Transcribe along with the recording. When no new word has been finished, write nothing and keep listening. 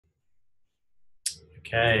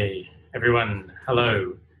Okay, everyone,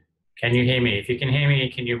 hello. Can you hear me? If you can hear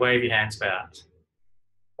me, can you wave your hands about?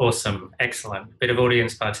 Awesome, excellent. Bit of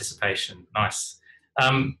audience participation, nice.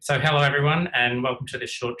 So hello everyone and welcome to this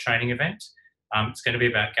short training event. It's going to be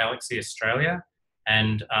about Galaxy Australia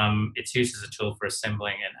and its use as a tool for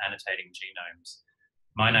assembling and annotating genomes.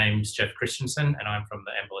 My name's Jeff Christensen and I'm from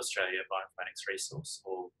the EMBL Australia Bioinformatics Resource,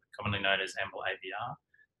 or commonly known as EMBL-ABR,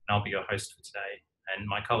 and I'll be your host for today. And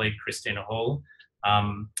my colleague Christina Hall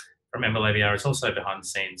from EMBL-ABR is also behind the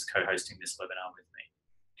scenes co-hosting this webinar with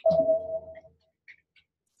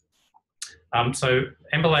me. So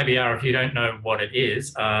EMBL-ABR, if you don't know what it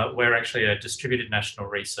is, we're actually a distributed national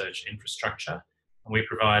research infrastructure, and we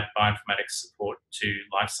provide bioinformatics support to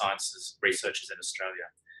life sciences researchers in Australia.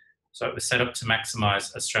 So it was set up to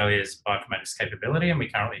maximise Australia's bioinformatics capability, and we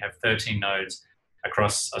currently have 13 nodes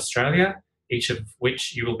across Australia, each of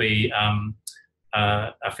which you will be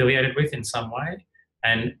affiliated with in some way.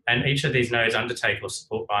 And each of these nodes undertake or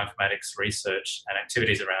support bioinformatics research and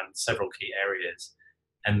activities around several key areas.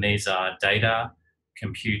 And these are data,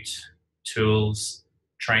 compute, tools,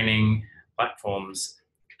 training, platforms,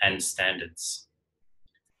 and standards.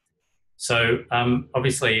 So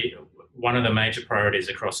obviously, one of the major priorities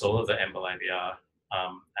across all of the EMBL-ABR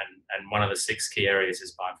and one of the 6 key areas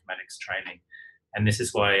is bioinformatics training. And this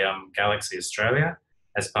is why Galaxy Australia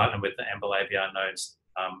has partnered with the EMBL-ABR nodes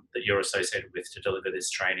that you're associated with to deliver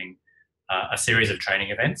this training, a series of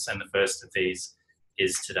training events, and the first of these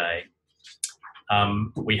is today.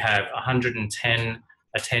 We have 110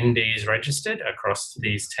 attendees registered across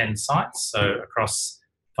these 10 sites, so across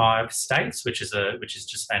 5 states, which is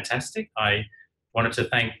just fantastic. I wanted to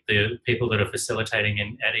thank the people that are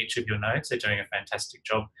facilitating at each of your nodes. They're doing a fantastic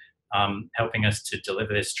job helping us to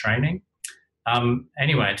deliver this training.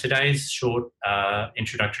 Anyway, today's short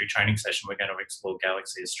introductory training session, we're going to explore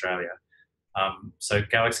Galaxy Australia. So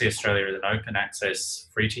Galaxy Australia is an open access,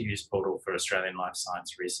 free to use portal for Australian life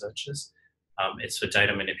science researchers. It's for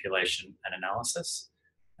data manipulation and analysis.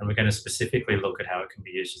 And we're going to specifically look at how it can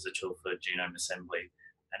be used as a tool for genome assembly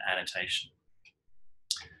and annotation.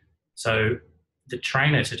 So the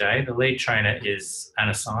trainer today, the lead trainer is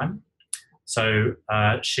Anna Syme. So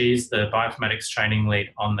she's the bioinformatics training lead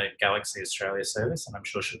on the Galaxy Australia service, and I'm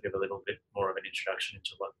sure she'll give a little bit more of an introduction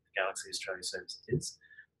into what the Galaxy Australia service is.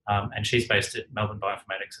 And she's based at Melbourne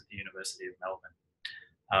Bioinformatics at the University of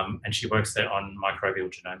Melbourne. And she works there on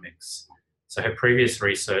microbial genomics. So her previous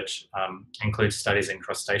research includes studies in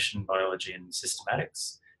crustacean biology and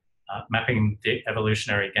systematics, mapping the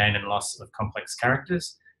evolutionary gain and loss of complex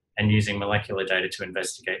characters, and using molecular data to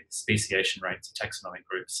investigate speciation rates of taxonomic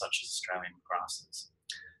groups such as Australian grasses.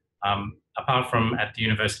 Apart from at the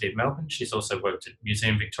University of Melbourne, she's also worked at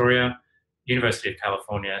Museum Victoria, University of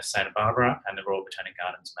California, Santa Barbara, and the Royal Botanic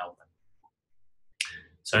Gardens, Melbourne.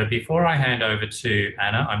 So before I hand over to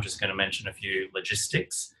Anna, I'm just going to mention a few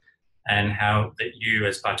logistics and how that you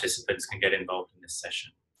as participants can get involved in this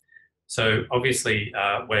session. So obviously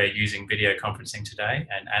we're using video conferencing today,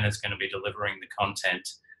 and Anna's going to be delivering the content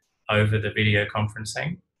over the video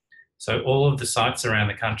conferencing. So all of the sites around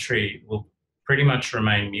the country will pretty much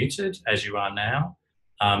remain muted as you are now.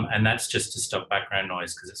 And that's just to stop background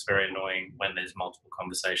noise, because it's very annoying when there's multiple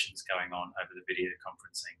conversations going on over the video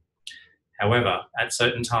conferencing. However, at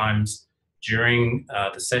certain times during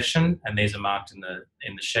the session, and these are marked in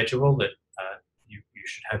the schedule that you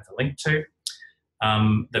should have the link to,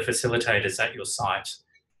 the facilitators at your site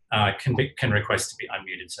can request to be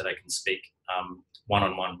unmuted so they can speak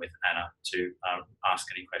one-on-one with Anna to ask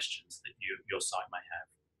any questions that your site may have.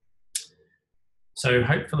 So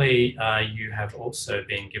hopefully you have also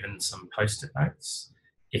been given some post-it notes.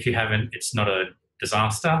 If you haven't, it's not a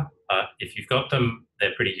disaster, but if you've got them,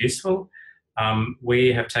 they're pretty useful.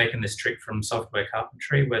 We have taken this trick from software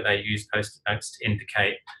carpentry, where they use post-it notes to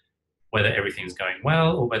indicate whether everything's going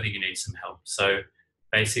well or whether you need some help. So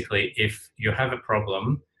basically, if you have a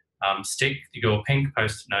problem, stick your pink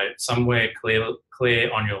post-it note somewhere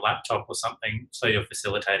clear on your laptop or something so your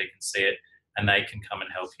facilitator can see it and they can come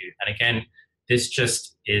and help you. And again, this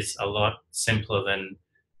just is a lot simpler than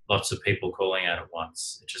lots of people calling out at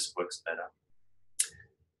once. It just works better.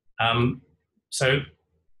 So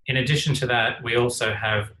in addition to that, we also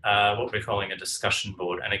have what we're calling a discussion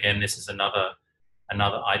board. And again, this is another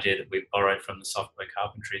idea that we've borrowed from the software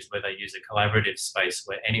carpentries, where they use a collaborative space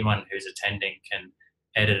where anyone who's attending can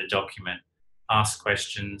edit a document, ask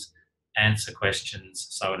questions, answer questions,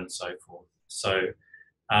 so on and so forth. So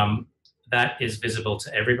that is visible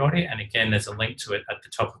to everybody. And again, there's a link to it at the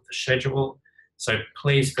top of the schedule. So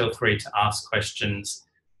please feel free to ask questions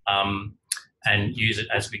and use it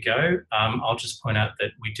as we go. I'll just point out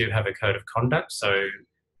that we do have a code of conduct, so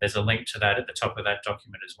there's a link to that at the top of that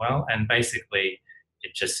document as well. And basically,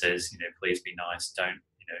 it just says, please be nice, don't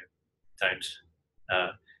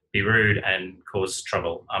be rude and cause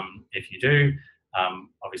trouble. If you do,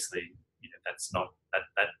 obviously, that's not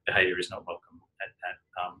that behaviour is not welcome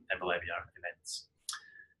at EMBL-ABR events.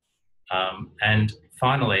 And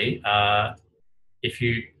finally, if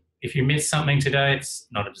you miss something today, it's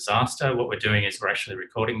not a disaster. What we're doing is we're actually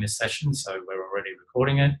recording this session, so we're already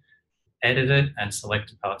recording it, edit it, and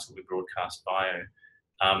selected parts will be broadcast via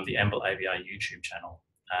the EMBL-ABR YouTube channel.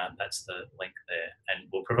 That's the link there, and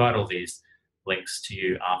we'll provide all these links to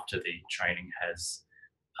you after the training has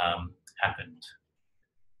happened.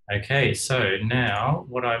 Okay, so now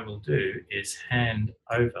what I will do is hand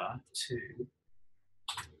over to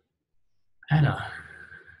Anna.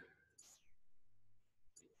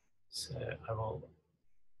 So I will,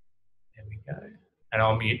 there we go, and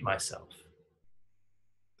I'll mute myself.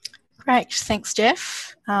 Great, thanks,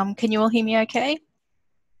 Jeff. Can you all hear me okay?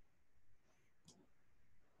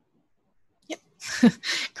 Yep,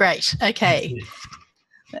 great, okay.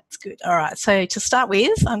 That's good. All right, so to start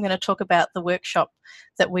with, I'm going to talk about the workshop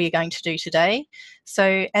that we are going to do today.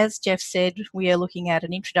 So as Jeff said, we are looking at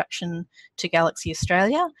an introduction to Galaxy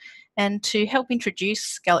Australia. And to help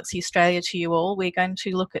introduce Galaxy Australia to you all, we're going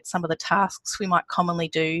to look at some of the tasks we might commonly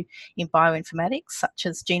do in bioinformatics, such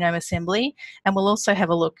as Genome Assembly, and we'll also have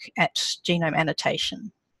a look at Genome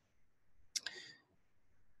Annotation.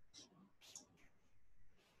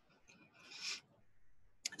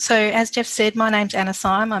 So as Jeff said, my name's Anna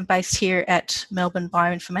Syme. I'm based here at Melbourne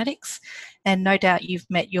Bioinformatics, and no doubt you've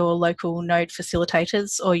met your local node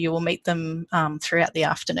facilitators, or you will meet them throughout the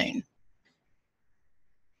afternoon.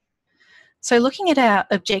 So looking at our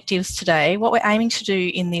objectives today, what we're aiming to do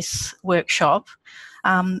in this workshop,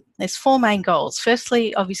 there's four main goals.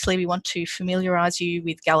 Firstly, obviously, we want to familiarise you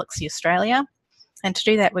with Galaxy Australia, and to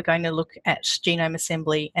do that, we're going to look at Genome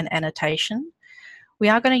Assembly and Annotation. We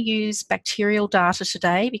are going to use bacterial data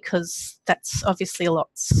today because that's obviously a lot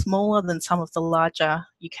smaller than some of the larger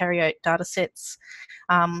eukaryote data sets.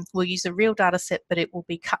 We'll use a real data set, but it will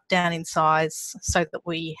be cut down in size so that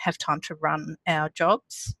we have time to run our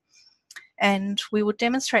jobs. And we will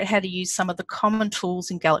demonstrate how to use some of the common tools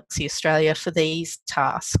in Galaxy Australia for these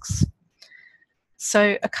tasks.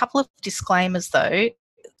 So a couple of disclaimers though.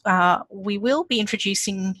 We will be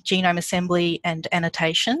introducing Genome Assembly and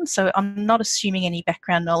Annotation, so I'm not assuming any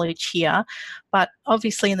background knowledge here, but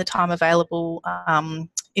obviously in the time available,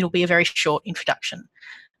 it'll be a very short introduction.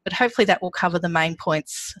 But hopefully that will cover the main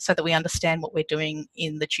points so that we understand what we're doing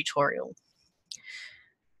in the tutorial.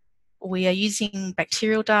 We are using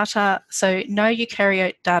bacterial data, so no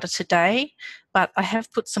eukaryote data today, but I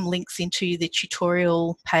have put some links into the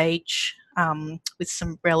tutorial page with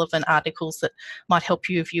some relevant articles that might help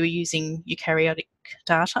you if you are using eukaryotic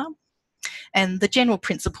data. And the general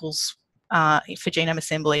principles for Genome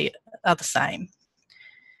Assembly are the same.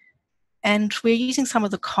 And we're using some of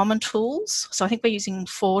the common tools. So I think we're using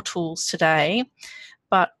 4 tools today,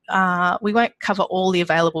 but we won't cover all the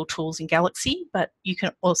available tools in Galaxy, but you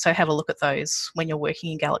can also have a look at those when you're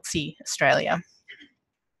working in Galaxy Australia.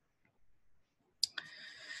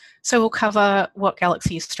 So we'll cover what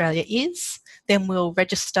Galaxy Australia is, then we'll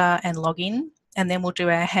register and log in, and then we'll do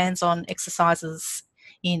our hands-on exercises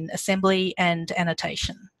in assembly and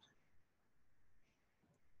annotation.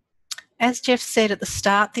 As Jeff said at the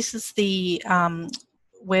start, this is the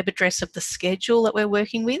web address of the schedule that we're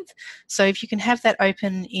working with. So if you can have that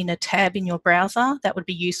open in a tab in your browser, that would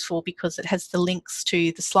be useful because it has the links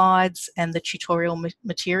to the slides and the tutorial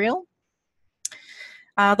material.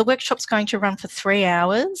 The workshop's going to run for 3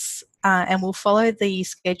 hours and we'll follow the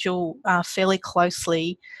schedule fairly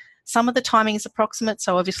closely. Some of the timing is approximate,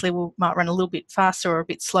 so obviously we might run a little bit faster or a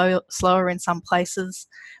bit slower in some places,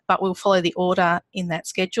 but we'll follow the order in that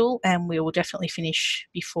schedule and we will definitely finish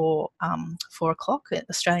before 4 o'clock at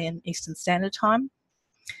Australian Eastern Standard Time.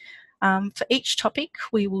 For each topic,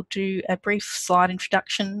 we will do a brief slide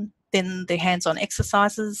introduction, then the hands-on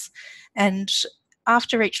exercises, and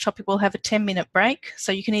after each topic, we'll have a 10-minute break.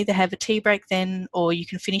 So you can either have a tea break then, or you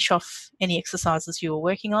can finish off any exercises you were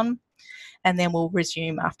working on, and then we'll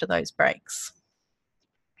resume after those breaks.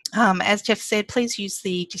 As Jeff said, please use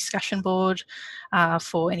the discussion board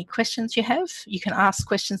for any questions you have. You can ask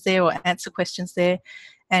questions there or answer questions there,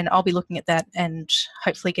 and I'll be looking at that and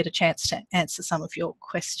hopefully get a chance to answer some of your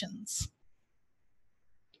questions.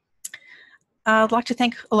 I'd like to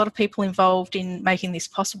thank a lot of people involved in making this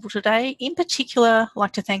possible today. In particular, I'd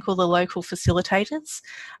like to thank all the local facilitators.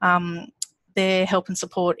 their help and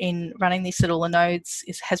support in running this at all the nodes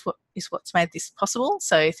is what's made this possible.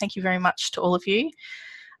 So thank you very much to all of you.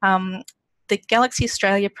 The Galaxy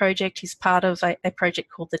Australia project is part of a project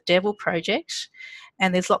called the Devil Project,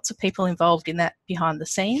 and there's lots of people involved in that behind the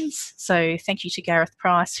scenes. So thank you to Gareth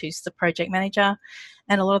Price, who's the project manager,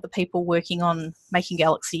 and a lot of the people working on making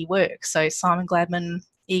Galaxy work. So Simon Gladman,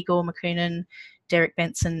 Igor McCoonan, Derek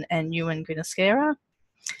Benson, and Ewan Gunaskera.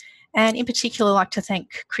 And in particular, I'd like to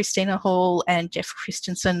thank Christina Hall and Jeff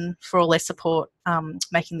Christensen for all their support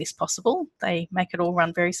making this possible. They make it all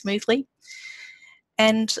run very smoothly.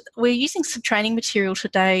 And we're using some training material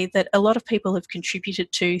today that a lot of people have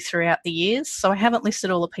contributed to throughout the years. So I haven't listed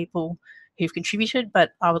all the people who've contributed,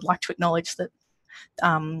 but I would like to acknowledge that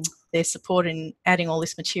their support in adding all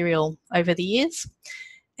this material over the years.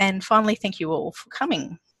 And finally, thank you all for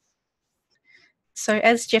coming. So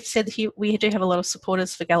as Jeff said, here we do have a lot of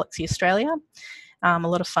supporters for Galaxy Australia, a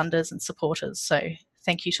lot of funders and supporters. So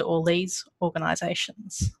thank you to all these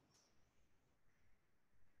organisations.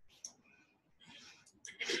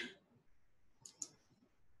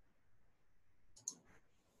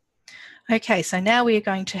 Okay, so now we are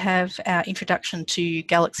going to have our introduction to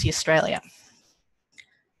Galaxy Australia.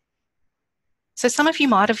 So some of you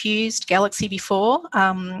might have used Galaxy before.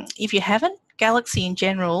 If you haven't, Galaxy in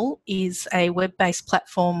general is a web-based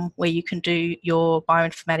platform where you can do your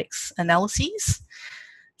bioinformatics analyses.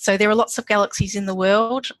 So there are lots of Galaxies in the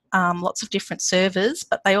world, lots of different servers,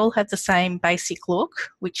 but they all have the same basic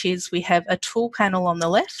look, which is we have a tool panel on the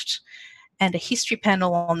left and a history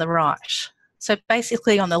panel on the right. So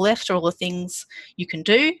basically on the left are all the things you can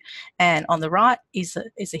do, and on the right is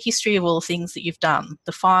a history of all the things that you've done,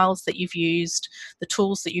 the files that you've used, the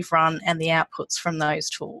tools that you've run, and the outputs from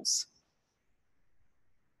those tools.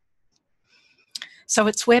 So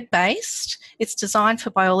it's web-based. It's designed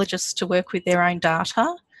for biologists to work with their own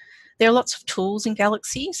data. There are lots of tools in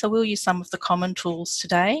Galaxy, so we'll use some of the common tools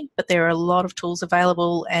today, but there are a lot of tools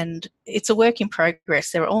available and it's a work in progress.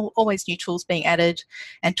 There are always new tools being added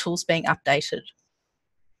and tools being updated.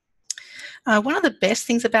 One of the best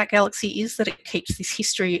things about Galaxy is that it keeps this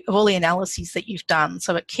history of all the analyses that you've done.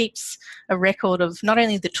 So it keeps a record of not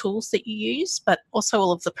only the tools that you use, but also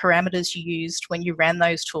all of the parameters you used when you ran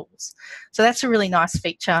those tools. So that's a really nice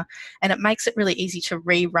feature, and it makes it really easy to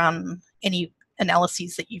rerun any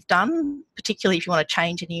analyses that you've done, particularly if you want to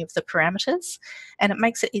change any of the parameters, and it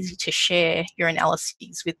makes it easy to share your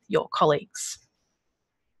analyses with your colleagues.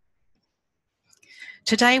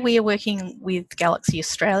 Today we are working with Galaxy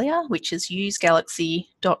Australia, which is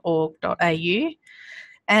usegalaxy.org.au,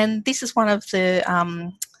 and this is one of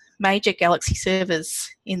the major Galaxy servers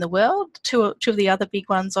in the world. Two of the other big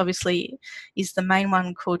ones obviously is the main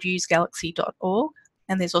one called usegalaxy.org,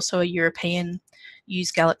 and there's also a European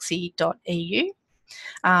usegalaxy.eu,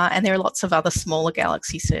 and there are lots of other smaller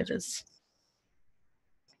Galaxy servers.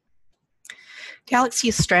 Galaxy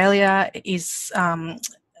Australia is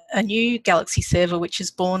a new Galaxy server which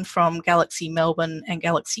is born from Galaxy Melbourne and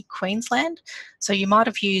Galaxy Queensland. So you might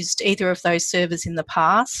have used either of those servers in the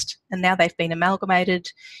past, and now they've been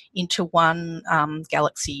amalgamated into one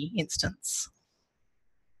Galaxy instance.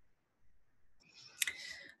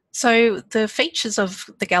 So the features of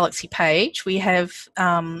the Galaxy page, we have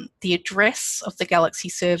the address of the Galaxy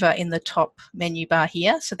server in the top menu bar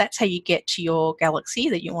here. So that's how you get to your Galaxy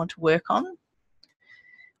that you want to work on.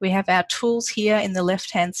 We have our tools here in the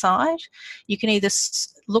left-hand side. You can either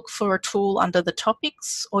look for a tool under the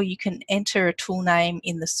topics, or you can enter a tool name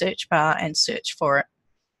in the search bar and search for it.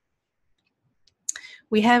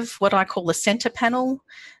 We have what I call the center panel.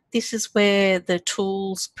 This is where the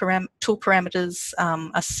tool parameters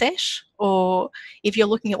are set, or if you're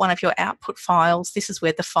looking at one of your output files, this is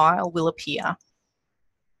where the file will appear.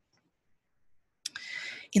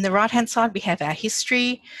 In the right-hand side, we have our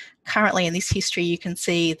history. Currently in this history, you can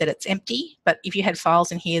see that it's empty, but if you had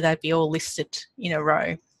files in here, they'd be all listed in a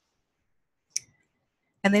row.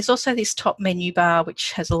 And there's also this top menu bar,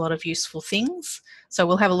 which has a lot of useful things. So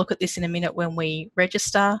we'll have a look at this in a minute when we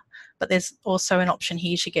register, but there's also an option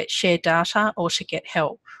here to get shared data or to get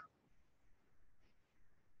help.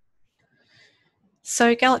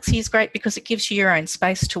 So Galaxy is great because it gives you your own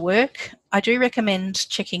space to work. I do recommend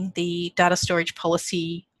checking the data storage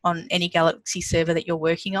policy on any Galaxy server that you're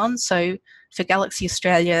working on. So for Galaxy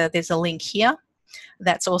Australia, there's a link here.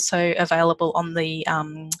 That's also available on the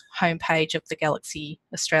homepage of the Galaxy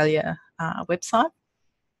Australia website.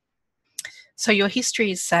 So your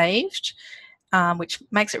history is saved, which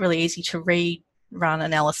makes it really easy to rerun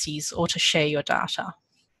analyses or to share your data.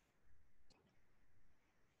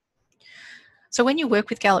 So when you work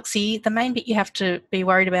with Galaxy, the main bit you have to be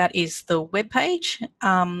worried about is the web page.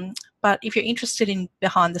 But if you're interested in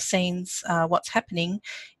behind the scenes, what's happening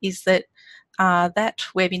is that that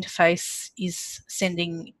web interface is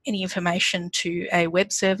sending any information to a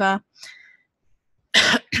web server,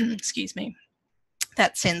 excuse me,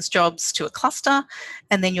 that sends jobs to a cluster,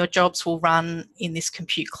 and then your jobs will run in this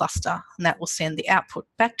compute cluster, and that will send the output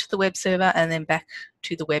back to the web server and then back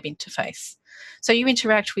to the web interface. So you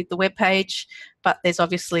interact with the web page, but there's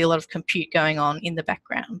obviously a lot of compute going on in the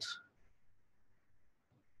background.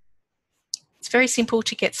 It's very simple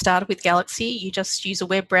to get started with Galaxy. You just use a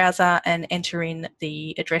web browser and enter in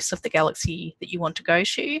the address of the Galaxy that you want to go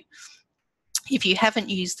to. If you haven't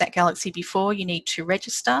used that Galaxy before, you need to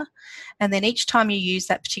register. And then each time you use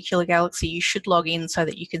that particular Galaxy, you should log in so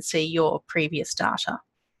that you can see your previous data.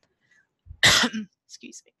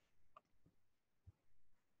 Excuse me.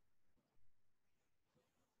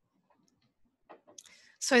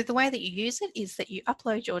 So the way that you use it is that you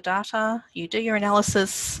upload your data, you do your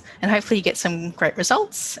analysis, and hopefully you get some great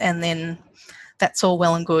results, and then that's all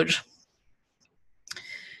well and good.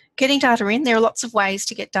 Getting data in, there are lots of ways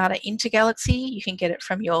to get data into Galaxy. You can get it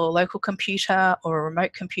from your local computer or a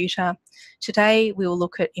remote computer. Today, we will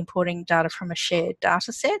look at importing data from a shared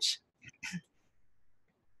data set.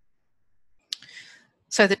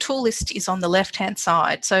 So the tool list is on the left-hand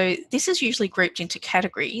side. So this is usually grouped into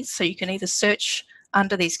categories. So you can either search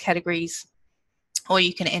under these categories or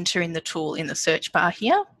you can enter in the tool in the search bar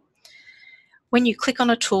here. When you click on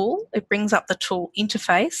a tool, it brings up the tool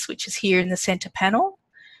interface, which is here in the center panel.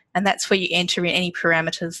 And that's where you enter in any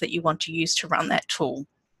parameters that you want to use to run that tool.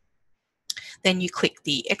 Then you click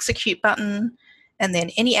the execute button, and then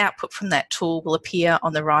any output from that tool will appear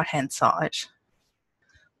on the right-hand side.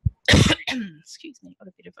 Excuse me, got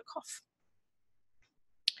a bit of a cough.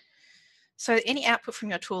 So any output from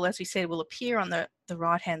your tool, as we said, will appear on the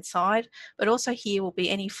right-hand side, but also here will be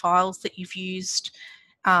any files that you've used,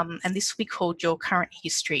 and this will be called your current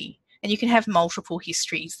history. And you can have multiple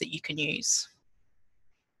histories that you can use.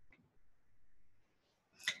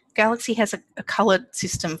 Galaxy has a coloured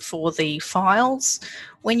system for the files.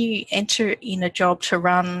 When you enter in a job to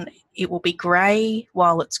run, it will be grey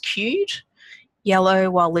while it's queued,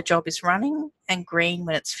 yellow while the job is running, and green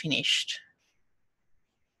when it's finished.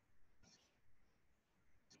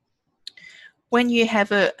 When you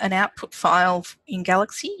have an output file in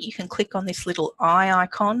Galaxy, you can click on this little eye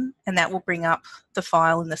icon, and that will bring up the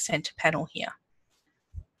file in the centre panel here.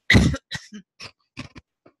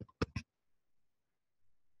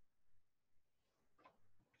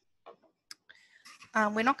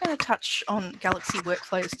 We're not going to touch on Galaxy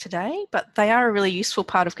workflows today, but they are a really useful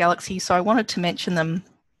part of Galaxy, so I wanted to mention them.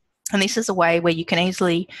 And this is a way where you can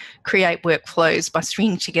easily create workflows by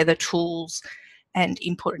stringing together tools and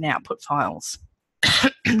input and output files.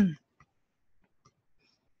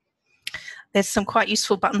 There's some quite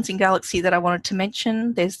useful buttons in Galaxy that I wanted to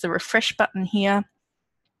mention. There's the refresh button here.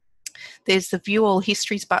 There's the view all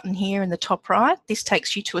histories button here in the top right. This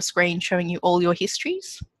takes you to a screen showing you all your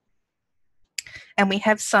histories. And we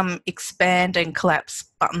have some expand and collapse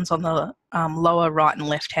buttons on the lower right and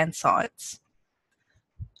left hand sides.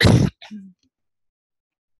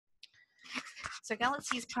 So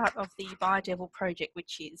Galaxy is part of the BioDevil project,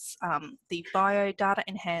 which is the Biodata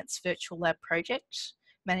Enhanced Virtual Lab project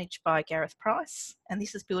managed by Gareth Price. And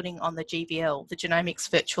this is building on the GVL, the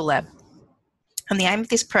Genomics Virtual Lab. And the aim of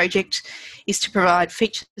this project is to provide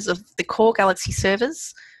features of the core Galaxy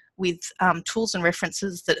servers with tools and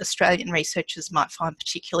references that Australian researchers might find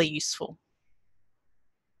particularly useful.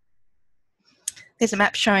 There's a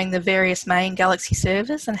map showing the various main Galaxy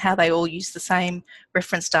servers and how they all use the same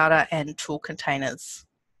reference data and tool containers.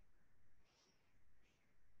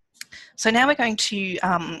 So now we're going to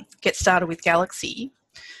get started with Galaxy.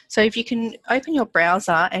 So if you can open your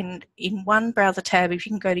browser, and in one browser tab, if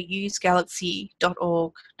you can go to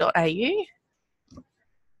usegalaxy.org.au,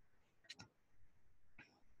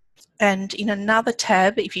 and in another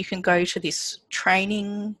tab, if you can go to this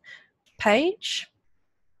training page,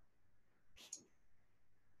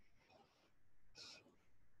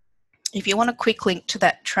 if you want a quick link to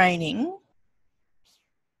that training,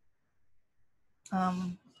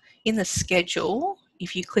 in the schedule,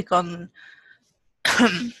 if you click on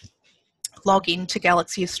log in to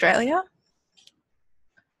Galaxy Australia,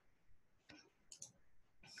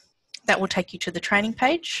 that will take you to the training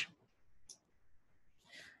page.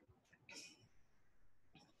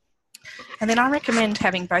 And then I recommend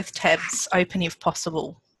having both tabs open if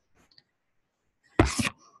possible.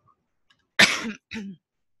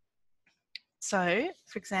 So,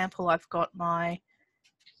 for example, I've got my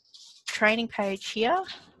training page here.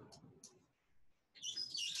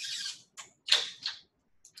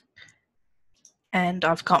 And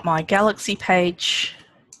I've got my Galaxy page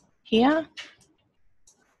here.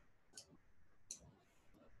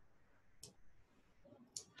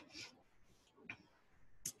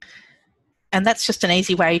 And that's just an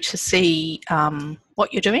easy way to see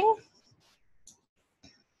what you're doing.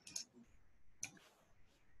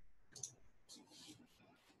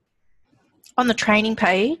 On the training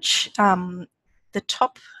page, the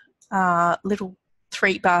top little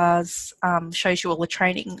 3 bars shows you all the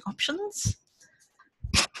training options.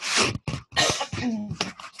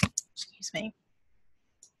 Excuse me.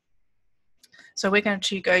 So we're going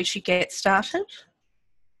to go to Get Started.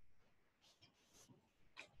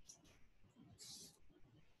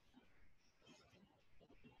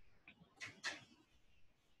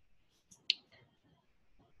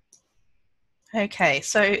 Okay,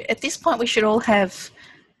 so at this point we should all have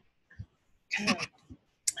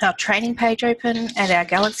our training page open and our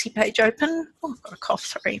Galaxy page open. Oh, I've got a cough,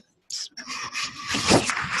 sorry.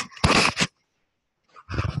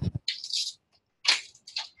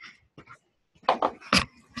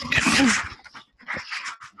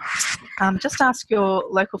 Just ask your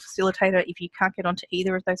local facilitator if you can't get onto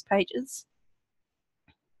either of those pages.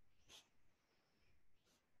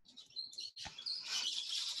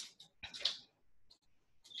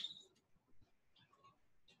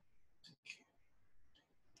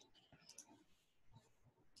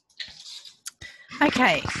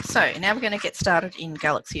 Okay, so now we're going to get started in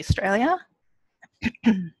Galaxy Australia.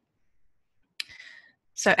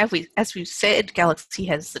 So as we've said, Galaxy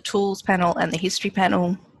has the Tools panel and the History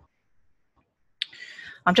panel.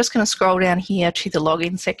 I'm just going to scroll down here to the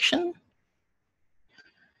Login section.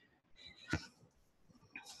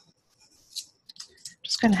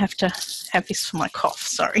 Just going to have this for my cough,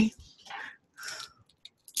 sorry.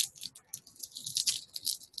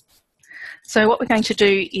 So what we're going to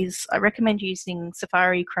do is I recommend using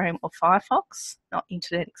Safari, Chrome or Firefox, not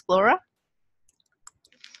Internet Explorer.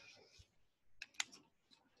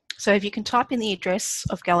 So if you can type in the address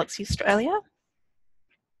of Galaxy Australia,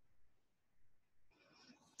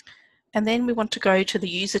 and then we want to go to the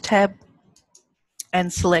User tab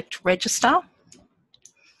and select Register.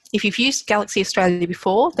 If you've used Galaxy Australia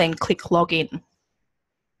before, then click Login.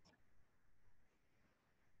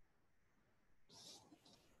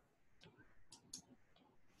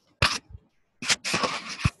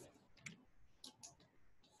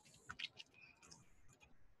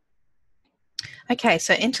 Okay,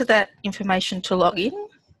 so enter that information to log in.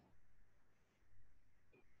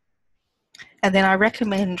 And then I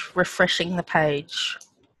recommend refreshing the page.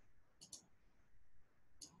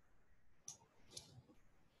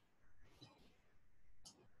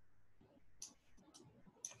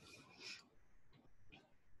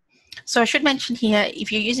 So I should mention here,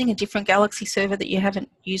 if you're using a different Galaxy server that you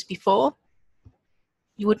haven't used before,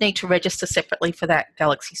 you would need to register separately for that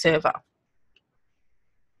Galaxy server.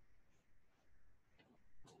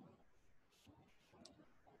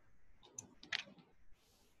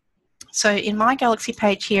 So in my Galaxy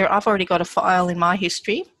page here, I've already got a file in my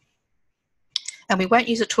history, and we won't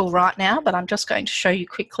use a tool right now, but I'm just going to show you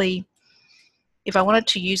quickly. If I wanted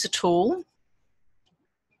to use a tool,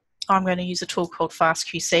 I'm going to use a tool called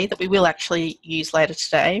FastQC that we will actually use later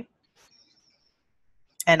today.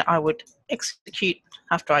 And I would execute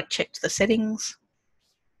after I checked the settings.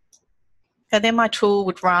 And then my tool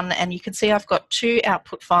would run, and you can see I've got 2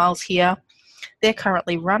 output files here. They're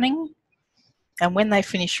currently running, and when they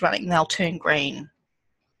finish running, they'll turn green.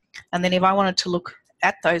 And then if I wanted to look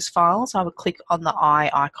at those files, I would click on the eye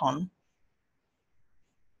icon.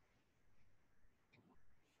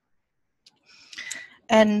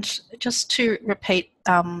 And just to repeat,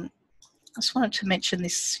 I just wanted to mention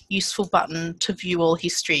this useful button to view all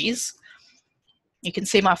histories. You can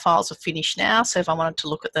see my files are finished now, so if I wanted to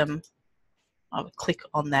look at them, I would click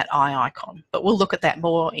on that eye icon. But we'll look at that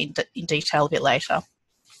more in detail a bit later.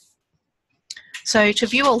 So to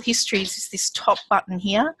view all histories is this top button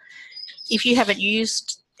here. If you haven't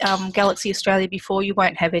used Galaxy Australia before, you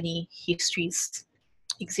won't have any histories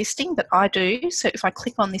existing, but I do. So if I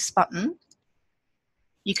click on this button,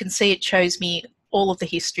 you can see it shows me all of the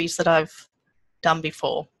histories that I've done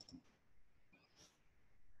before.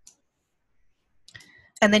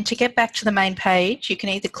 And then to get back to the main page, you can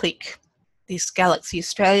either click this Galaxy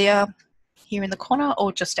Australia here in the corner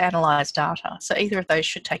or just Analyze Data. So either of those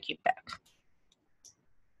should take you back.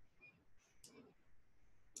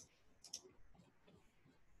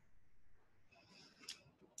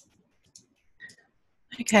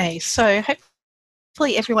 Okay, so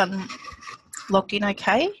hopefully everyone logged in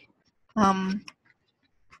okay.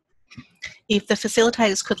 If the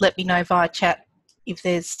facilitators could let me know via chat if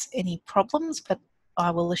there's any problems, but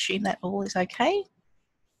I will assume that all is okay.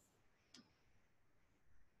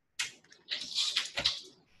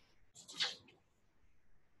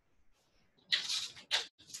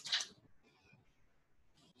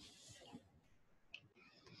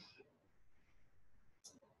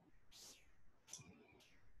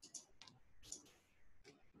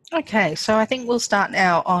 Okay, so I think we'll start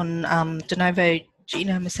now on de novo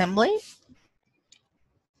genome assembly.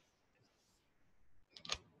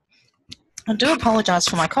 I do apologise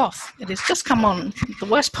for my cough. It has just come on at the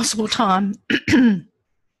worst possible time.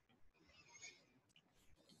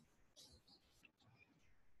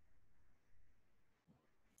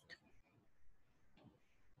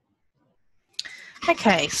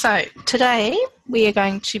 Okay, so today we are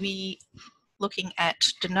going to be looking at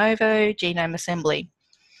de novo genome assembly.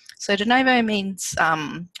 So de novo means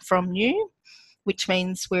from new, which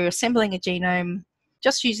means we're assembling a genome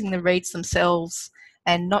just using the reads themselves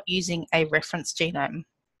and not using a reference genome.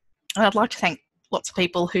 And I'd like to thank lots of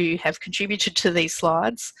people who have contributed to these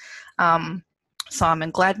slides. Simon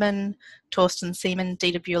Gladman, Torsten Seaman,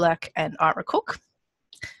 Dieter Bulak and Ira Cook.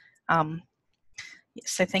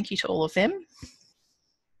 So thank you to all of them.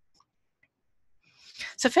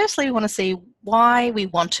 So firstly, we want to see why we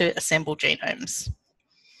want to assemble genomes.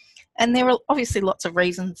 And there are obviously lots of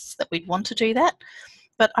reasons that we'd want to do that,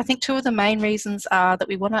 but I think two of the main reasons are that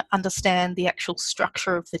we want to understand the actual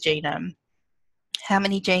structure of the genome, how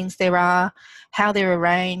many genes there are, how they're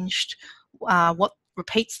arranged, what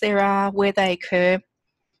repeats there are, where they occur.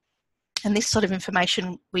 And this sort of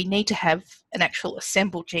information, we need to have an actual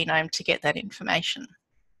assembled genome to get that information.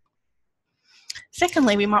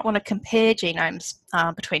 Secondly, we might want to compare genomes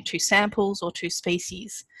between two samples or two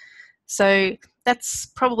species. So that's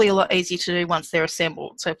probably a lot easier to do once they're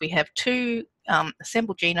assembled. So if we have two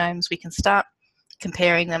assembled genomes, we can start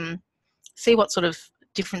comparing them, see what sort of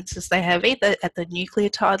differences they have, either at the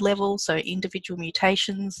nucleotide level, so individual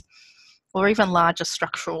mutations, or even larger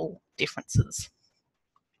structural differences.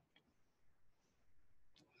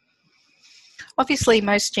 Obviously,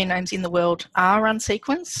 most genomes in the world are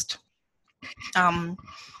unsequenced.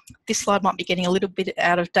 This slide might be getting a little bit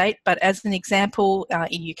out of date, but as an example,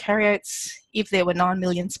 in eukaryotes, if there were 9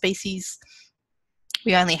 million species,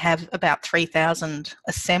 we only have about 3,000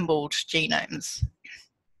 assembled genomes.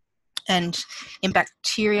 And in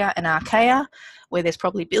bacteria and archaea, where there's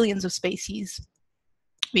probably billions of species,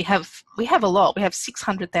 we have a lot. We have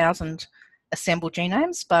 600,000 assembled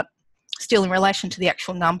genomes, but still in relation to the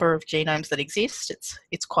actual number of genomes that exist,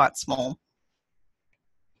 it's quite small.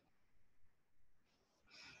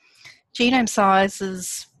 Genome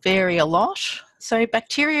sizes vary a lot. So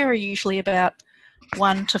bacteria are usually about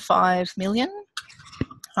 1 to 5 million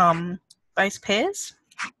base pairs.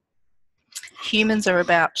 Humans are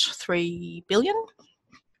about 3 billion.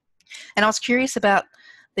 And I was curious about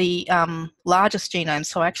the largest genome,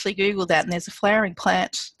 so I actually Googled that, and there's a flowering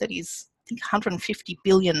plant that is, I think, 150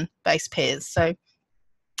 billion base pairs. So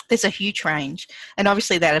there's a huge range. And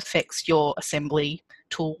obviously that affects your assembly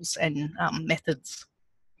tools and methods.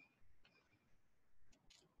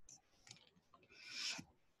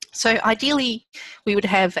 So ideally, we would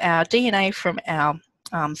have our DNA from our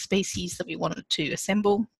species that we wanted to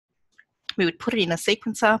assemble. We would put it in a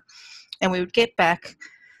sequencer, and we would get back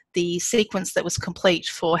the sequence that was complete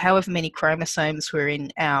for however many chromosomes were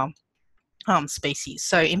in our species.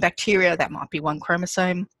 So in bacteria, that might be 1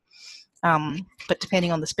 chromosome, but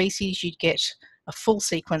depending on the species, you'd get a full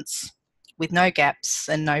sequence with no gaps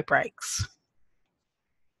and no breaks.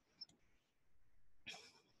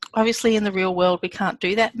 Obviously, in the real world, we can't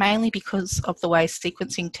do that, mainly because of the way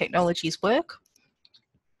sequencing technologies work.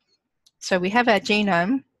 So we have our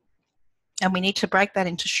genome, and we need to break that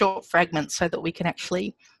into short fragments so that we can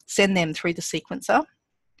actually send them through the sequencer.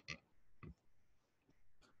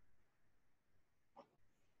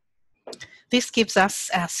 This gives us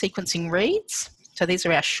our sequencing reads. So these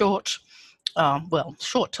are our short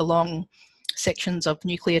to long sections of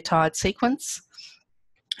nucleotide sequence.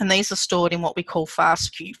 And these are stored in what we call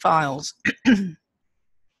FASTQ files.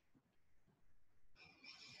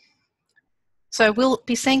 So we'll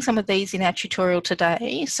be seeing some of these in our tutorial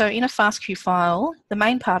today. So in a FASTQ file, the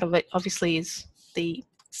main part of it obviously is the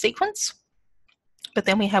sequence, but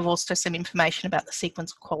then we have also some information about the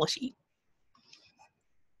sequence quality.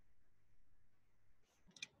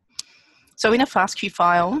 So in a FASTQ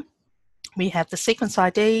file, we have the sequence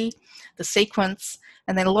ID, the sequence,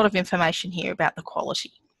 and then a lot of information here about the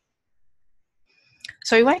quality.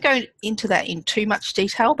 So we won't go into that in too much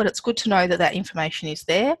detail, but it's good to know that that information is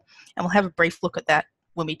there, and we'll have a brief look at that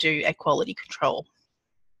when we do a quality control.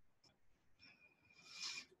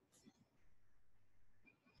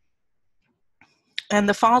 And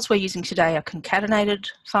the files we're using today are concatenated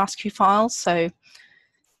FASTQ files. So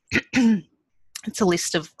it's a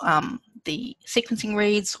list of the sequencing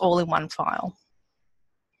reads all in one file.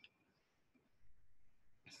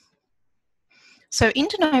 So in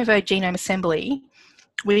de novo genome assembly,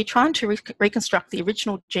 we're trying to reconstruct the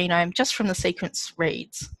original genome just from the sequence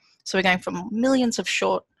reads. So we're going from millions of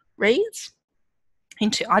short reads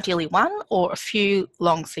into ideally one or a few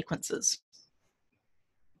long sequences.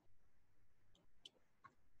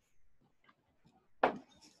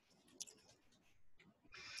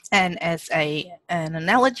 And as an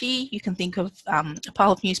analogy, you can think of a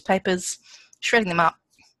pile of newspapers, shredding them up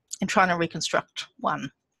and trying to reconstruct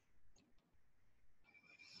one.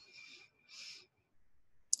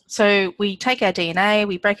 So we take our DNA,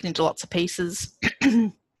 we break it into lots of pieces,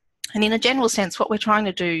 and in a general sense, what we're trying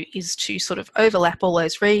to do is to sort of overlap all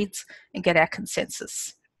those reads and get our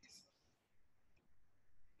consensus.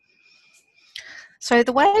 So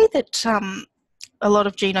the way that a lot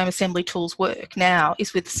of genome assembly tools work now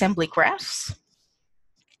is with assembly graphs.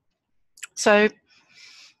 So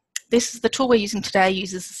this is the tool we're using today,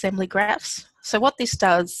 uses assembly graphs. So what this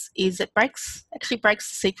does is it actually breaks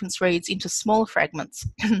the sequence reads into smaller fragments.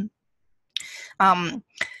 And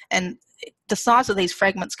the size of these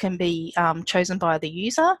fragments can be chosen by the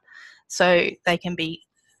user. So they can be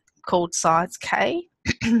called size K.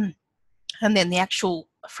 And then the actual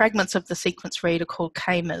fragments of the sequence read are called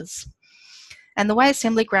k-mers. And the way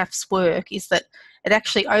assembly graphs work is that it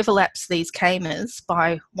actually overlaps these k-mers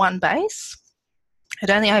by one base. It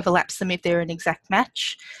only overlaps them if they're an exact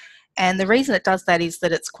match. And the reason it does that is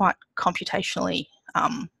that it's quite computationally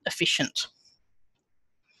efficient.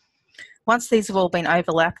 Once these have all been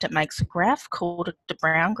overlapped, it makes a graph called a de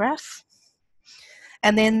Bruijn graph.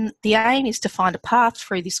 And then the aim is to find a path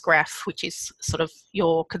through this graph, which is sort of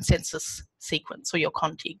your consensus sequence or your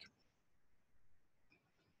contig.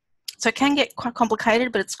 So it can get quite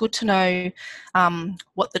complicated, but it's good to know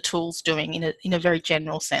what the tool's doing in a very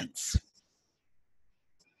general sense.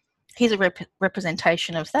 Here's a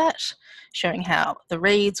representation of that, showing how the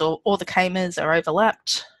reads or the k-mers are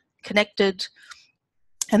overlapped, connected,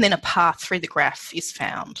 and then a path through the graph is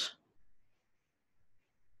found.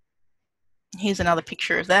 Here's another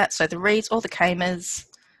picture of that. So the reads or the k-mers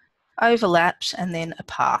overlapped and then a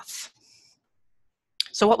path.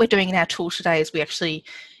 So what we're doing in our tool today is we actually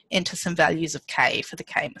enter some values of k for the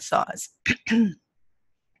k-mer size. It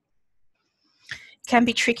can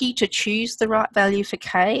be tricky to choose the right value for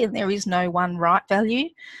k, and there is no one right value,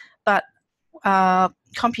 but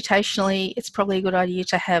computationally it's probably a good idea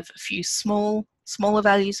to have a few smaller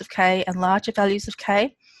values of k and larger values of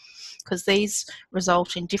k, because these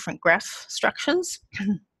result in different graph structures.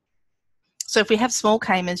 So if we have small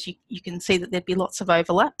k-mers, you can see that there'd be lots of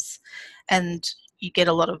overlaps and you get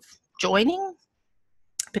a lot of joining.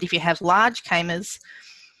 But if you have large k-mers,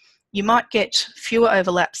 you might get fewer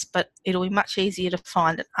overlaps, but it'll be much easier to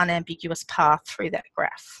find an unambiguous path through that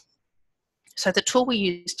graph. So the tool we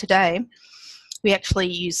use today, we actually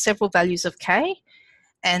use several values of k,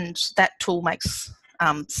 and that tool makes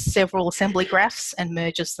several assembly graphs and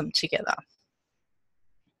merges them together.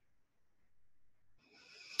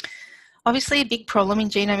 Obviously, a big problem in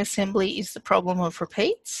genome assembly is the problem of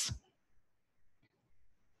repeats.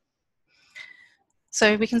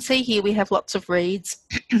 So we can see here we have lots of reads.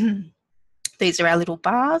 These are our little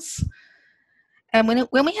bars. And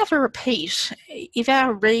when we have a repeat, if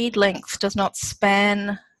our read length does not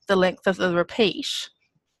span the length of the repeat,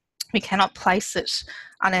 we cannot place it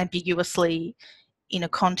unambiguously in a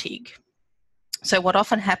contig. So what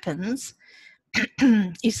often happens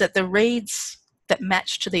is that the reads that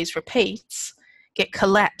match to these repeats get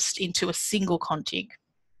collapsed into a single contig.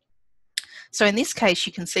 So in this case,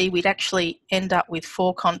 you can see we'd actually end up with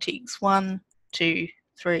 4 contigs, 1, 2,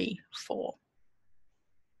 3, 4.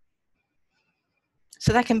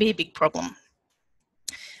 So that can be a big problem.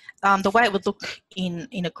 The way it would look in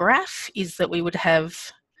a graph is that we'd have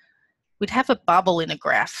a bubble in a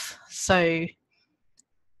graph. So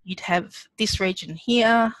you'd have this region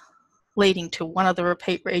here leading to one of the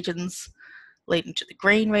repeat regions, leading to the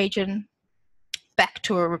green region, back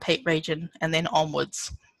to a repeat region, and then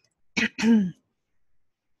onwards.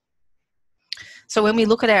 So when we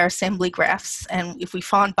look at our assembly graphs, and if we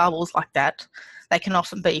find bubbles like that, they can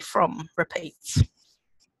often be from repeats.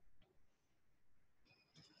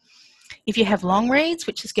 If you have long reads,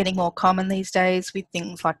 which is getting more common these days with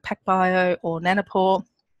things like PacBio or Nanopore,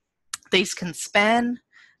 these can span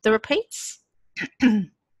the repeats, and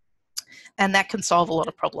that can solve a lot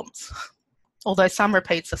of problems. Although some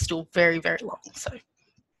repeats are still very, very long, so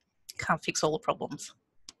can't fix all the problems.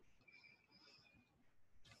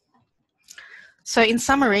 So in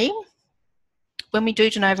summary, when we do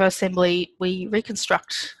de novo assembly, we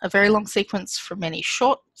reconstruct a very long sequence from many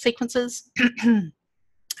short sequences, and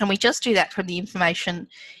we just do that from the information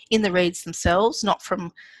in the reads themselves, not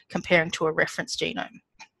from comparing to a reference genome.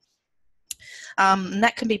 And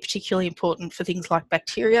that can be particularly important for things like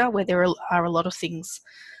bacteria, where there are a lot of things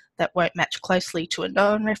that won't match closely to a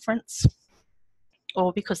known reference,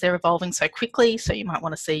 or because they're evolving so quickly, so you might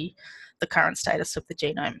want to see the current status of the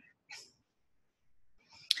genome.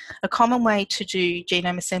 A common way to do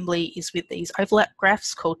genome assembly is with these overlap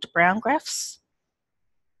graphs called de Bruijn graphs.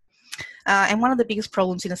 And one of the biggest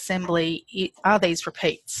problems in assembly are these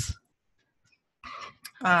repeats.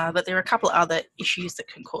 But there are a couple of other issues that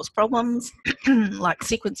can cause problems, like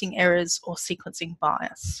sequencing errors or sequencing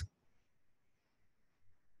bias.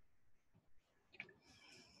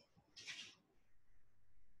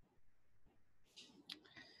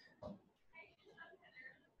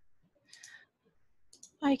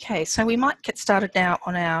 Okay, so we might get started now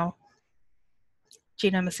on our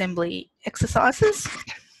genome assembly exercises.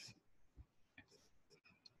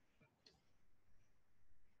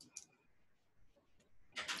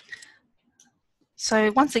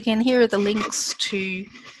 So once again, here are the links to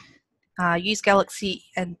use Galaxy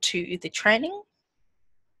and to the training.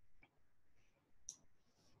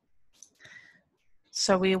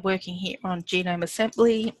 So we are working here on genome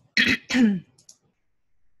assembly.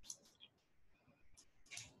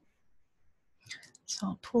 So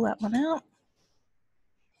I'll pull that one out.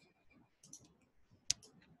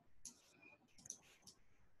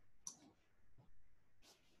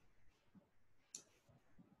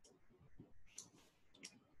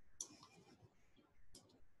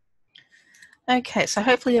 Okay, so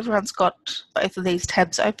hopefully everyone's got both of these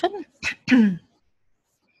tabs open.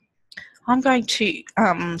 I'm going to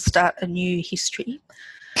start a new history.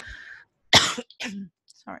 Sorry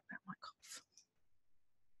about my cough.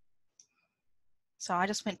 So I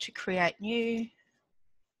just went to create new.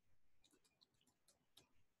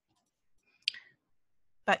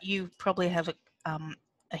 But you probably have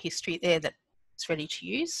a history there that's ready to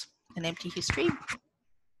use, an empty history.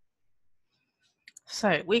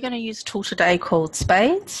 So we're going to use a tool today called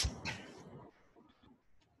Spades.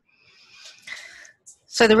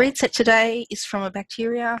 So the read set today is from a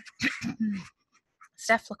bacteria,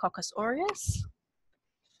 Staphylococcus aureus.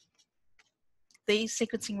 These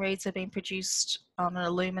sequencing reads have been produced on an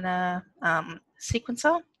Illumina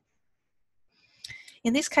sequencer.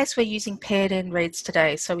 In this case, we're using paired end reads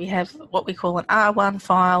today. So we have what we call an R1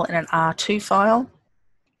 file and an R2 file.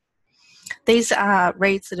 These are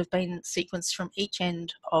reads that have been sequenced from each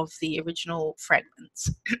end of the original fragments.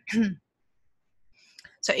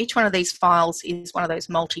 So each one of these files is one of those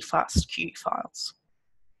multi-FASTQ files.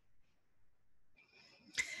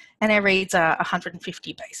 And our reads are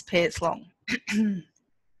 150 base pairs long.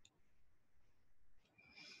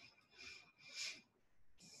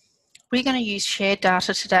 We're going to use shared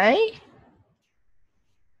data today.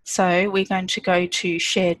 So we're going to go to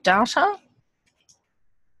shared data,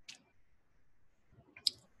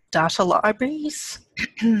 data libraries.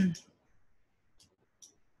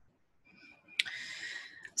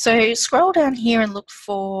 So scroll down here and look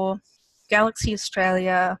for Galaxy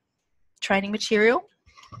Australia training material.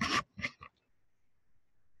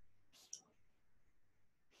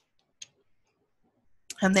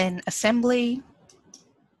 And then assembly.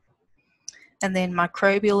 And then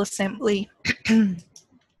microbial assembly.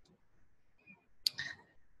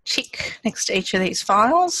 Tick next to each of these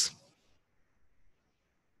files.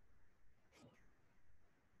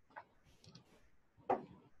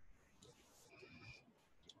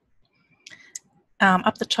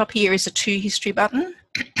 Up the top here is a to history button.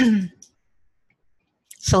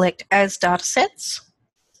 Select as datasets.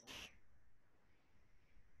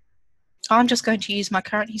 I'm just going to use my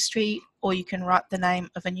current history, or you can write the name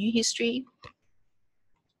of a new history.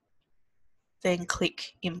 Then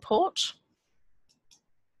click import.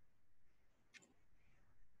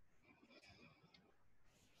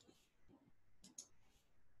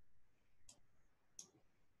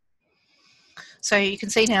 So you can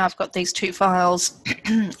see now I've got these two files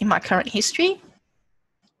in my current history.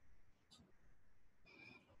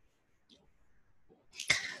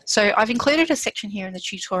 So I've included a section here in the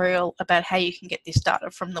tutorial about how you can get this data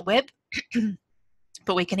from the web,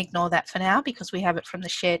 but we can ignore that for now because we have it from the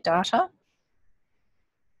shared data.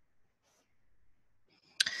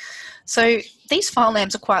 So these file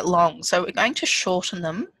names are quite long, so we're going to shorten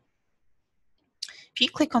them. If you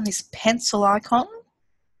click on this pencil icon,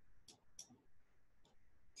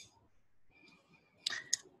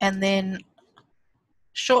 and then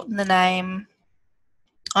shorten the name,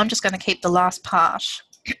 I'm just going to keep the last part.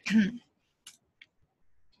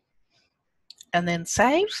 and then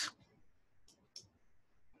save.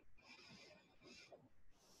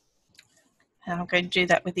 And I'm going to do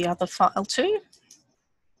that with the other file too.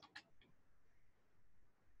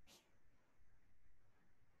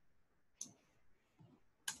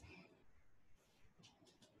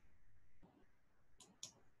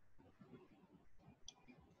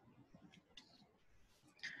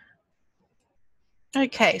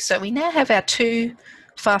 Okay, so we now have our two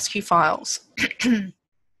FASTQ files.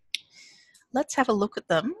 Let's have a look at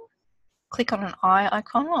them. Click on an eye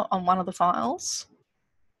icon on one of the files.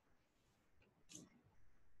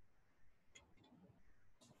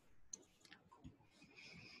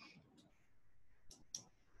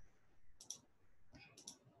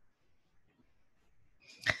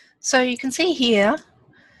 So you can see here,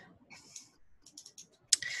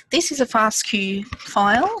 this is a FASTQ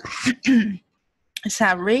file. It's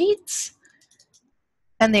our reads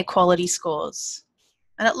and their quality scores.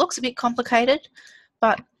 And it looks a bit complicated,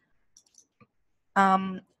 but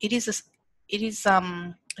it is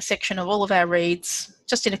a section of all of our reads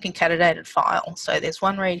just in a concatenated file. So there's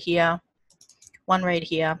one read here,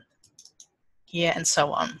 here, and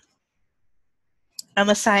so on. And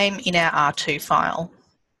the same in our R2 file.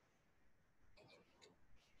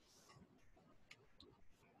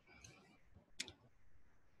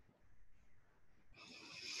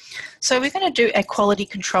 So we're going to do a quality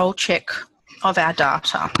control check of our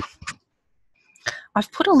data.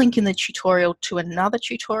 I've put a link in the tutorial to another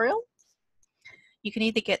tutorial. You can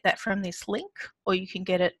either get that from this link or you can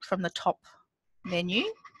get it from the top menu.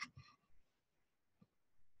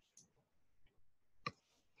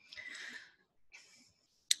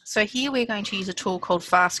 So here we're going to use a tool called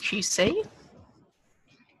FastQC.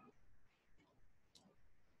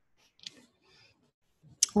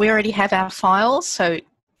 We already have our files, so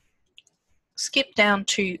skip down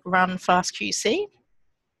to Run FastQC.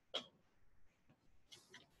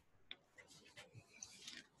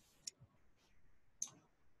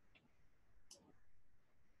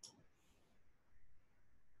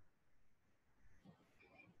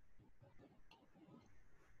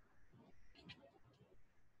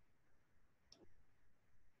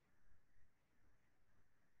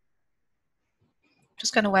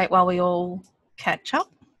 Just going to wait while we all catch up.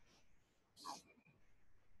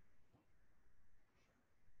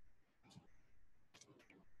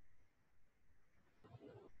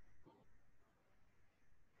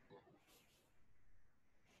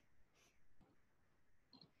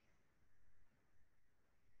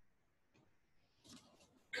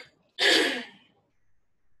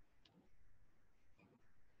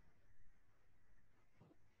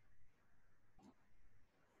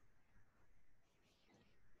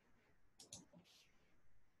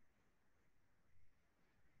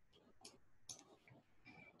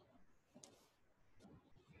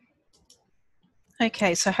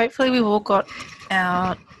 Okay, so hopefully we've all got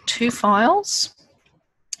our two files.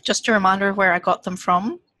 Just a reminder of where I got them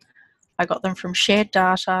from. I got them from shared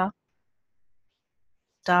data,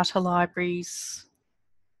 data libraries,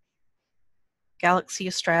 Galaxy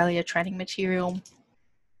Australia training material,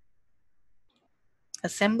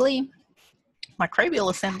 assembly,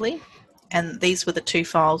 microbial assembly, and these were the two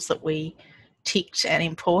files that we ticked and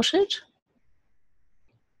imported.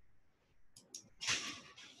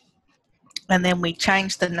 And then we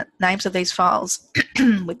changed the names of these files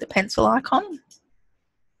with the pencil icon.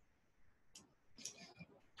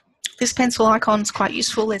 This pencil icon is quite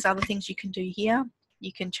useful. There's other things you can do here.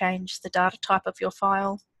 You can change the data type of your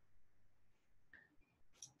file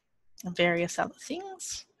and various other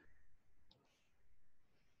things.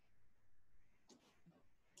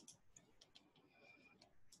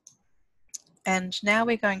 And now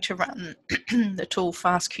we're going to run the tool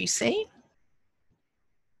FastQC.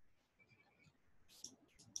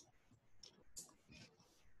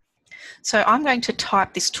 So I'm going to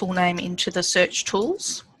type this tool name into the search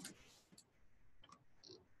tools.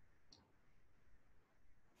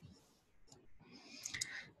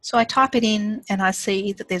 So I type it in and I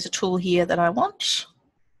see that there's a tool here that I want.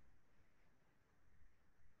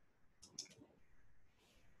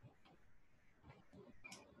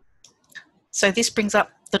 So this brings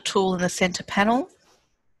up the tool in the center panel.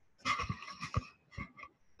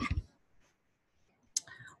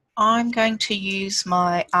 I'm going to use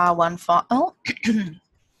my R1 file.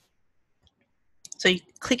 So you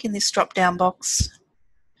click in this drop-down box,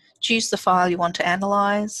 choose the file you want to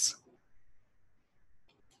analyze.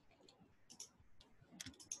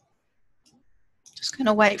 Just going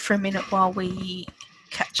to wait for a minute while we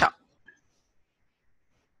catch up.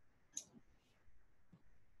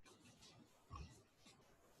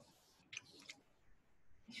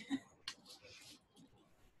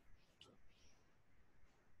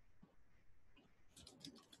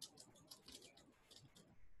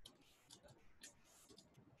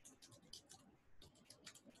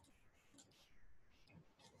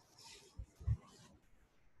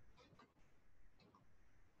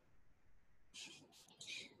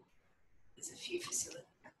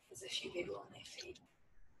 there's a few people on their feet.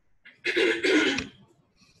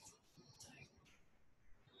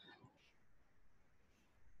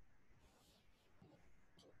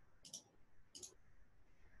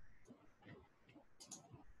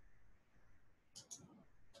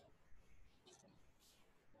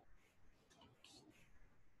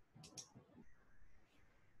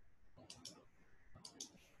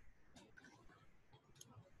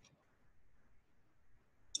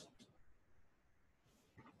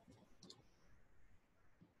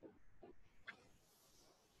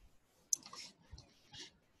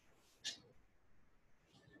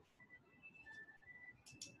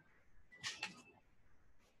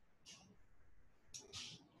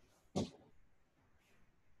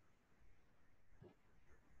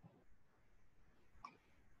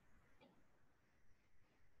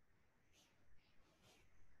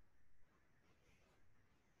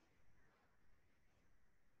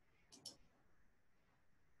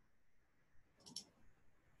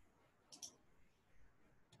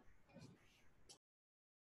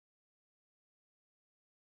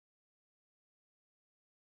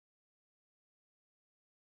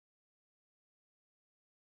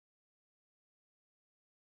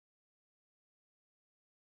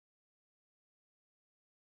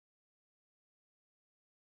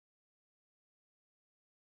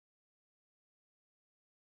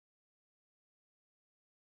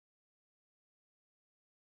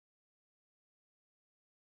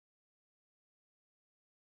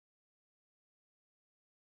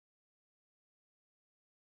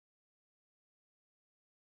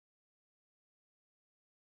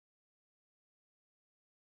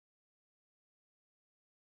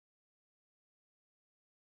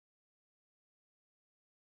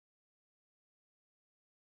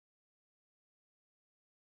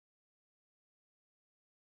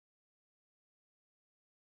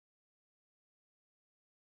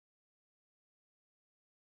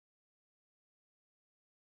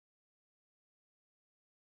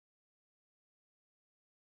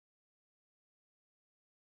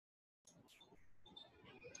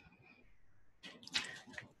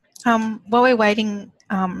 While we're waiting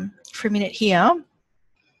for a minute here,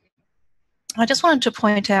 I just wanted to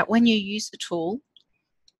point out when you use the tool,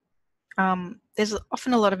 there's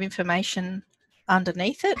often a lot of information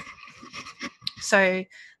underneath it. So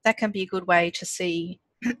that can be a good way to see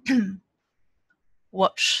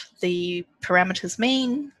what the parameters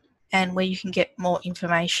mean and where you can get more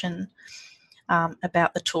information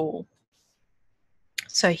about the tool.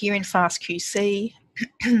 So here in FastQC,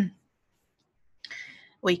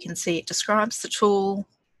 we can see it describes the tool,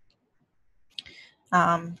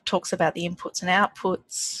 talks about the inputs and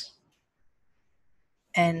outputs,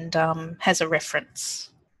 and has a reference.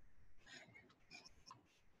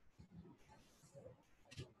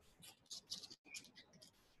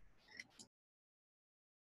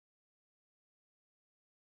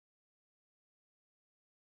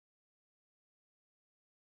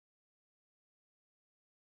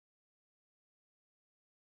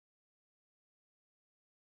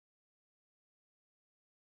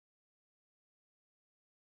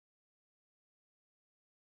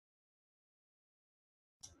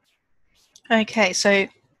 Okay, so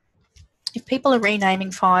if people are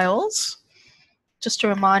renaming files, just a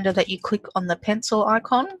reminder that you click on the pencil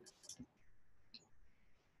icon,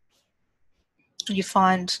 you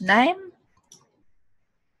find name,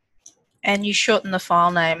 and you shorten the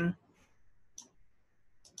file name.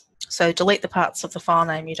 So delete the parts of the file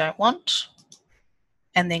name you don't want,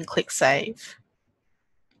 and then click Save.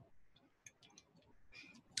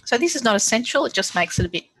 So this is not essential, it just makes it a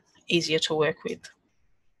bit easier to work with.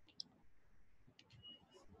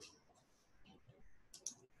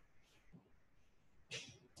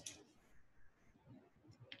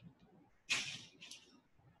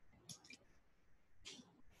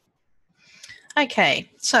 Okay,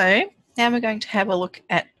 so now we're going to have a look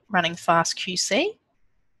at running FastQC.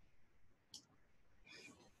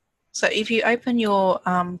 So if you open your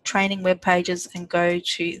training web pages and go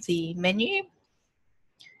to the menu,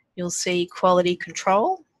 you'll see Quality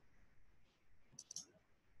Control.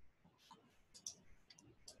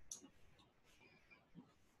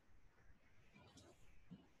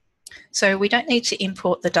 So we don't need to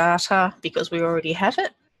import the data because we already have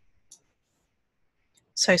it.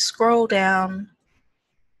 So scroll down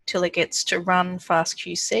till it gets to Run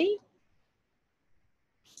FastQC.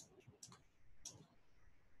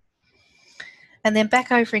 And then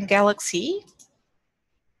back over in Galaxy,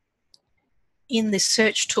 in the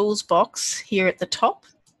Search Tools box here at the top,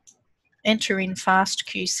 enter in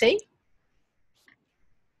FastQC.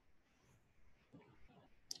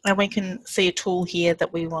 And we can see a tool here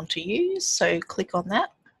that we want to use, so click on that.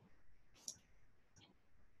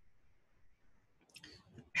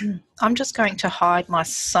 I'm just going to hide my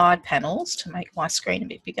side panels to make my screen a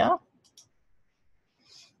bit bigger.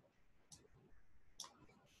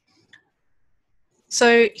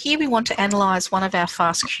 So here we want to analyse one of our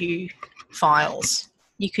FASTQ files.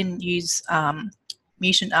 You can use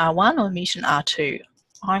mutant R1 or mutant R2.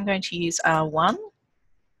 I'm going to use R1.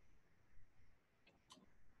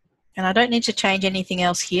 And I don't need to change anything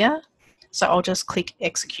else here, so I'll just click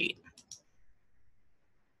execute.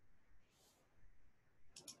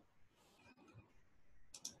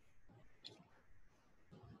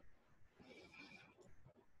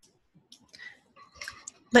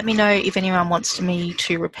 Let me know if anyone wants me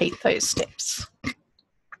to repeat those steps.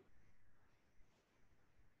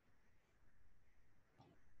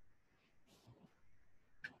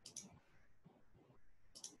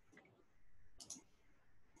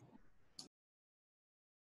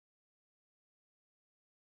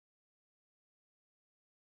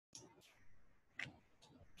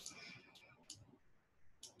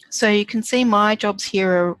 So you can see my jobs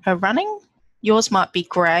here are running. Yours might be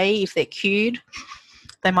grey if they're queued.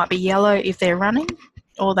 They might be yellow if they're running,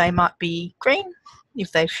 or they might be green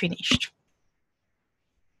if they've finished.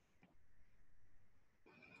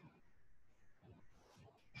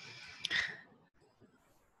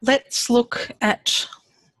 Let's look at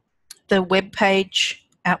the web page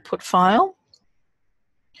output file.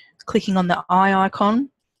 Clicking on the eye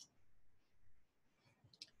icon.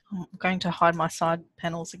 I'm going to hide my side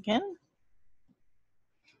panels again.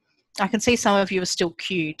 I can see some of you are still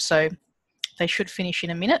queued, so they should finish in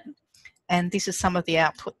a minute. And this is some of the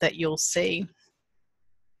output that you'll see.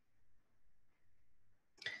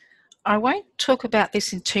 I won't talk about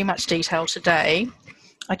this in too much detail today.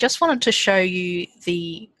 I just wanted to show you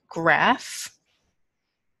the graph.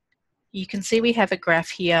 You can see we have a graph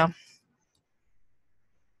here.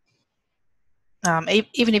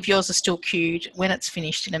 Even if yours are still queued, when it's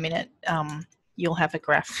finished in a minute, you'll have a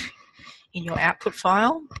graph in your output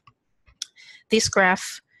file. This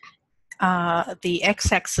graph, the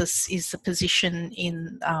x-axis is the position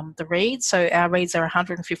in the reads. So our reads are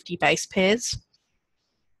 150 base pairs.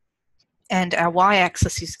 And our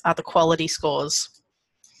y-axis are the quality scores.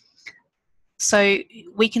 So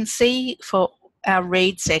we can see for our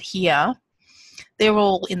read set here, they're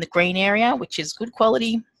all in the green area, which is good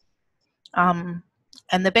quality. And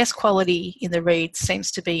the best quality in the reads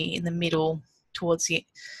seems to be in the middle towards the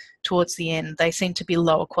end. They seem to be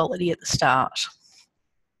lower quality at the start.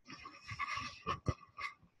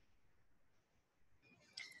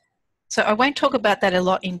 So I won't talk about that a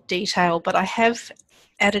lot in detail, but I have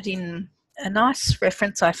added in a nice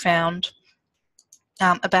reference I found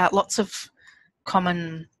about lots of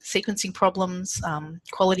common sequencing problems,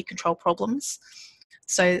 quality control problems.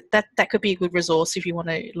 So that could be a good resource if you want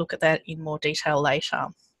to look at that in more detail later.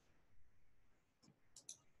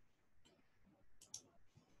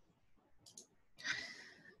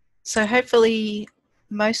 So hopefully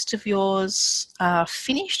most of yours are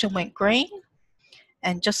finished and went green.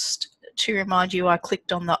 And just to remind you, I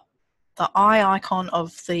clicked on the eye icon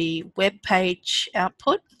of the web page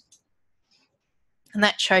output. And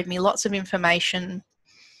that showed me lots of information.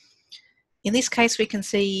 In this case, we can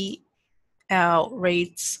see our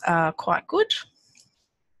reads are quite good.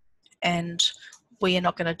 And we are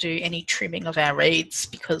not going to do any trimming of our reads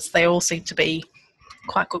because they all seem to be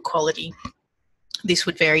quite good quality. This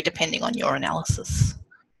would vary depending on your analysis.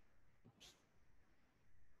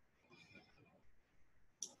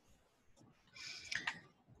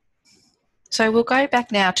 So we'll go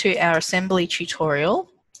back now to our assembly tutorial.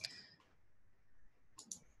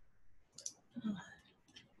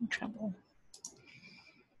 Trouble.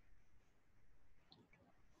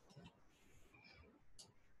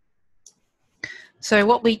 So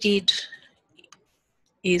what we did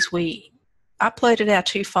is we uploaded our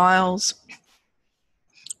two files,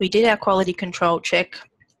 we did our quality control check,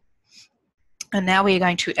 and now we are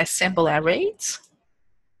going to assemble our reads.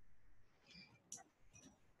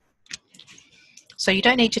 So you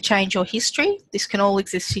don't need to change your history. This can all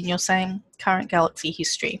exist in your same current Galaxy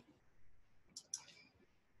history.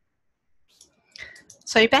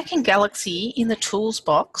 So back in Galaxy, in the tools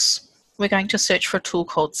box, we're going to search for a tool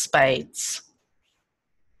called Spades.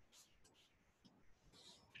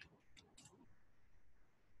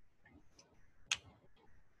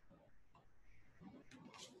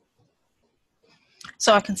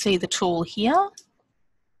 So I can see the tool here.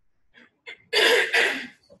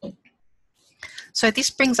 So this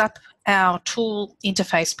brings up our tool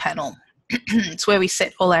interface panel. It's where we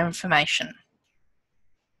set all our information.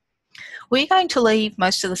 We're going to leave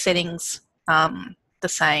most of the settings the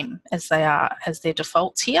same as they are as their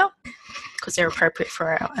defaults here, because they're appropriate for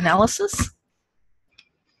our analysis.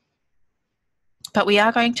 But we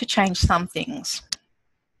are going to change some things.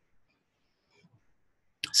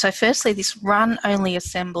 So firstly, this run only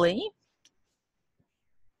assembly.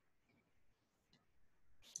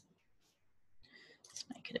 Let's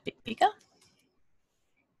make it a bit bigger.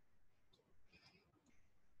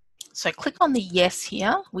 So click on the yes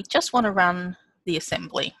here. We just want to run the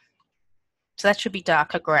assembly. So that should be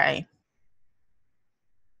darker grey.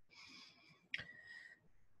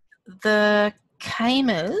 The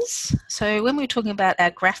kmers, so when we were talking about our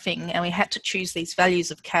graphing and we had to choose these values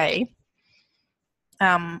of k,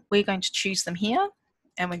 we're going to choose them here,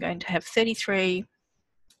 and we're going to have 33,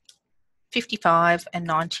 55 and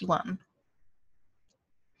 91.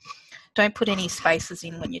 Don't put any spaces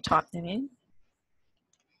in when you type them in.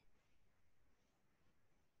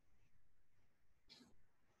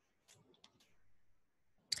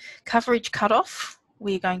 Coverage cutoff,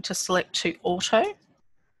 we're going to select to auto.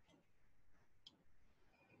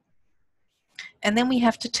 And then we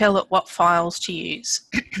have to tell it what files to use.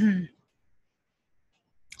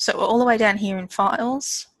 So we're all the way down here in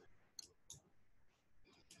files.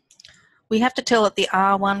 We have to tell it the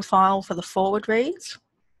R1 file for the forward reads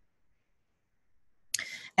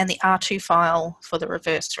and the R2 file for the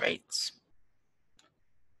reverse reads.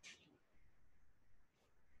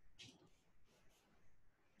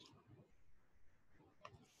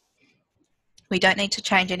 We don't need to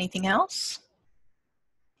change anything else.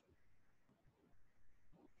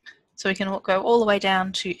 So we can go all the way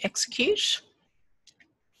down to execute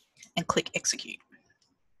and click execute.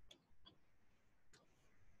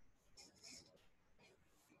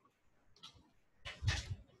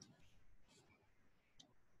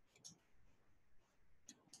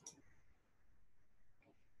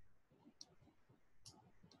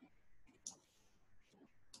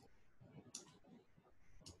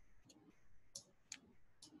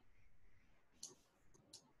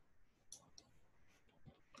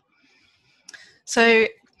 So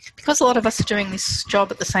because a lot of us are doing this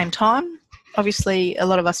job at the same time, obviously a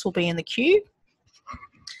lot of us will be in the queue,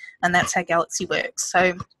 and that's how Galaxy works.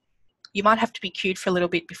 So you might have to be queued for a little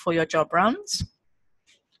bit before your job runs.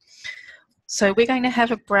 So we're going to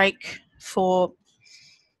have a break for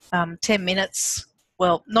 10 minutes.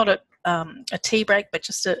 Well, not a tea break, but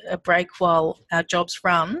just a break while our jobs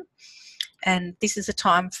run. And this is a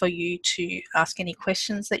time for you to ask any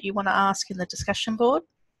questions that you want to ask in the discussion board.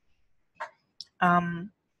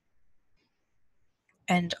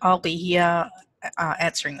 And I'll be here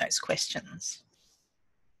answering those questions.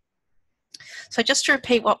 So just to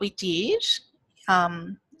repeat what we did,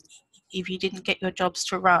 if you didn't get your jobs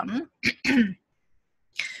to run,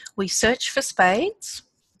 we searched for spades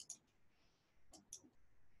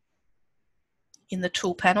in the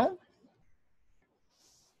tool panel.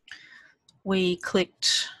 We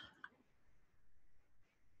clicked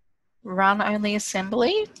run only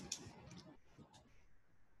assembly.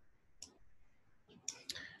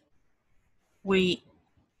 We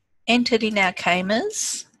entered in our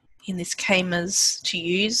kmers in this kmers to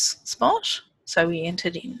use spot. So we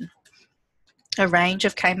entered in a range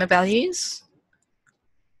of kmer values.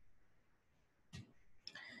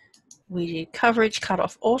 We did coverage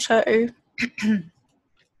cutoff auto.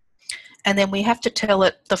 And then we have to tell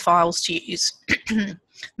it the files to use.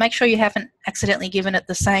 Make sure you haven't accidentally given it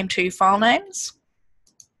the same two file names.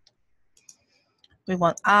 We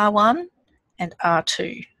want R1 and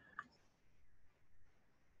R2.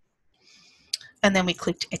 And then we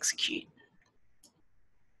clicked execute.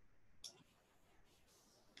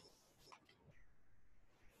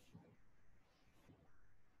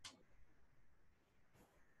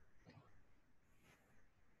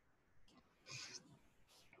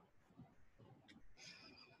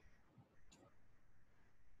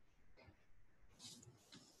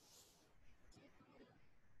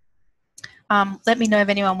 Let me know if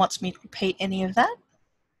anyone wants me to repeat any of that.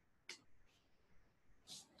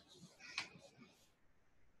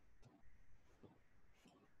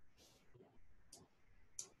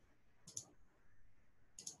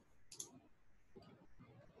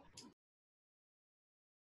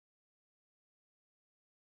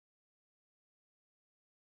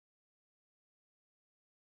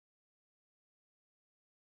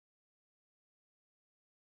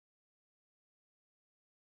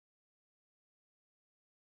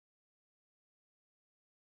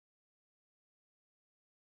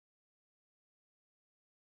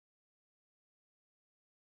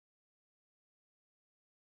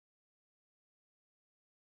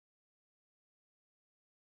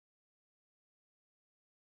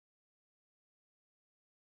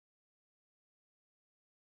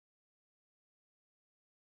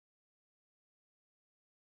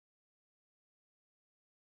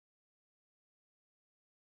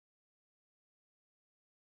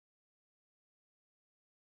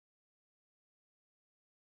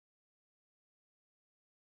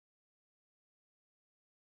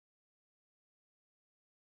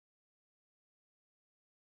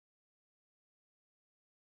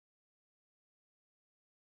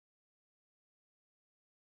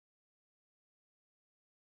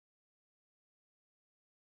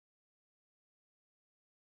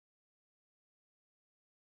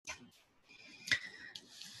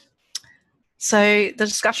 So the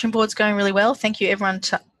discussion board's going really well. Thank you everyone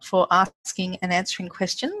for asking and answering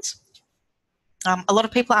questions. A lot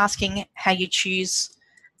of people are asking how you choose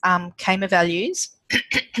KMA values.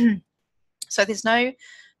 So there's no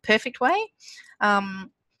perfect way.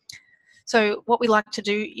 So what we like to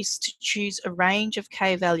do is to choose a range of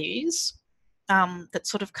K values that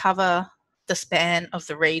sort of cover the span of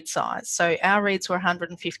the read size. So our reads were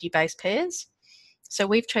 150 base pairs. So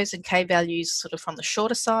we've chosen K values sort of from the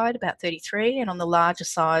shorter side, about 33, and on the larger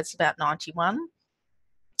sides, about 91.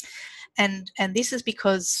 And this is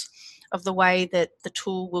because of the way that the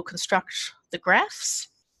tool will construct the graphs.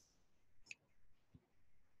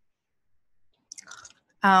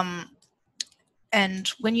 And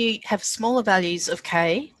when you have smaller values of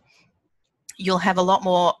K, you'll have a lot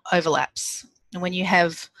more overlaps. And when you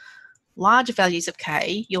have larger values of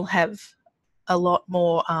K, you'll have a lot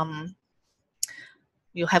more,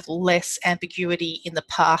 you'll have less ambiguity in the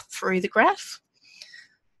path through the graph.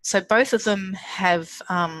 So both of them are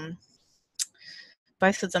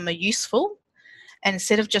useful. And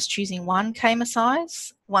instead of just choosing one KMA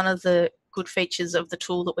size, one of the good features of the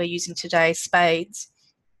tool that we're using today, Spades,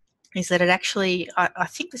 is that it actually, I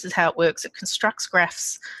think this is how it works, it constructs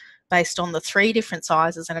graphs based on the 3 different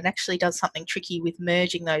sizes, and it actually does something tricky with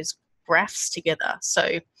merging those graphs together.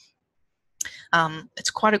 So it's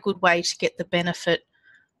quite a good way to get the benefit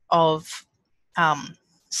of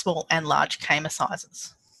small and large KMA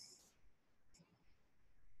sizes.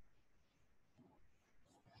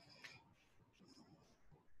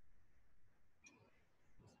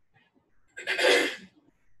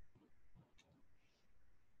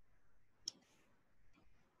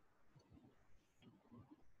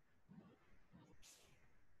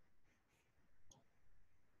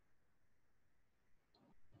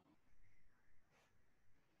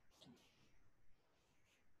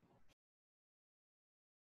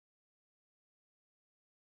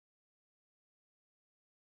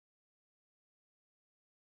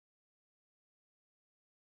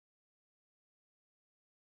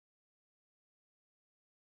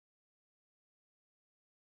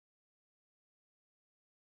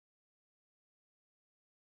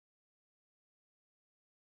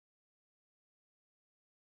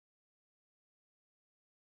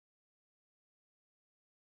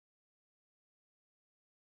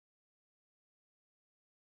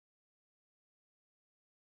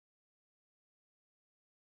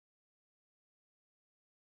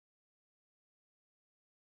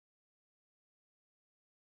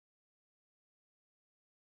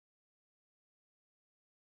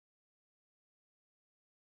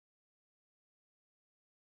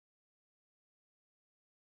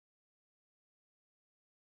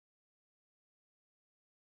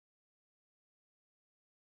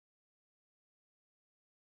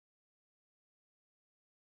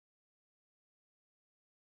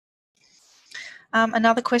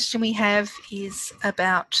 Another question we have is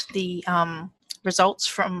about the results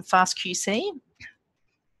from FastQC.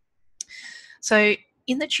 So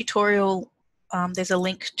in the tutorial, there's a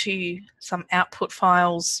link to some output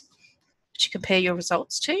files to compare your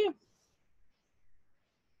results to.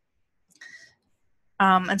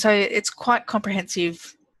 And so it's quite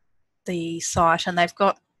comprehensive, the site, and they've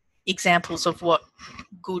got examples of what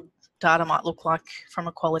good data might look like from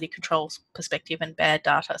a quality control perspective and bad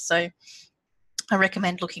data. So I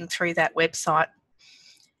recommend looking through that website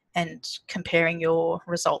and comparing your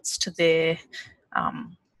results to their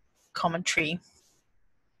commentary.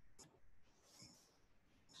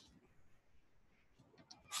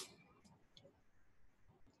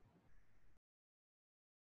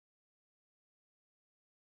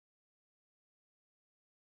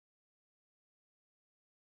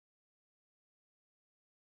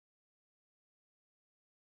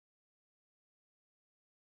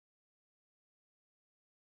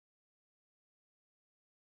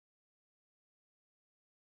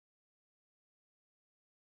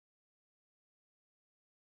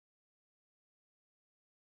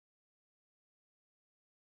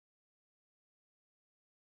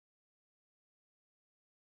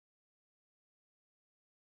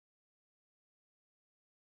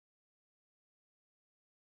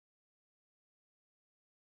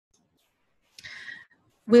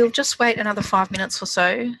 We'll just wait another 5 minutes or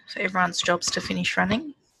so for everyone's jobs to finish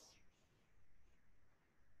running.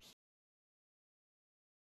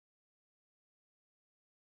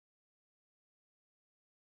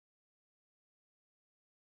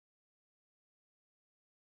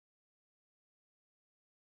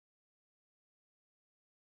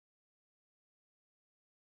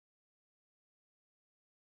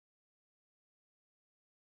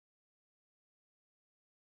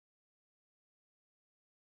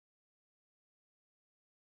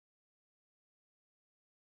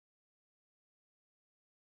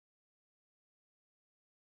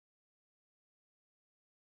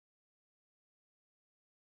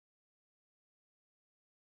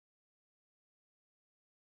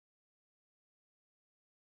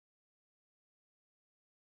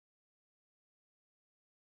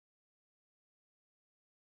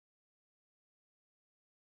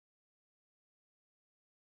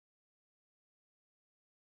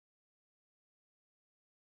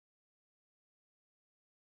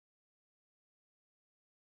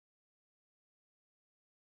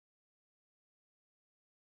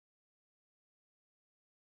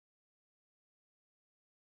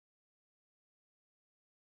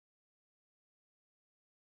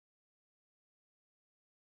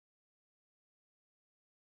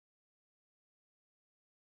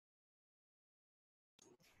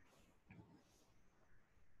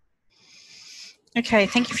 Okay,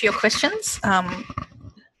 thank you for your questions.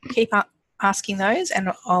 Keep asking those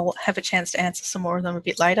and I'll have a chance to answer some more of them a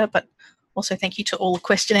bit later, but also thank you to all the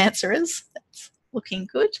question answerers. That's looking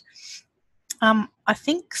good. I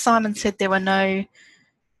think Simon said there were no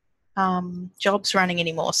jobs running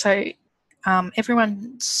anymore. So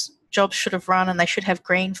everyone's jobs should have run and they should have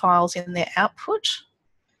green files in their output.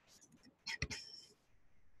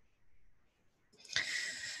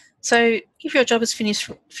 So if your job is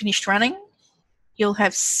finished running, you'll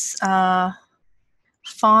have 5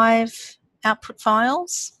 output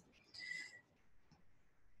files.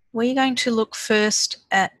 We're going to look first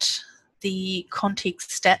at the config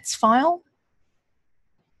stats file.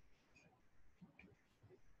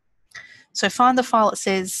 So find the file that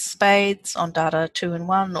says spades on data 2 and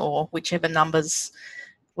 1, or whichever numbers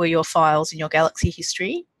were your files in your Galaxy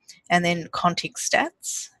history, and then config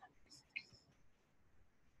stats.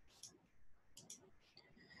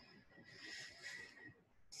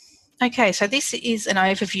 Okay, so this is an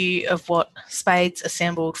overview of what spades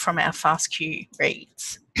assembled from our FASTQ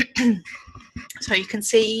reads. So you can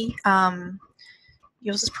see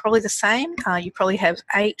yours is probably the same. You probably have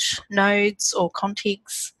 8 nodes or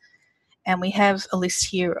contigs, and we have a list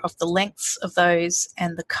here of the lengths of those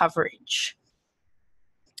and the coverage.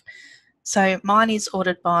 So mine is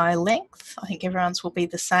ordered by length. I think everyone's will be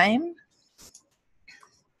the same.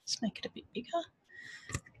 Let's make it a bit bigger.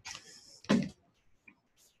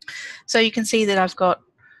 So you can see that I've got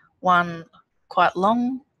one quite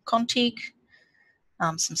long config,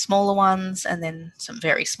 some smaller ones, and then some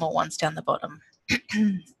very small ones down the bottom.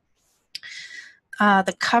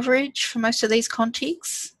 The coverage for most of these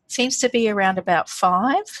contigs seems to be around about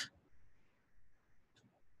 5.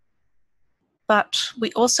 But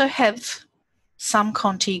we also have some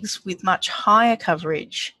contigs with much higher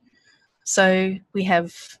coverage. So we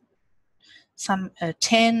have some a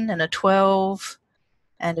 10 and a 12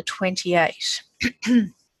 and a 28.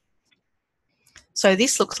 So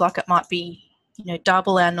this looks like it might be,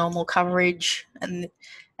 double our normal coverage, and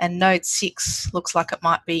node 6 looks like it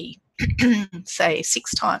might be, say,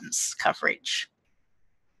 6 times coverage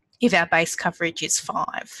if our base coverage is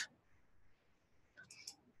 5.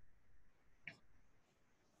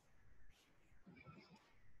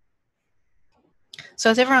 So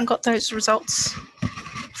has everyone got those results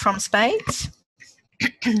from spades?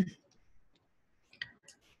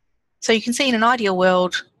 So you can see in an ideal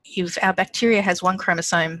world, if our bacteria has 1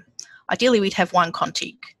 chromosome, ideally we'd have 1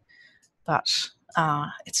 config, but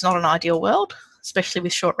it's not an ideal world, especially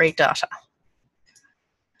with short read data.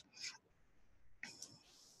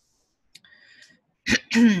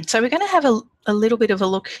 So we're going to have a little bit of a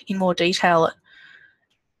look in more detail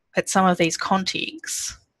at some of these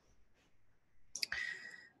contigs.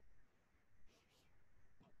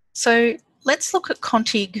 So let's look at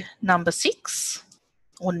config number 6,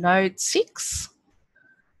 or node 6.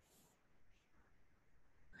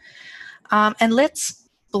 And let's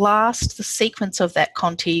blast the sequence of that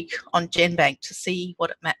config on GenBank to see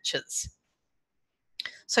what it matches.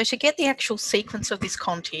 So to get the actual sequence of this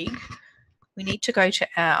config, we need to go to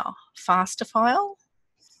our FASTA file.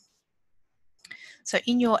 So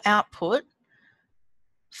in your output,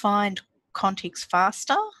 find contigs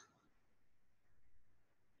FASTA.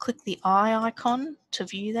 Click the eye icon to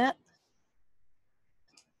view that.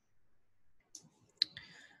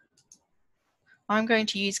 I'm going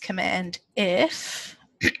to use Command F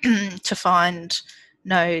to find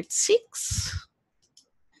node 6.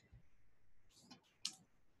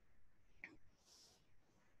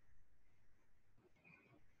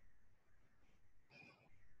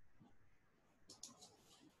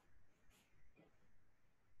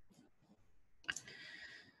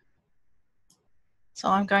 So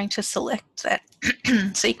I'm going to select that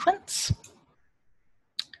sequence,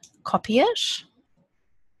 copy it.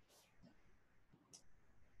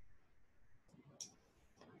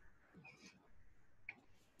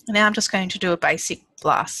 And now I'm just going to do a basic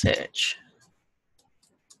blast search.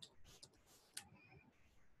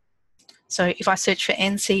 So if I search for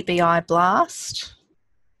NCBI blast,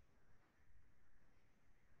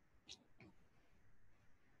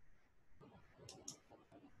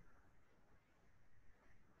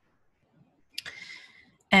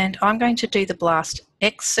 and I'm going to do the blast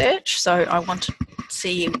X search, so I want to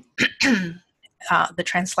see the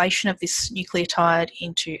translation of this nucleotide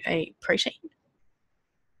into a protein.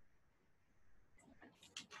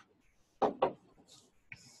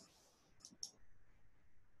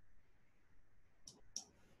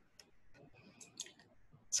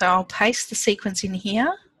 So I'll paste the sequence in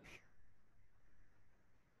here.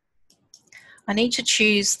 I need to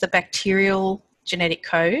choose the bacterial genetic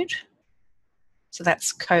code. So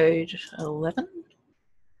that's code 11.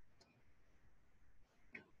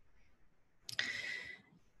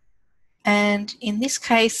 And in this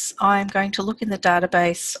case, I'm going to look in the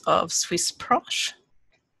database of SwissProt.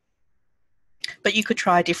 But you could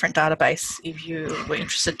try a different database if you were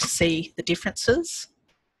interested to see the differences.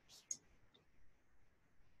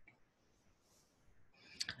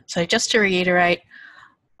 So just to reiterate,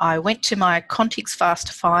 I went to my contigs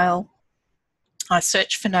FASTA file, I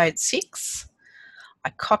searched for node 6, I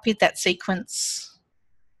copied that sequence,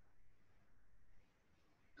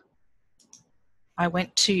 I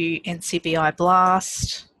went to NCBI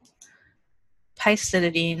BLAST, pasted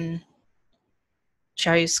it in,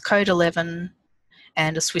 chose code 11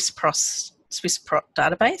 and a SwissProt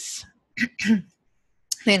database,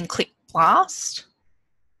 then click BLAST.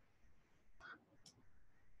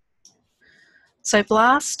 So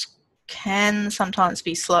BLAST can sometimes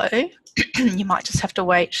be slow. You might just have to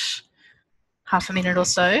wait half a minute or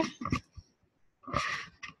so.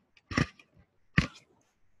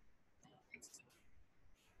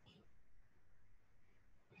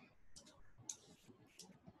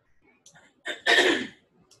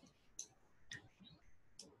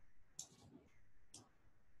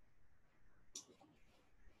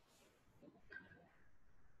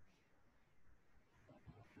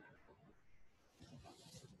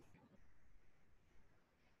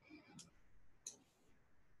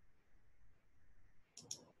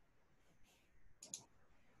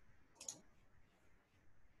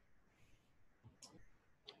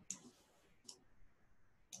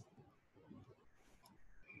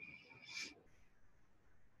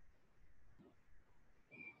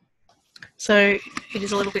 So it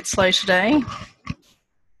is a little bit slow today.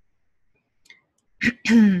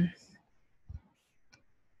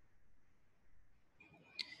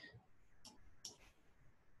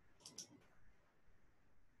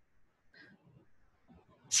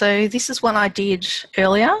 So this is one I did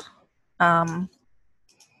earlier while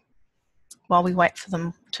we wait for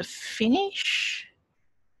them to finish.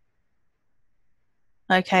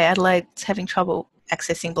 Okay, Adelaide's having trouble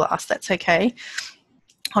accessing BLAST, that's okay.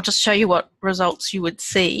 I'll just show you what results you would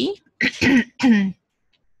see. In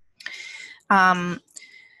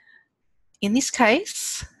this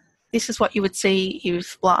case, this is what you would see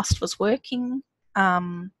if BLAST was working.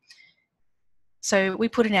 So we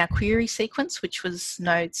put in our query sequence, which was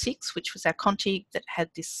node 6, which was our contig that had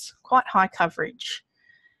this quite high coverage.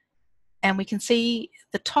 And we can see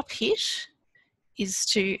the top hit is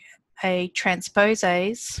to a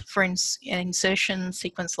transposase for an insertion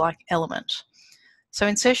sequence like element. So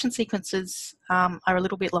insertion sequences are a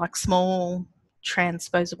little bit like small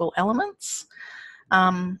transposable elements.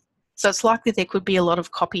 So it's likely there could be a lot of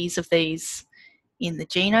copies of these in the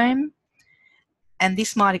genome. And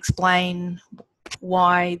this might explain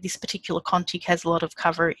why this particular contig has a lot of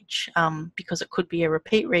coverage, because it could be a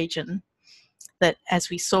repeat region that, as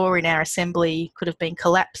we saw in our assembly, could have been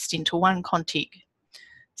collapsed into one contig.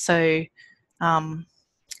 So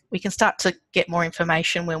we can start to get more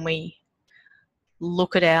information when we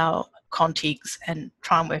look at our contigs and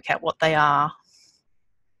try and work out what they are.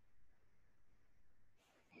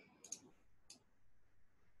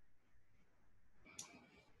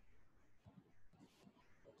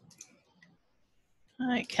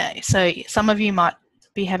 Okay, so some of you might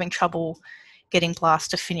be having trouble getting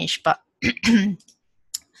BLAST to finish, but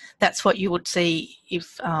that's what you would see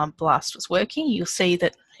if BLAST was working. You'll see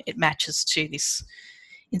that it matches to this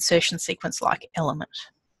insertion sequence-like element.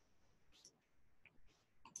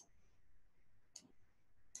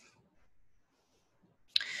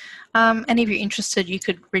 And if you're interested, you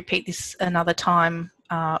could repeat this another time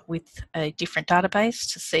with a different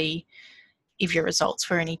database to see if your results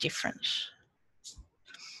were any different.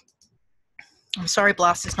 I'm sorry,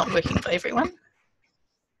 BLAST is not working for everyone.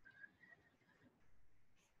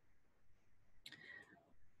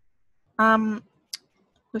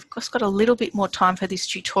 We've just got a little bit more time for this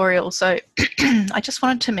tutorial, so I just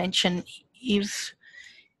wanted to mention if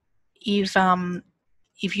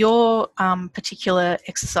your particular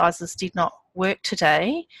exercises did not work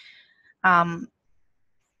today,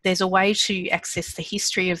 there's a way to access the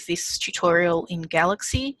history of this tutorial in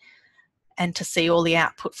Galaxy and to see all the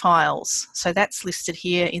output files. So that's listed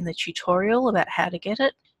here in the tutorial about how to get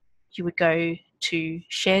it. You would go to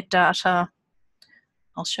shared data.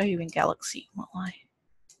 I'll show you in Galaxy while I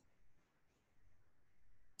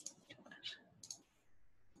do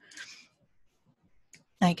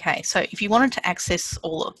it. Okay, so if you wanted to access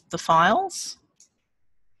all of the files,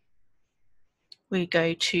 we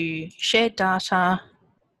go to shared data,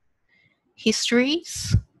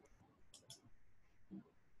 histories,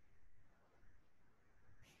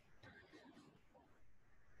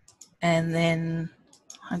 and then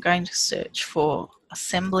I'm going to search for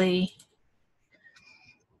assembly.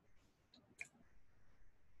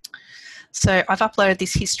 So I've uploaded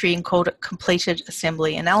this history and called it completed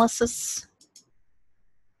assembly analysis.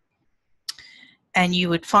 And you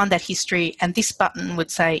would find that history, and this button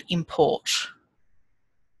would say import.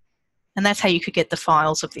 And that's how you could get the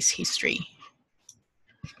files of this history.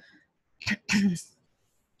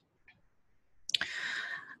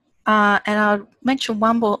 And I'll mention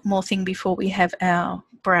one more thing before we have our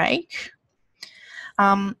break.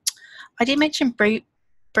 I did mention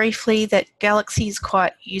briefly that Galaxy is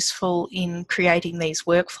quite useful in creating these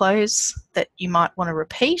workflows that you might want to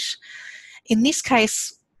repeat. In this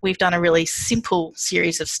case, we've done a really simple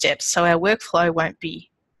series of steps, so our workflow won't be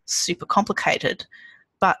super complicated.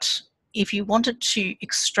 But if you wanted to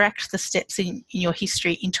extract the steps in your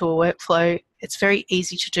history into a workflow, it's very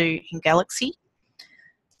easy to do in Galaxy.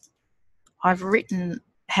 I've written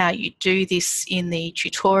how you do this in the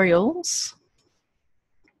tutorials.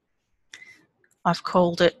 I've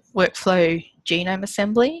called it Workflow Genome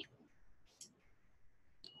Assembly.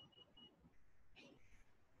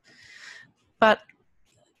 But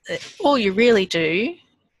all you really do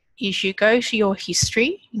is you go to your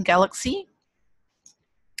history in Galaxy,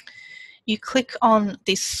 you click on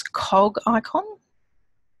this cog icon,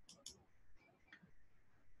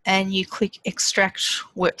 and you click Extract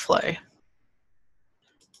Workflow.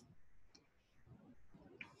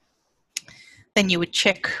 Then you would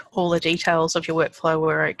check all the details of your workflow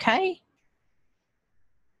were okay,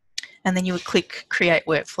 and then you would click Create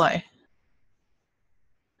Workflow.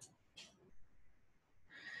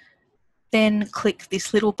 Then click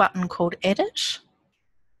this little button called Edit.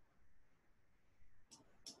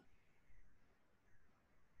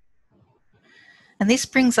 And this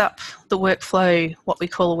brings up the workflow, what we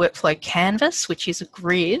call a workflow canvas, which is a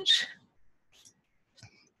grid.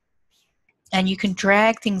 And you can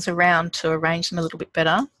drag things around to arrange them a little bit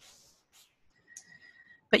better.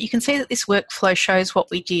 But you can see that this workflow shows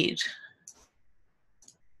what we did.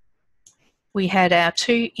 We had our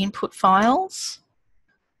 2 input files.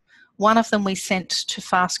 One of them we sent to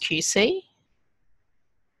FastQC.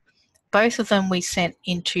 Both of them we sent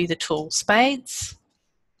into the tool Spades.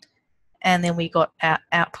 And then we got our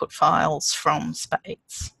output files from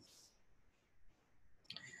Spades.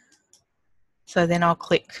 So then I'll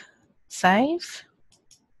click Save.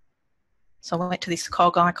 So I went to this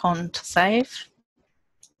cog icon to save.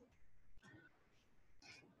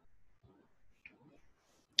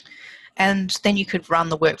 And then you could run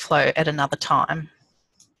the workflow at another time.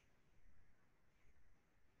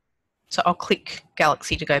 So I'll click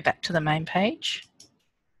Galaxy to go back to the main page.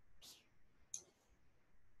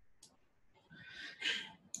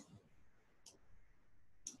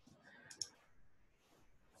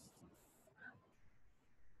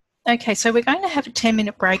 Okay, so we're going to have a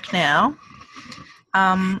 10-minute break now.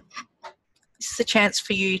 This is a chance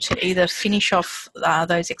for you to either finish off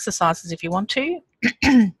those exercises if you want to,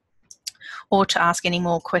 or to ask any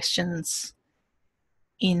more questions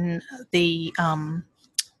in the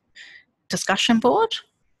discussion board.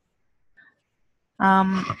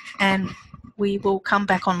 And we will come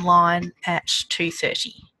back online at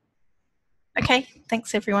 2:30. Okay,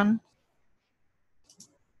 thanks everyone.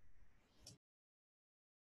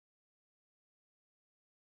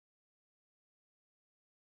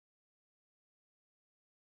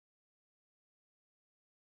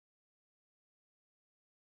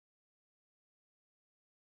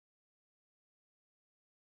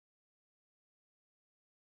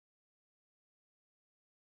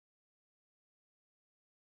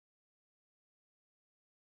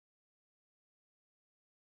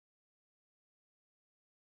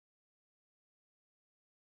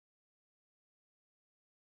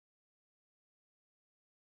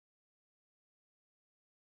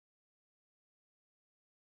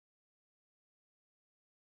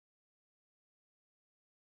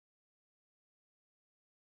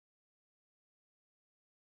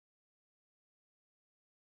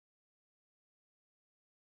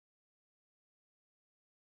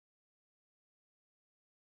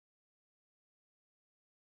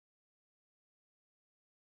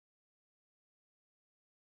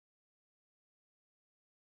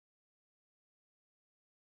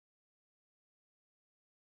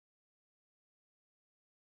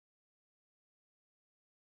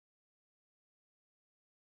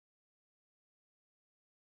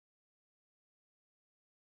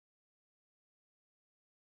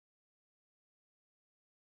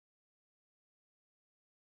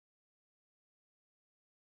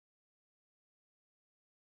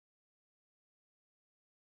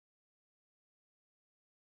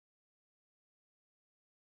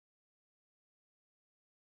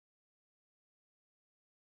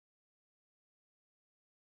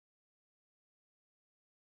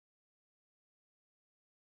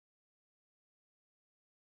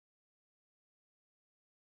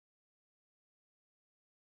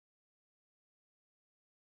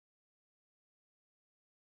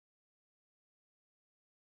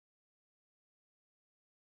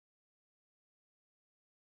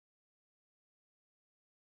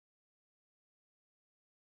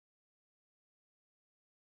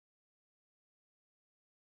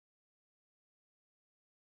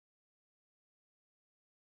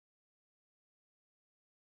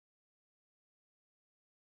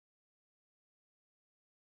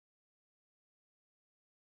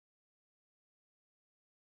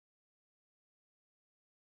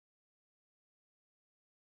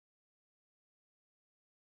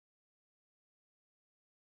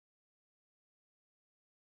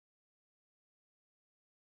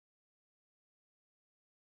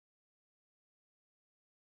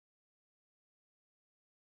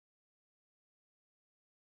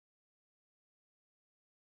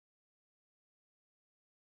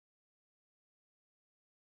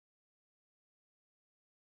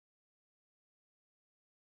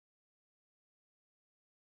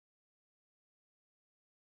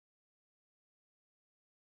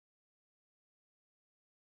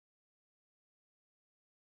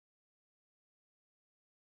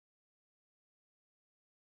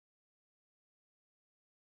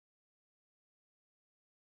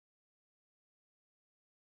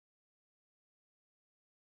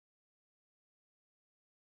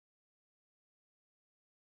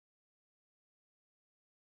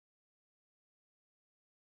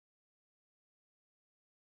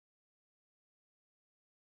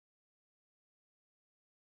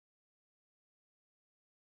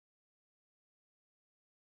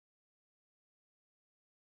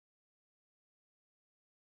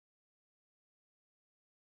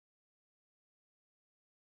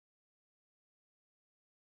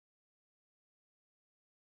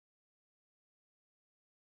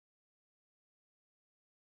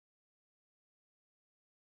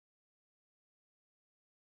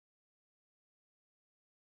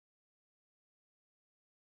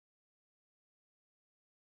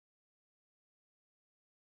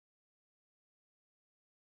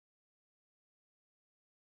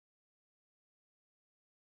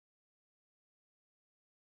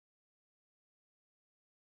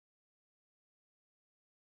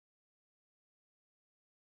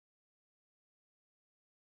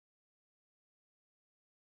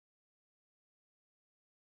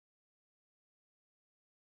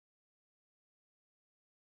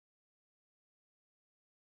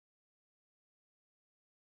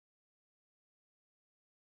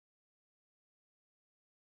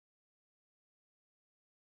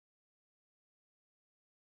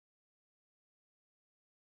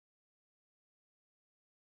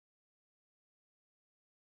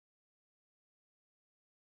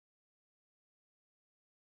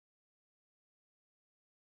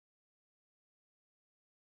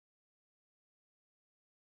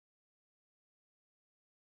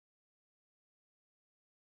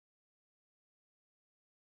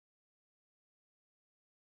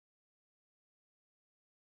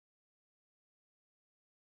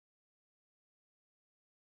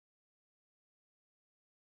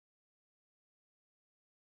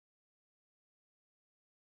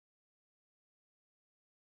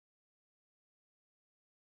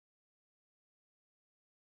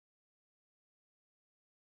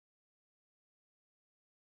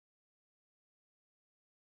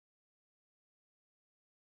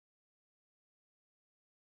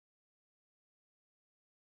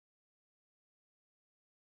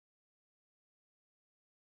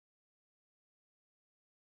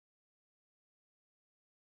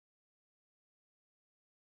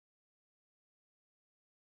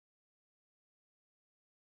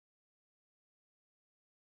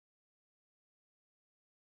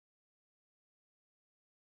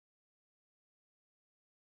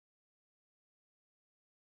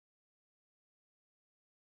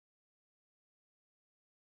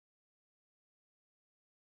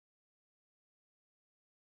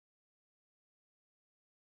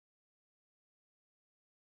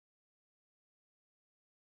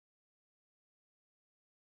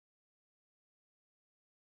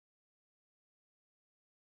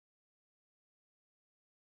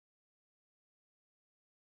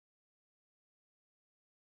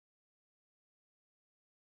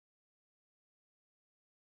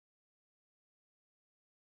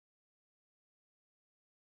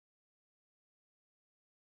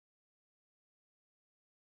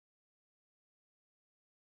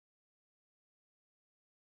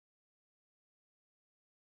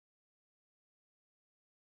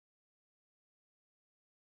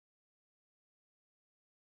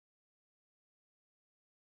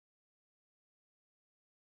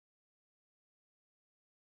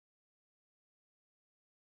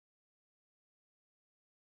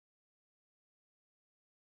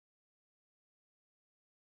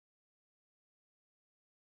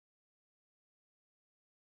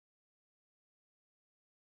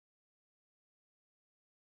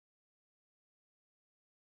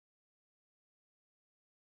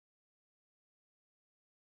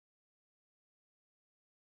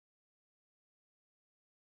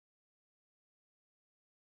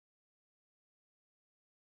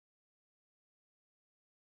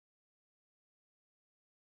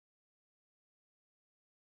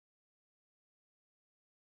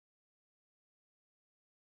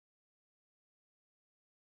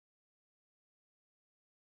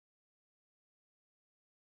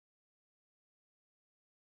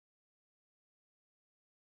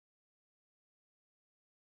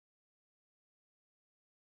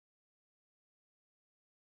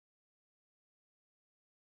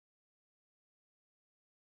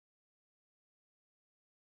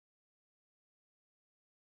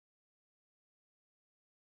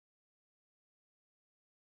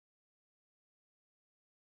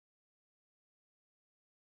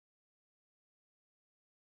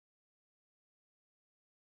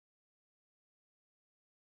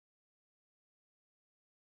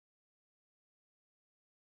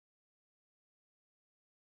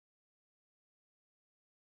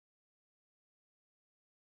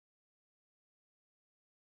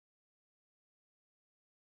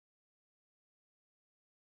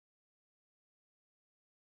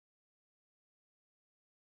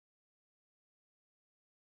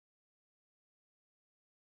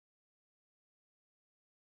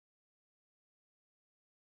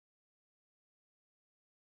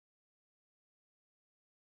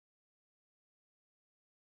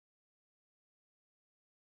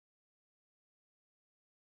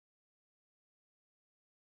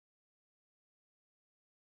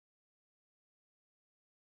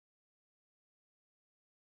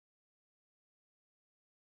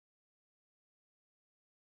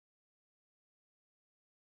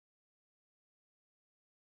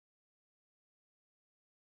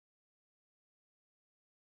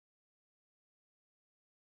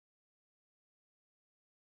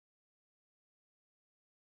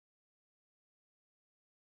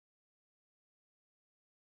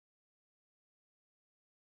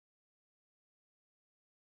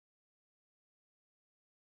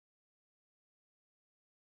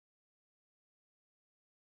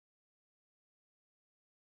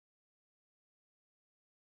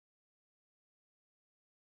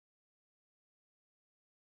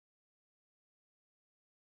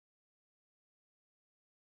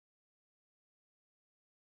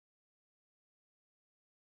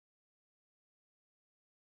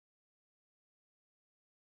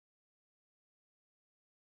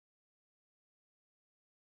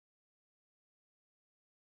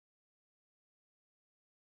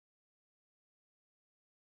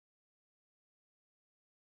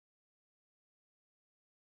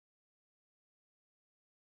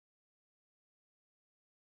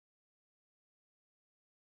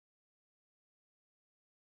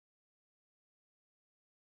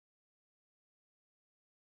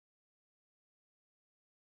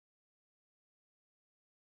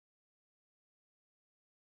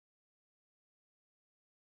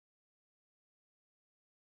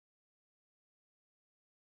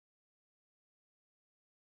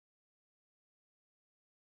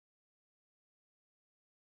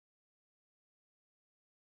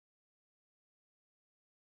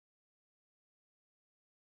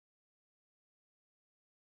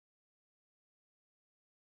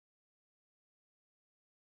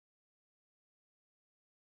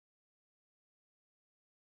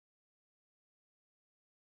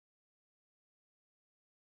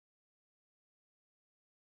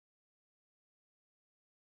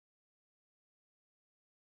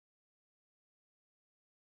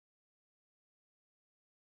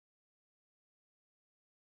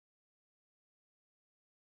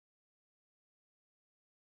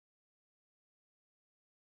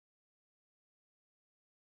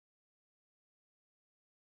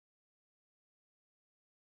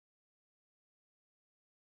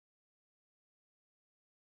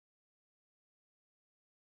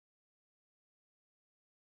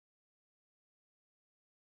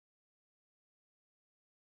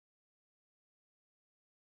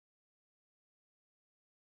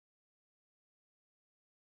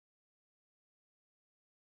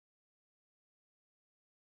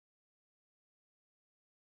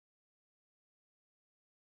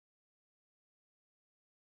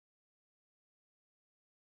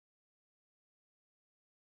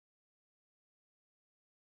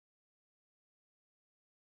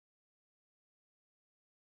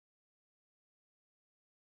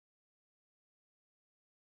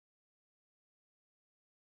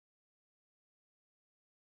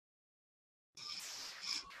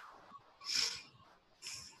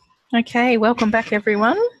 Okay, welcome back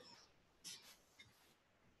everyone.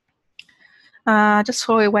 Just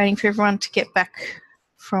while we're waiting for everyone to get back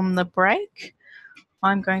from the break,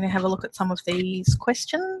 I'm going to have a look at some of these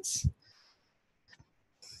questions.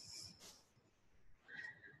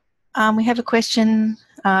 We have a question,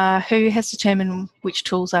 who has determined which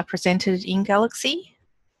tools are presented in Galaxy?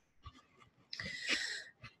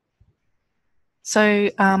 So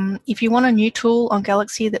if you want a new tool on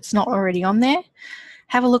Galaxy that's not already on there,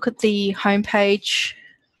 have a look at the homepage.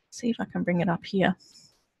 See if I can bring it up here.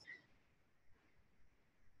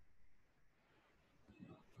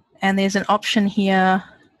 And there's an option here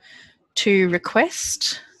to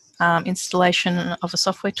request installation of a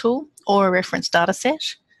software tool or a reference data set.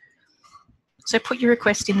 So put your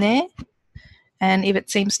request in there, and if it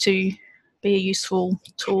seems to be a useful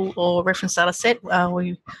tool or reference data set,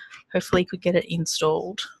 we hopefully could get it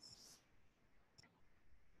installed.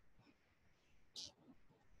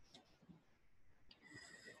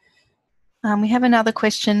 We have another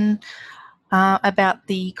question about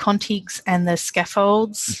the contigs and the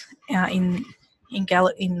scaffolds in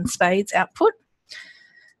SPADE's output.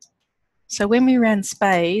 So when we ran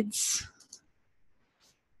SPADE's,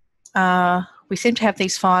 we seem to have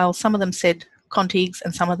these files. Some of them said contigs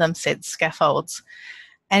and some of them said scaffolds.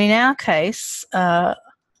 And in our case, I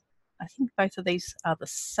think both of these are the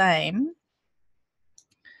same.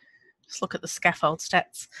 Just look at the scaffold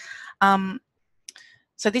stats.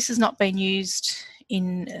 So this has not been used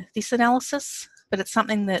in this analysis, but it's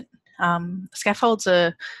something that scaffolds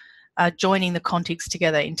are joining the contigs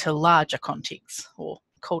together into larger contigs, or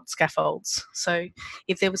called scaffolds. So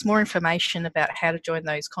if there was more information about how to join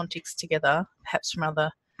those contigs together, perhaps from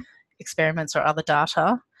other experiments or other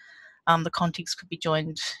data, the contigs could be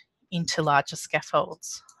joined into larger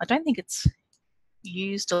scaffolds. I don't think it's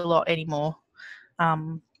used a lot anymore,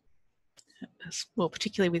 well,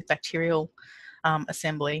 particularly with bacterial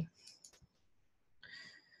assembly.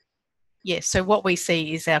 Yes, so what we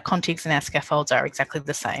see is our contigs and our scaffolds are exactly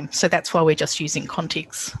the same. So that's why we're just using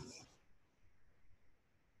contigs.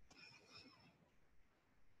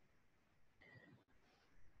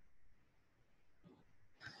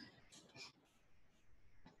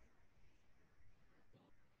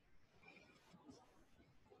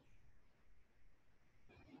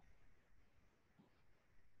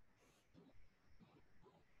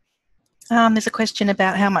 There's a question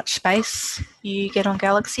about how much space you get on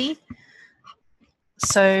Galaxy.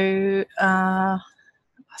 So I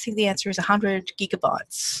think the answer is 100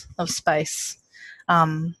 gigabytes of space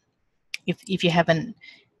if you have an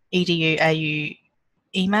EDU-AU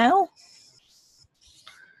email.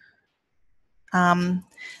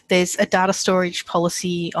 There's a data storage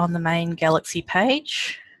policy on the main Galaxy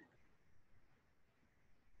page.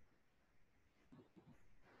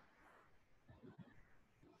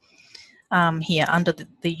 Here under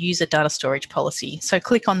the user data storage policy. So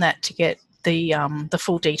click on that to get the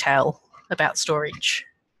full detail about storage.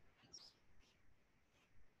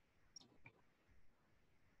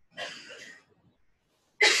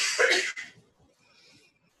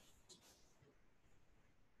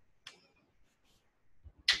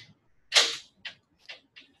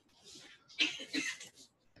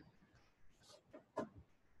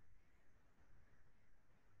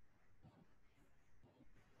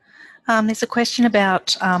 There's a question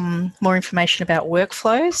about more information about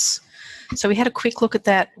workflows. So we had a quick look at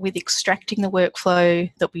that with extracting the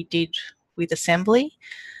workflow that we did with assembly,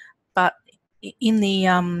 but in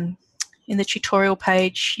the tutorial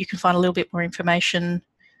page you can find a little bit more information.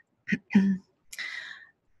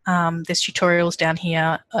 There's tutorials down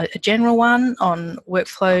here, a general one on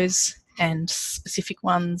workflows and specific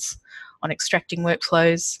ones on extracting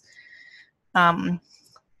workflows.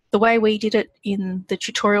 The way we did it in the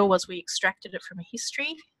tutorial was we extracted it from a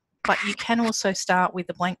history, but you can also start with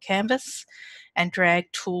a blank canvas and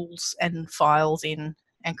drag tools and files in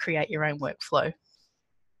and create your own workflow.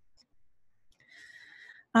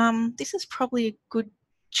 This is probably a good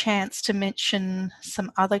chance to mention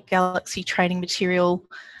some other Galaxy training material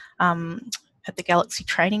at the Galaxy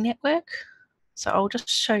Training Network. So I'll just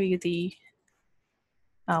show you the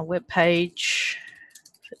web page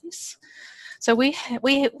for this. So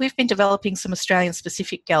we've been developing some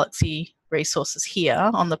Australian-specific Galaxy resources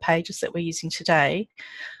here on the pages that we're using today,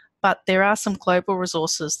 but there are some global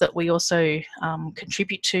resources that we also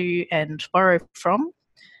contribute to and borrow from.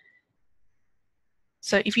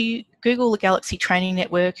 So if you Google the Galaxy Training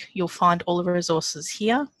Network, you'll find all of the resources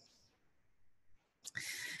here.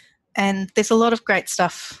 And there's a lot of great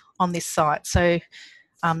stuff on this site. So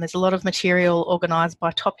there's a lot of material organised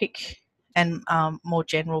by topic and more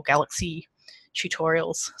general Galaxy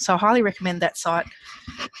tutorials. So I highly recommend that site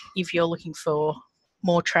if you're looking for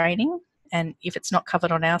more training, and if it's not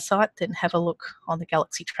covered on our site, then have a look on the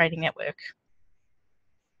Galaxy Training Network.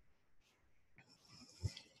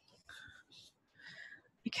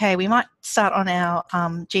 Okay, we might start on our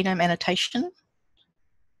genome annotation.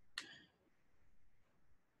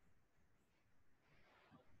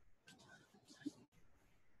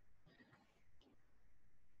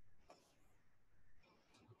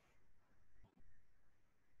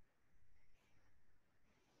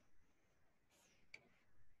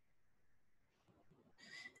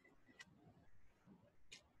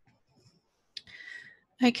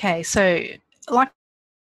 Okay, so like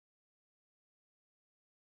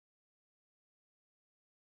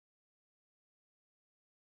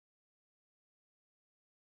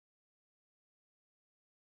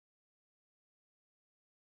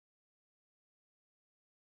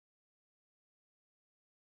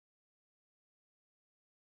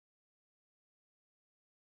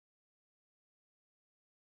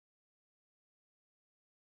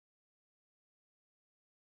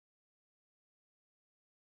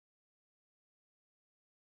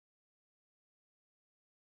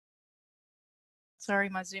sorry,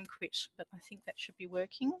 my Zoom quit, but I think that should be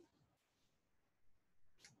working.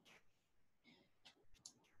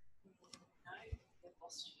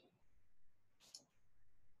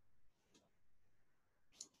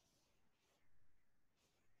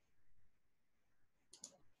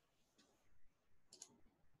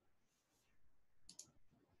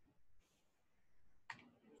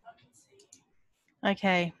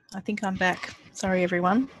 Okay, I think I'm back. Sorry,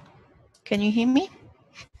 everyone. Can you hear me?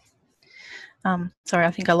 Sorry,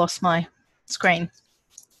 I think I lost my screen.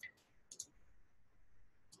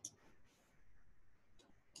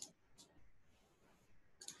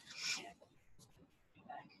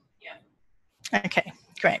 Okay,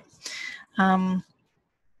 great. Where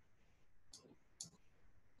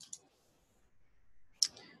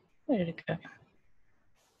did it go?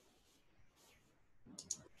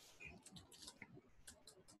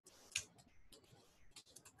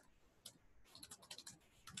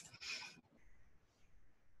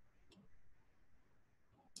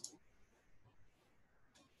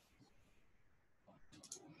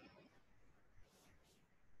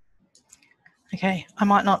 Okay, I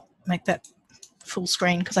might not make that full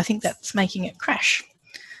screen because I think that's making it crash.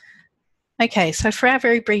 Okay, so for our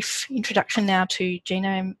very brief introduction now to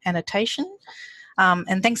genome annotation,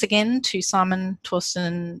 and thanks again to Simon,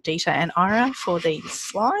 Torsten, Dieter and Ira for these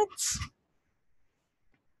slides.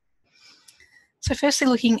 So firstly,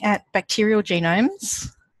 looking at bacterial genomes,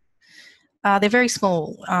 they're very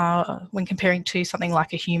small when comparing to something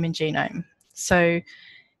like a human genome. So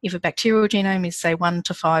if a bacterial genome is, say, 1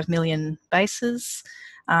 to 5 million bases,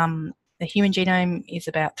 the human genome is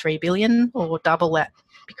about 3 billion, or double that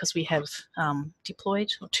because we have diploid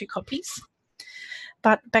or 2 copies.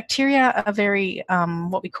 But bacteria are very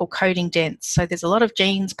what we call coding dense. So there's a lot of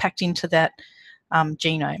genes packed into that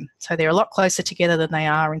genome. So they're a lot closer together than they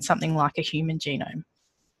are in something like a human genome.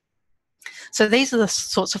 So these are the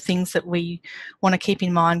sorts of things that we want to keep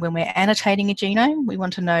in mind when we're annotating a genome. We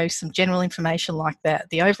want to know some general information like that,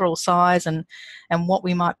 the overall size and what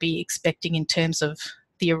we might be expecting in terms of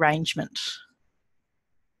the arrangement.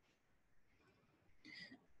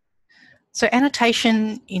 So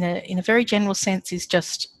annotation in a very general sense is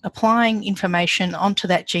just applying information onto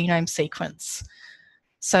that genome sequence.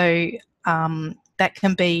 So that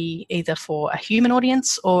can be either for a human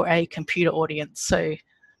audience or a computer audience. So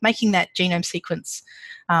making that genome sequence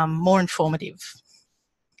more informative.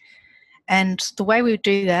 And the way we would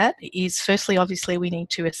do that is, firstly, obviously, we need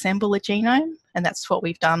to assemble a genome, and that's what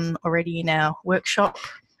we've done already in our workshop.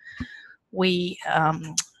 We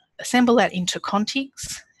assemble that into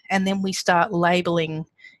contigs, and then we start labelling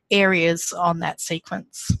areas on that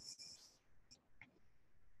sequence.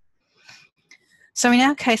 So in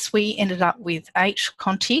our case, we ended up with 8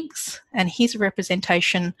 contigs, and here's a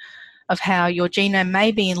representation of how your genome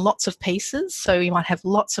may be in lots of pieces. So you might have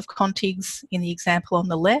lots of contigs in the example on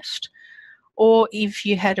the left, or if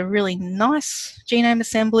you had a really nice genome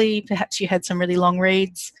assembly, perhaps you had some really long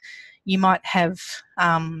reads, you might have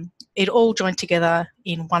it all joined together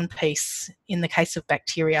in one piece in the case of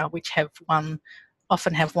bacteria, which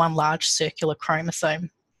often have one large circular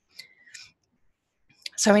chromosome.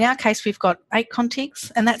 So in our case, we've got 8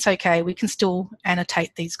 contigs, and that's okay. We can still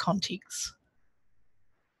annotate these contigs.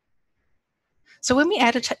 So when we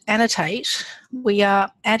annotate, we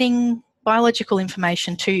are adding biological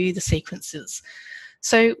information to the sequences.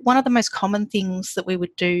 So one of the most common things that we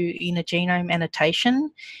would do in a genome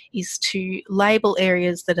annotation is to label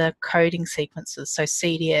areas that are coding sequences, so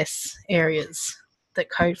CDS areas that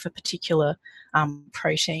code for particular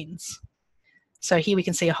proteins. So here we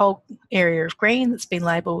can see a whole area of green that's been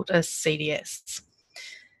labelled as CDS.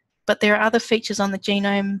 But there are other features on the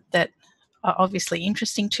genome that are obviously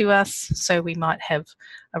interesting to us. So we might have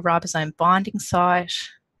a ribosome binding site.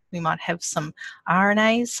 We might have some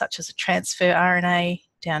RNAs, such as a transfer RNA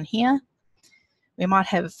down here. We might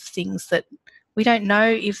have things that we don't know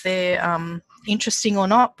if they're interesting or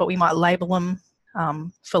not, but we might label them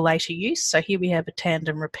for later use. So here we have a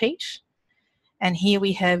tandem repeat. And here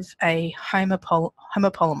we have a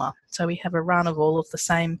homopolymer. So we have a run of all of the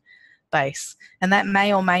same base. And that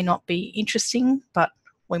may or may not be interesting, but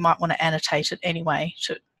we might want to annotate it anyway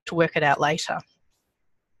to work it out later.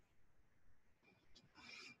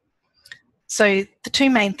 So the two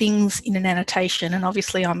main things in an annotation, and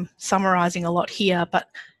obviously I'm summarising a lot here, but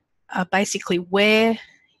basically where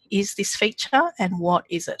is this feature and what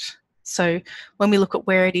is it? So when we look at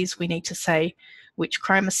where it is, we need to say which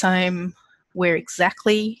chromosome, where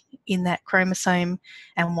exactly in that chromosome,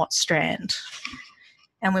 and what strand.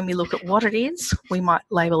 And when we look at what it is, we might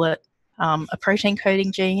label it a protein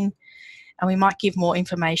coding gene, and we might give more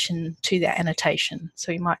information to that annotation.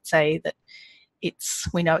 So we might say that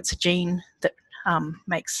we know it's a gene that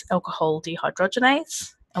makes alcohol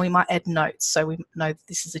dehydrogenase, and we might add notes so we know that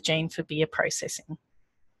this is a gene for beer processing.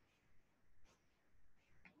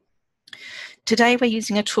 Today we're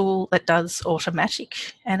using a tool that does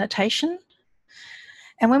automatic annotation.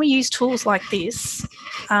 And when we use tools like this,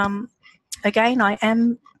 again, I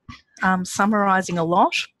am summarising a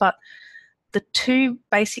lot, but the two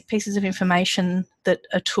basic pieces of information that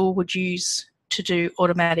a tool would use to do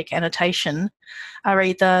automatic annotation are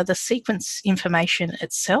either the sequence information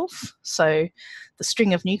itself, so the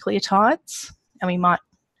string of nucleotides, and we might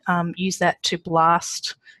use that to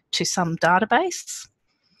blast to some database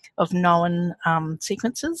of known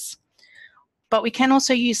sequences. But we can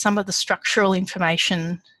also use some of the structural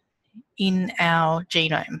information in our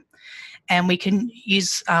genome. And we can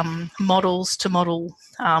use models to model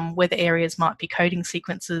whether areas might be coding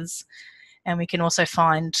sequences. And we can also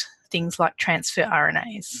find things like transfer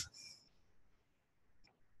RNAs.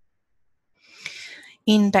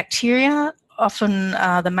 In bacteria, often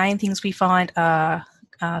the main things we find are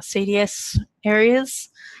CDS areas.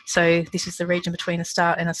 So this is the region between a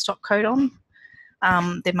start and a stop codon.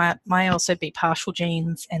 There may also be partial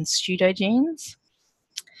genes and pseudogenes.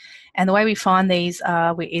 And the way we find these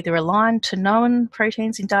are we either align to known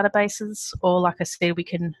proteins in databases, or like I said, we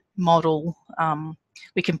can model,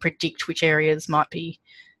 we can predict which areas might be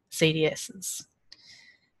CDSs.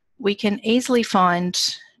 We can easily find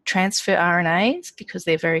transfer RNAs because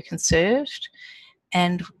they're very conserved,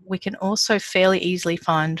 and we can also fairly easily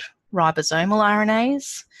find ribosomal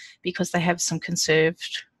RNAs because they have some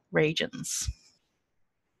conserved regions.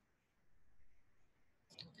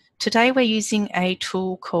 Today we're using a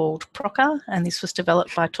tool called Proca, and this was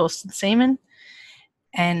developed by Torsten Seaman,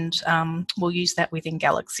 and we'll use that within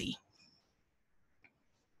Galaxy.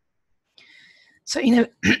 So in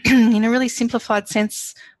a really simplified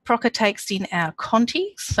sense, Proca takes in our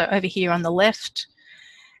contigs, so over here on the left,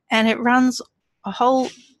 and it runs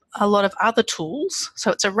a lot of other tools.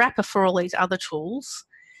 So it's a wrapper for all these other tools,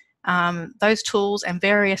 those tools and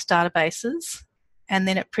various databases. And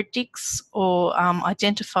then it predicts or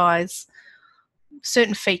identifies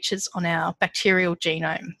certain features on our bacterial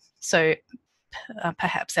genome. So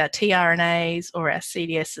perhaps our tRNAs or our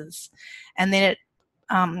CDSs. And then it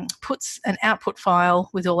puts an output file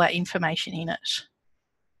with all that information in it.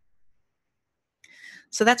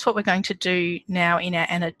 So that's what we're going to do now in our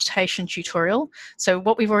annotation tutorial. So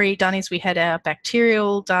what we've already done is we had our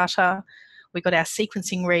bacterial data, we got our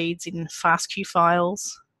sequencing reads in FASTQ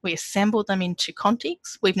files, we assembled them into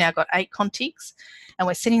contigs. We've now got 8 contigs, and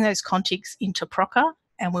we're sending those contigs into Proca,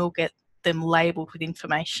 and we'll get them labelled with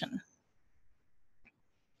information.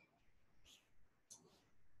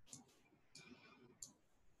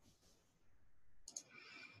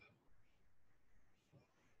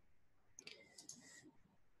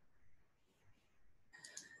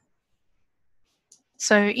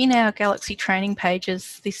 So in our Galaxy training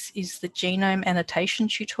pages, this is the Genome Annotation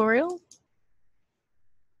tutorial.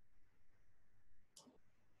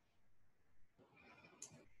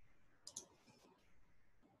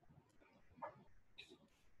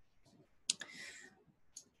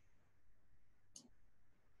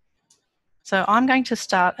 So I'm going to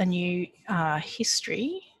start a new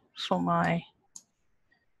history for my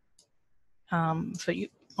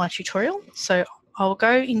tutorial. So I'll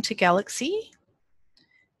go into Galaxy,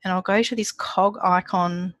 And I'll go to this cog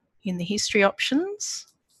icon in the history options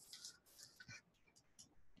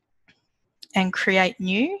and create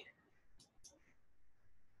new.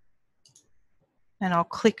 And I'll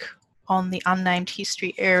click on the unnamed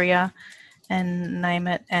history area and name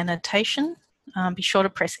it annotation. Be sure to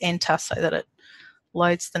press enter so that it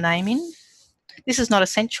loads the name in. This is not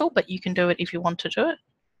essential, but you can do it if you want to do it.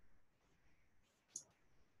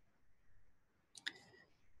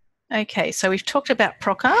 Okay, so we've talked about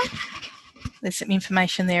PROCA. There's some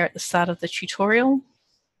information there at the start of the tutorial.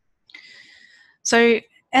 So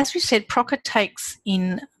as we said, PROCA takes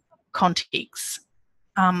in contigs.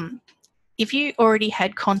 If you already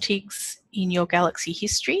had contigs in your Galaxy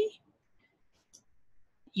history,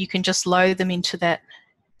 you can just load them into that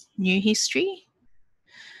new history.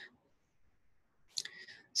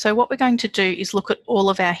 So what we're going to do is look at all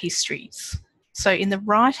of our histories. So in the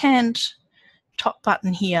right-hand top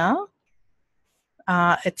button here,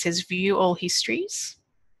 it says View All Histories.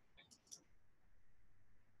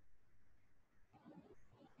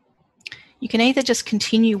 You can either just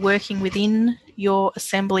continue working within your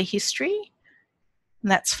assembly history, and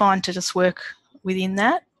that's fine to just work within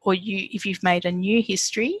that, or if you've made a new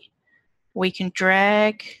history, we can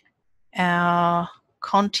drag our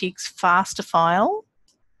contigs FASTA file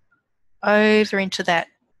over into that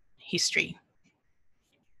history.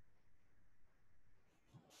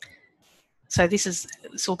 So this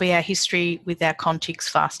will be our history with our contigs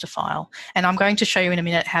FASTA file. And I'm going to show you in a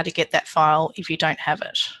minute how to get that file if you don't have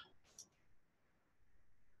it.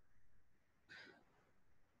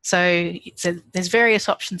 So there's various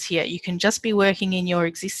options here. You can just be working in your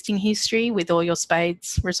existing history with all your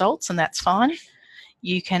SPADES results, and that's fine.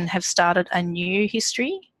 You can have started a new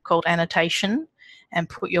history called annotation and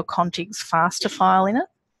put your contigs FASTA file in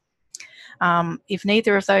it. If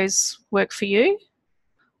neither of those work for you,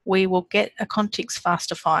 we will get a contigs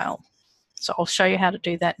FASTA file. So I'll show you how to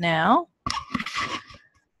do that now.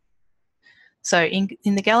 So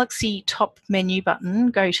in the Galaxy top menu button,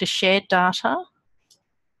 go to Shared Data,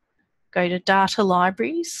 go to Data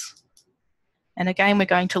Libraries, and again we're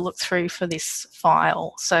going to look through for this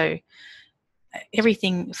file. So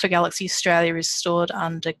everything for Galaxy Australia is stored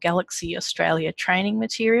under Galaxy Australia training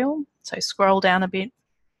material. So scroll down a bit.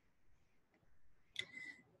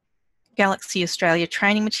 Galaxy Australia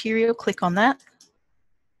training material, click on that.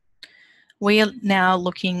 We are now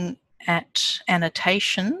looking at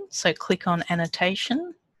annotation, so click on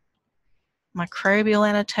annotation, microbial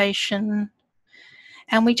annotation,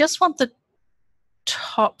 and we just want the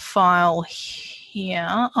top file here.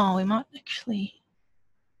 Oh, we might actually,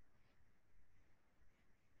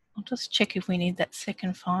 I'll just check if we need that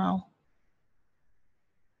second file.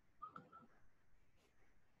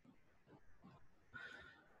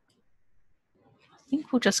 I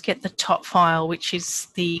think we'll just get the top file, which is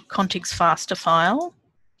the contigs FASTA file.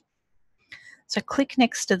 So click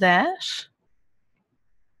next to that.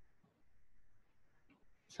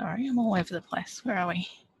 Sorry, I'm all over the place. Where are we?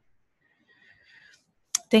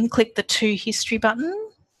 Then click the To History button.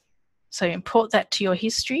 So import that to your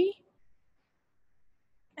history.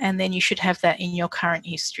 And then you should have that in your current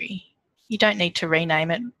history. You don't need to rename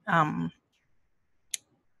it.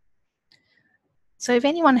 So if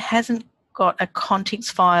anyone hasn't got a contigs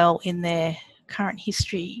file in their current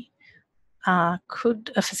history,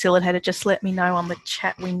 could a facilitator just let me know on the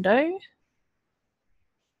chat window?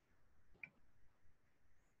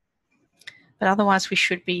 But otherwise we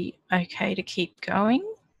should be okay to keep going.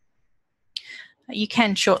 You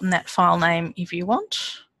can shorten that file name if you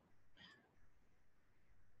want.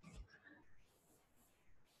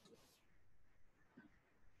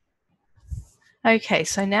 Okay,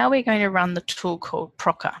 so now we're going to run the tool called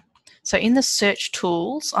PROCA. So in the search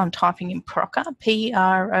tools, I'm typing in PROCA,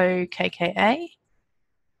 P-R-O-K-K-A,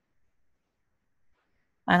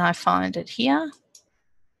 and I find it here.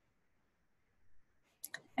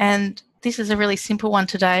 And this is a really simple one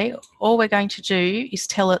today. All we're going to do is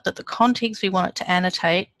tell it that the contigs we want it to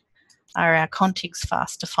annotate are our contigs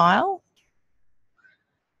FASTA file.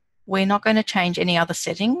 We're not going to change any other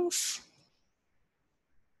settings.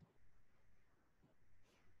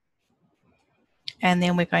 And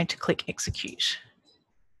then we're going to click execute.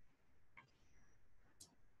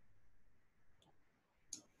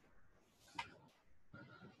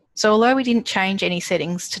 So although we didn't change any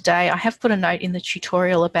settings today, I have put a note in the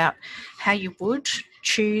tutorial about how you would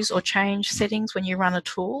choose or change settings when you run a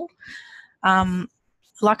tool.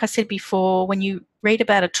 Like I said before, when you read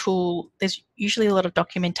about a tool, there's usually a lot of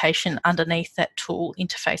documentation underneath that tool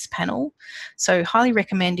interface panel. So highly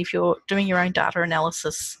recommend, if you're doing your own data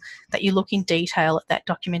analysis, that you look in detail at that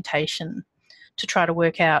documentation to try to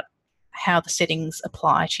work out how the settings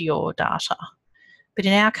apply to your data. But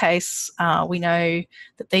in our case, we know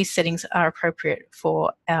that these settings are appropriate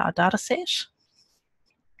for our data set.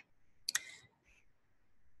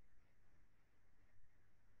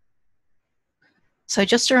 So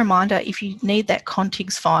just a reminder, if you need that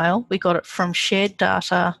contigs file, we got it from shared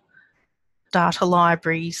data, data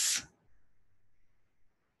libraries,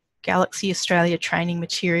 Galaxy Australia training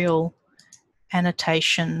material,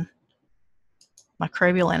 annotation,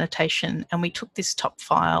 microbial annotation, and we took this top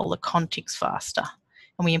file, the contigs faster,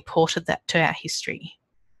 and we imported that to our history.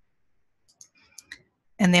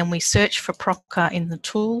 And then we searched for Proca in the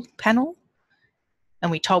tool panel,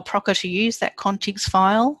 and we told Proca to use that contigs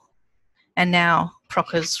file, and now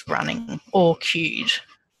Proca's running or queued.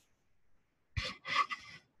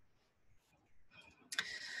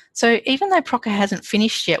 So even though Proca hasn't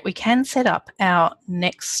finished yet, we can set up our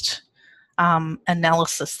next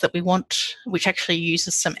analysis that we want, which actually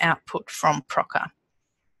uses some output from Proca.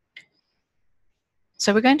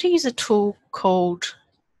 So we're going to use a tool called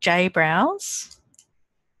JBrowse.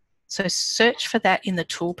 So search for that in the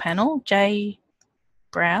tool panel,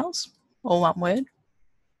 JBrowse, all one word.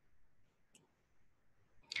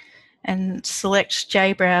 And select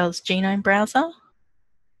JBrowse Genome Browser.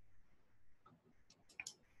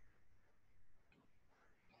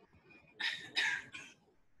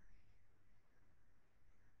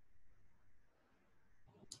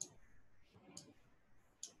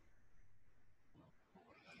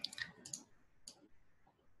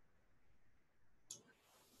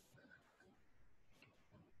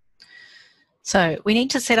 So we need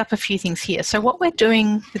to set up a few things here. So what we're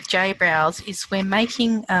doing with JBrowse is we're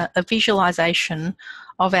making a visualization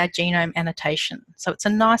of our genome annotation. So it's a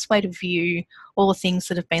nice way to view all the things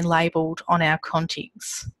that have been labelled on our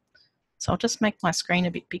contigs. So I'll just make my screen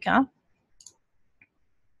a bit bigger.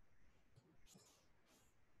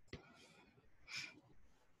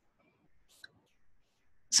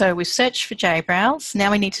 So we've searched for JBrowse.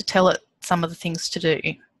 Now we need to tell it some of the things to do.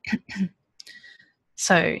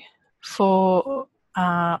 So for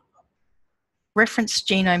reference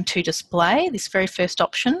genome to display, this very first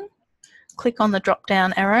option, click on the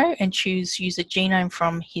drop-down arrow and choose use a genome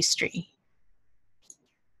from history.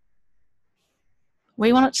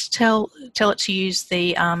 We want it to tell it to use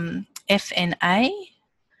the FNA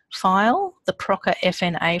file, the Proca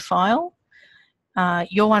FNA file.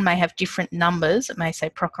 Your one may have different numbers. It may say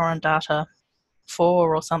Proca on data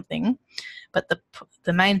 4 or something, but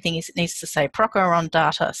the main thing is it needs to say Proca on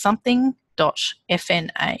data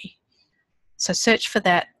something.FNA. So search for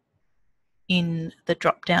that in the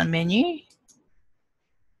drop-down menu.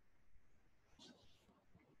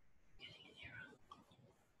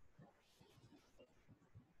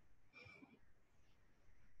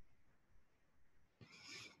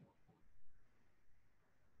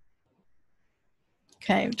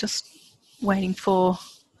 Okay, just waiting for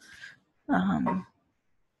I'm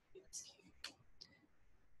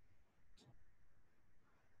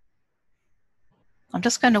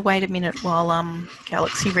just going to wait a minute while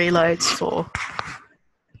Galaxy reloads for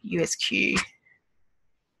USQ.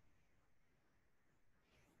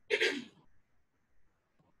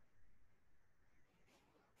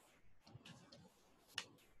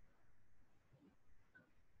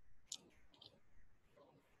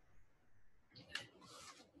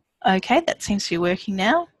 Okay, that seems to be working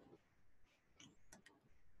now.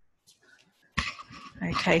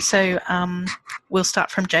 Okay, so we'll start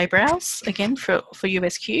from JBrowse again for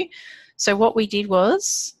USQ. So what we did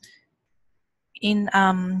was in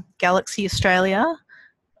Galaxy Australia,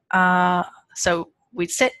 so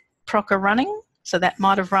we'd set Proca running, so that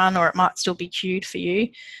might have run or it might still be queued for you.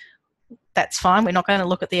 That's fine, we're not going to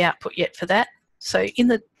look at the output yet for that. So in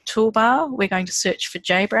the toolbar, we're going to search for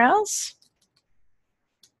JBrowse.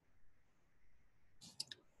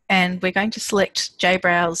 And we're going to select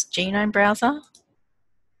JBrowse Genome Browser.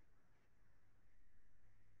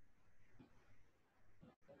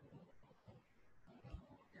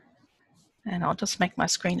 And I'll just make my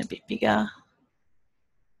screen a bit bigger.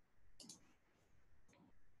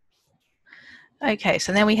 Okay,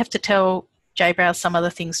 so now we have to tell JBrowse some other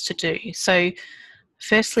things to do. So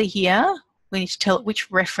firstly here, we need to tell it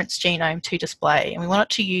which reference genome to display, and we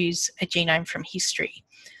want it to use a genome from history.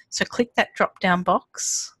 So click that drop-down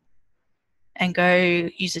box and go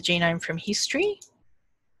use a genome from history.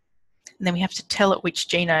 And then we have to tell it which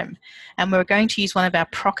genome. And we're going to use one of our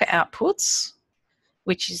Proca outputs,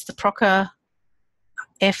 which is the Proca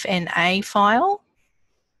FNA file.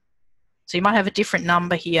 So you might have a different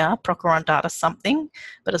number here, Proca on data something,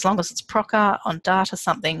 but as long as it's Proca on data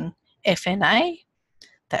something FNA,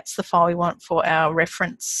 that's the file we want for our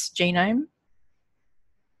reference genome.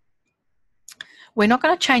 We're not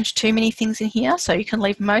going to change too many things in here, so you can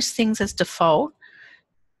leave most things as default.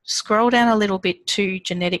 Scroll down a little bit to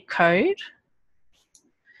genetic code,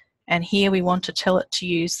 and here we want to tell it to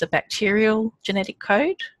use the bacterial genetic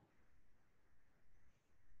code.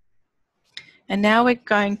 And now we're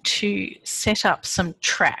going to set up some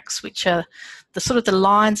tracks, which are the sort of the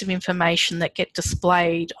lines of information that get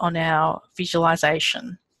displayed on our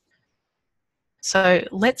visualization. So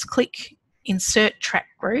let's click Insert Track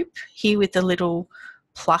Group here with the little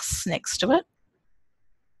plus next to it.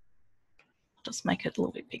 Just make it a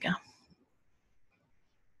little bit bigger.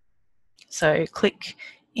 So click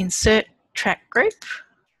Insert Track Group.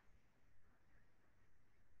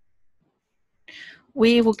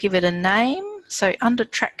 We will give it a name. So under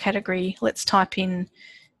track category, let's type in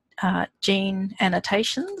gene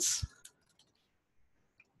annotations.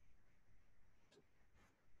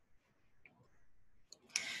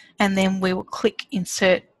 And then we will click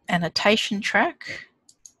Insert Annotation Track.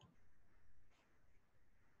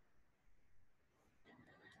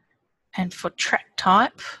 And for track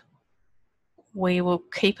type, we will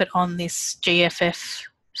keep it on this GFF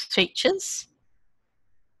features.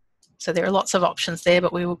 So there are lots of options there,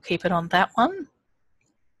 but we will keep it on that one.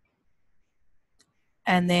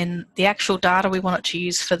 And then the actual data we want it to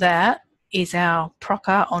use for that is our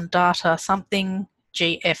proca on data something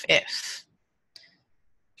GFF.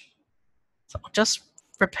 So I'll just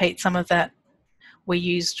repeat some of that. We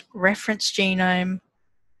used reference genome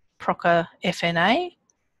proca FNA.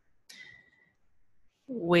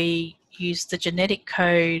 We used the genetic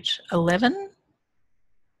code 11.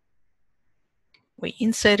 We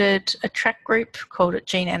inserted a track group, called it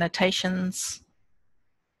Gene Annotations.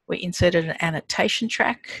 We inserted an annotation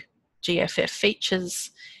track, GFF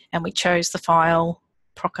features, and we chose the file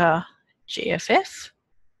proca GFF.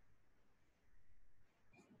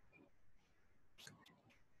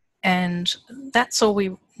 And that's all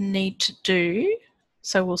we need to do.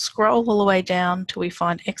 So we'll scroll all the way down till we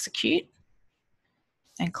find execute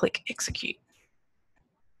and click execute.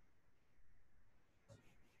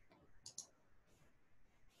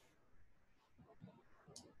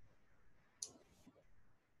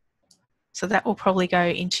 So that will probably go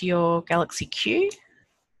into your Galaxy queue.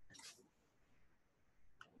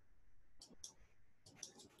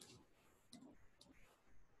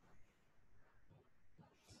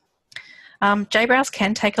 JBrowse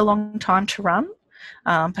can take a long time to run,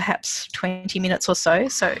 perhaps 20 minutes or so.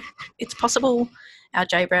 So it's possible our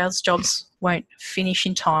JBrowse jobs won't finish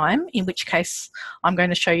in time, in which case I'm going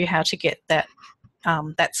to show you how to get that,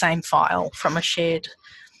 that same file from a shared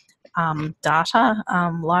data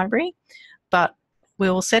library. But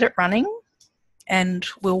we'll set it running and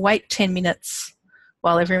we'll wait 10 minutes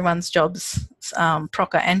while everyone's jobs,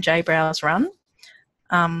 Proca and JBrowse run.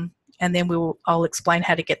 And then I'll explain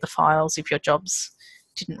how to get the files if your jobs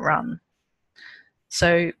didn't run.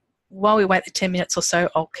 So while we wait the 10 minutes or so,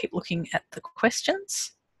 I'll keep looking at the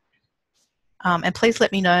questions. And please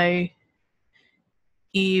let me know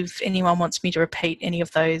if anyone wants me to repeat any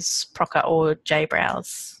of those Proca or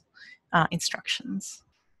JBrowse instructions.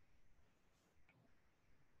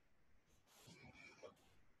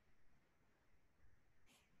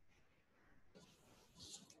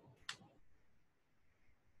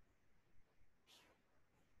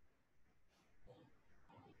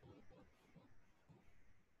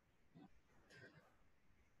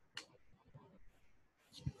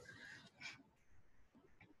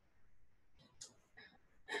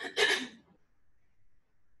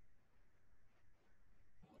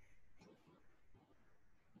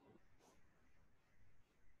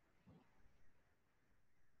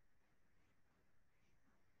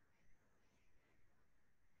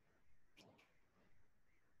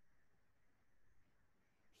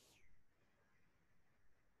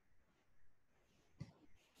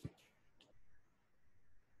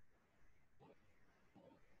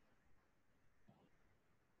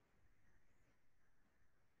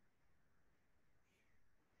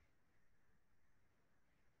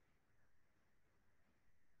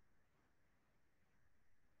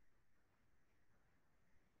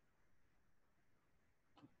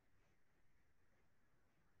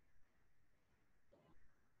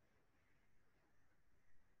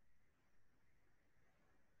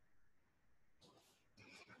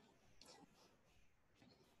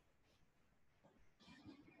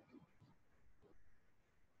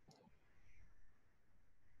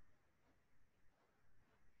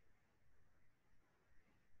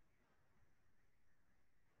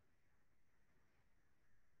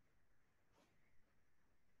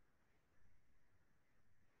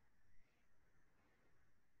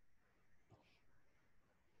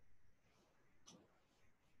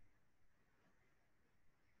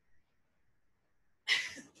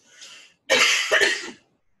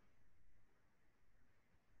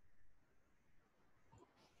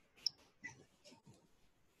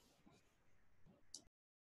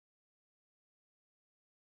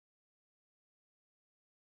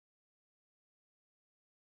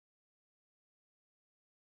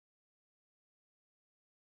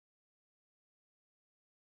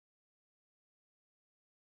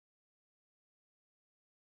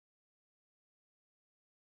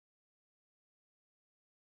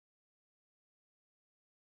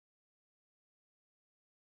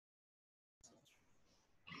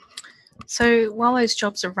 So while those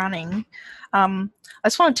jobs are running, I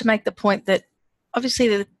just wanted to make the point that obviously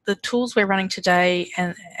the tools we're running today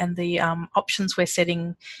and the options we're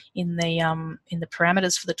setting in the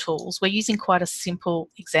parameters for the tools, we're using quite a simple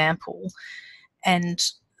example, and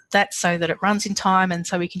that's so that it runs in time, and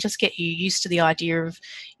so we can just get you used to the idea of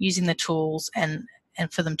using the tools and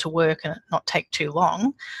for them to work and not take too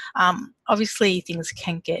long. Obviously, things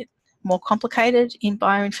can get more complicated in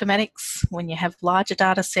bioinformatics when you have larger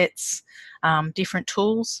data sets, different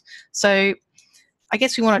tools. So I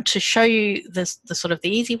guess we wanted to show you the sort of the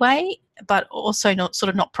easy way, but also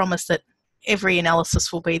not promise that every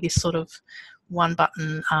analysis will be this sort of one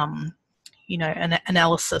button an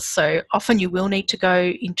analysis. So often you will need to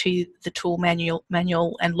go into the tool manual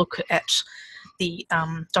and look at the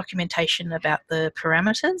documentation about the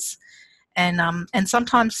parameters. And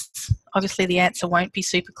sometimes, obviously, the answer won't be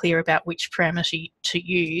super clear about which parameter to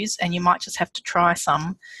use, and you might just have to try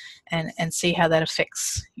some and see how that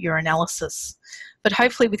affects your analysis. But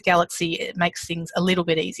hopefully with Galaxy, it makes things a little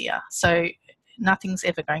bit easier. So nothing's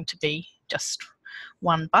ever going to be just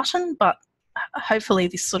one button, but hopefully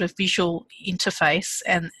this sort of visual interface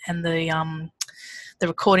and the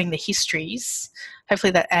recording the histories,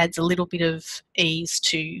 hopefully that adds a little bit of ease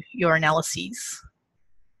to your analyses.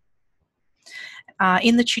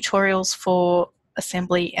 In the tutorials for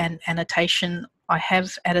assembly and annotation, I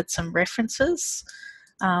have added some references,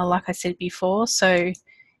 like I said before. So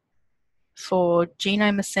for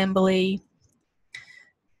genome assembly,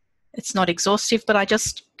 it's not exhaustive, but I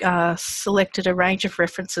just selected a range of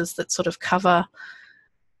references that sort of cover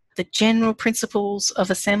the general principles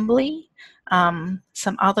of assembly,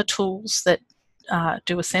 some other tools that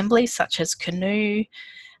do assembly, such as GNU,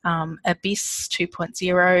 Abyss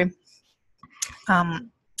 2.0,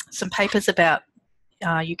 some papers about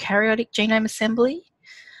eukaryotic genome assembly,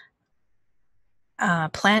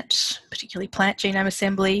 particularly plant genome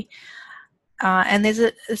assembly, and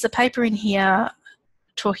there's a paper in here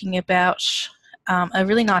talking about a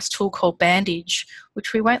really nice tool called Bandage,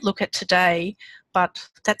 which we won't look at today, but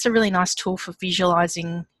that's a really nice tool for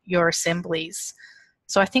visualizing your assemblies.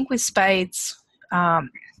 So I think with Spades,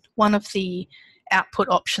 one of the output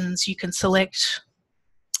options, you can select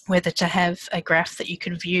whether to have a graph that you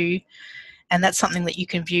can view, and that's something that you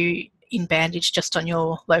can view in Bandage just on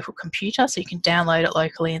your local computer, so you can download it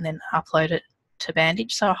locally and then upload it to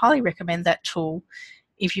Bandage. So I highly recommend that tool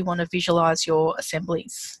if you want to visualize your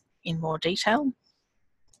assemblies in more detail.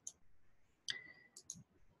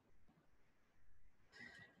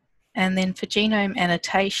 And then for genome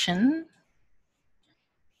annotation,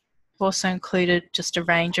 I've also included just a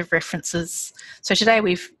range of references. So today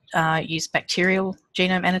we've used bacterial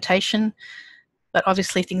genome annotation, but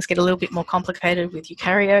obviously things get a little bit more complicated with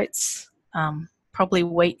eukaryotes. Probably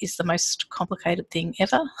wheat is the most complicated thing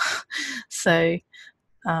ever. So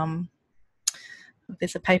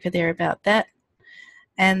there's a paper there about that.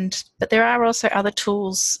 But there are also other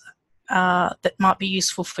tools that might be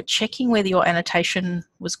useful for checking whether your annotation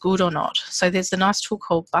was good or not. So there's a nice tool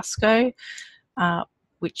called Busco,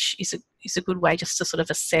 which is a good way just to sort of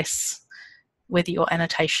assess whether your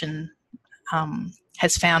annotation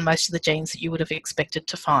has found most of the genes that you would have expected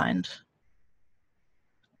to find.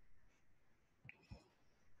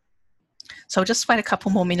 So I'll just wait a couple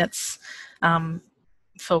more minutes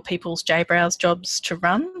for people's JBrowse jobs to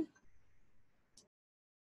run.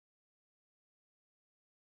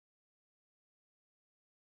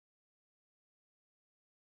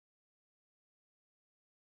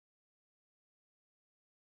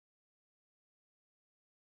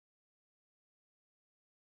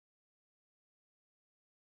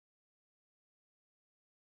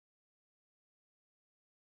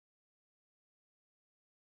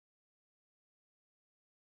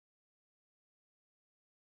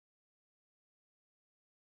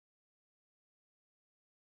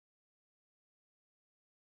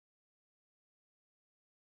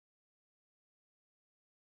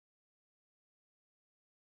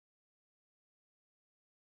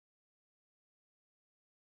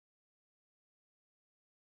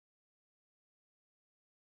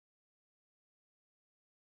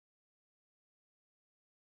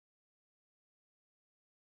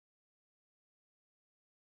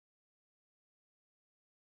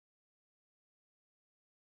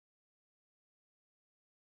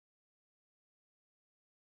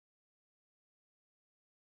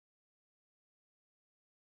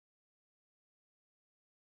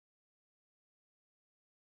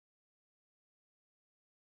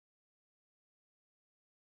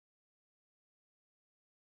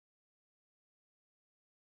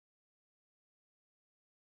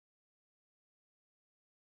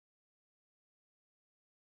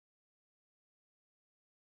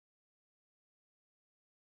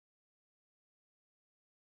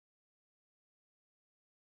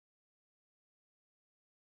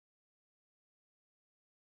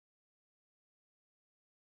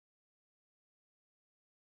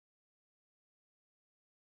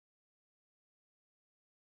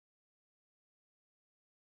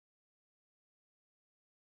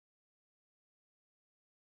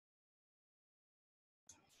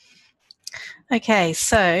 Okay,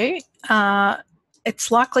 so it's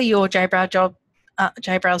likely your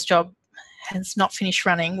JBrowse job has not finished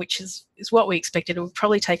running, which is what we expected. It would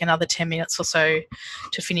probably take another 10 minutes or so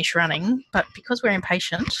to finish running, but because we're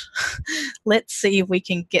impatient, let's see if we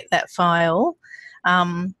can get that file.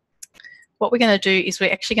 What we're going to do is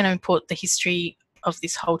we're actually going to import the history of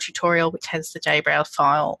this whole tutorial, which has the JBrowse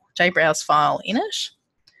file in it.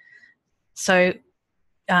 So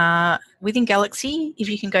within Galaxy, if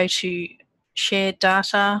you can go to Shared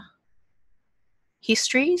Data,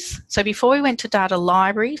 Histories. So before we went to Data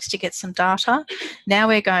Libraries to get some data, now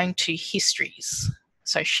we're going to Histories.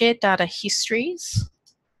 So Shared Data Histories.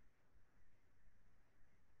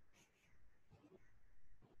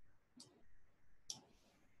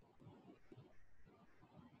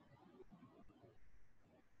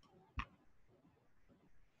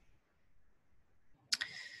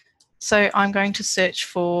 So I'm going to search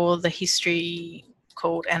for the history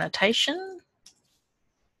called Annotation.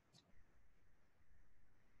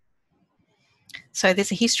 So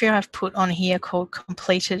there's a history I've put on here called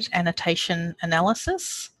Completed Annotation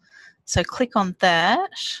Analysis. So click on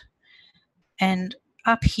that, and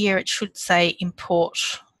up here it should say Import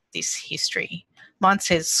this history. Mine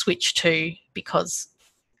says Switch to because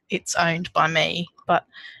it's owned by me, but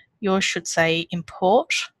yours should say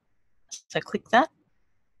Import. So click that.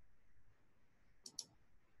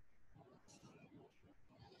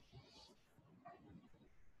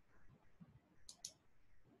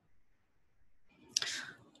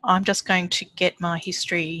 I'm just going to get my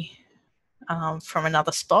history from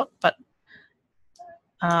another spot, but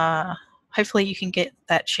hopefully you can get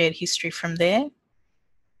that shared history from there.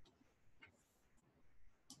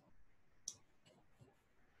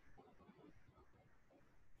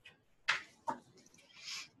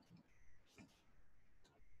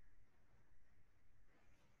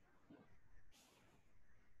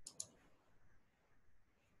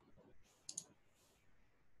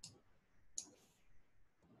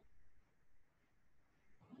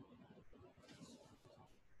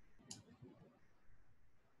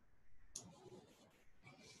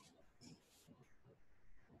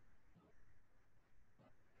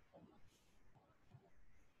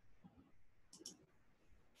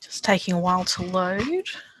 Just taking a while to load.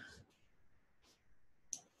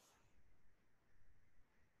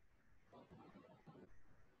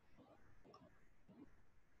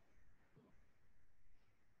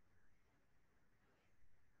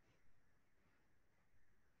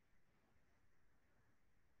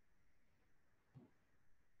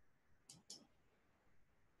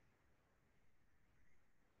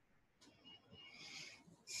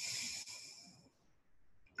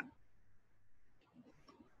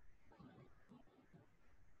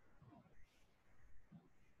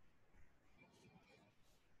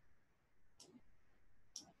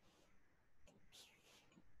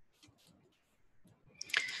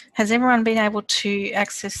 Has everyone been able to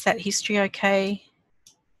access that history okay?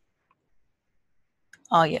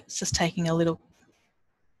 Oh, yeah, it's just taking a little.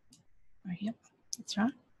 Oh, yep, that's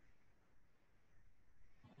right.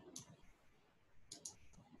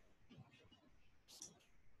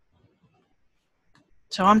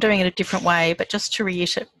 So I'm doing it a different way, but just to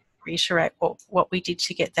reiterate what we did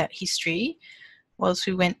to get that history was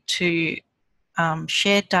we went to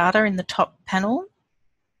shared data in the top panel.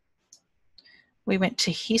 We went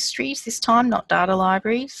to histories this time, not data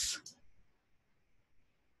libraries.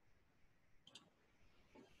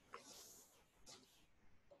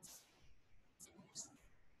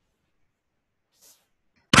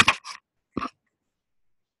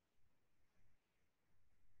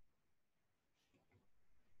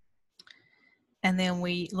 And then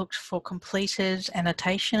we looked for completed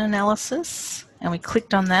annotation analysis, and we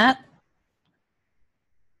clicked on that.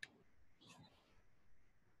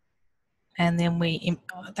 And then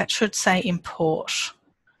that should say import.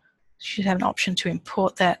 You should have an option to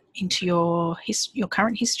import that into your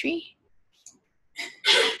current history.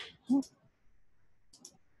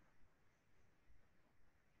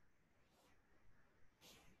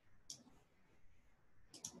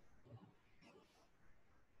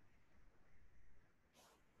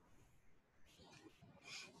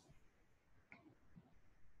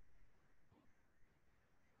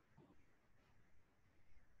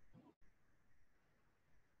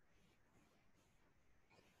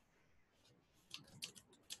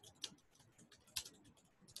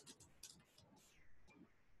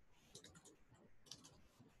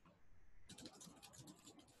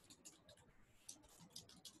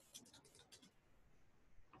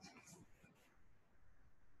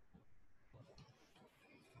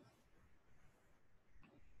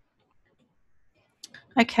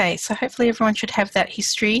 Okay, so hopefully everyone should have that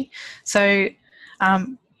history. So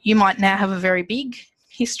You might now have a very big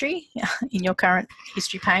history in your current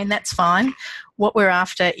history pane. That's fine. What we're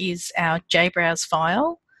after is our JBrowse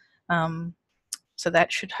file. So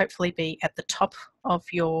that should hopefully be at the top of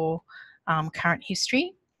your current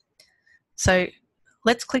history. So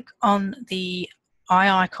let's click on the eye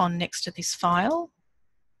icon next to this file.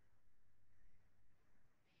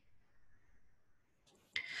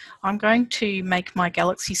 I'm going to make my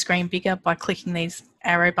Galaxy screen bigger by clicking these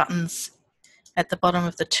arrow buttons at the bottom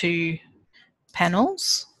of the two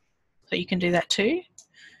panels. So you can do that too.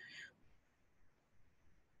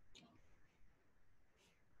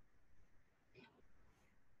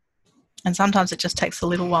 And sometimes it just takes a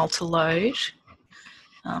little while to load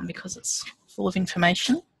because it's full of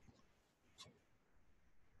information.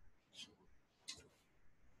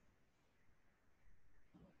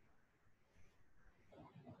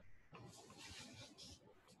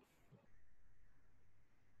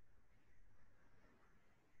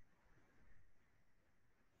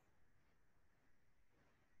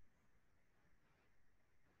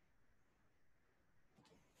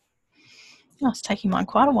 Oh, it's taking mine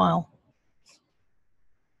quite a while.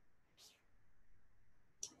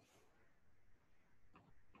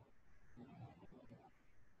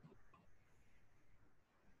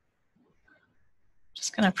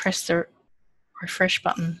 Just going to press the refresh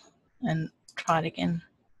button and try it again.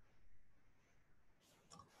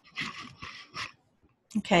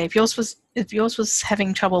 Okay, if yours was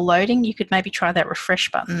having trouble loading, you could maybe try that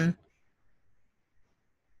refresh button.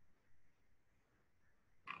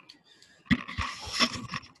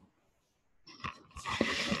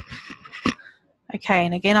 Okay,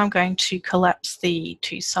 and again, I'm going to collapse the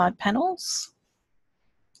two side panels.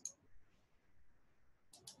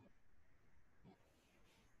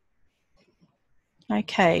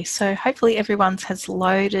 Okay, so hopefully everyone's has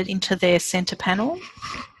loaded into their center panel.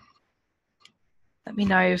 Let me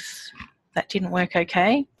know if that didn't work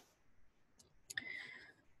okay.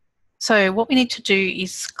 So what we need to do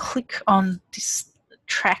is click on this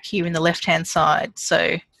track here in the left-hand side.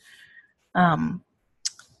 So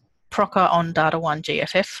Procker on data1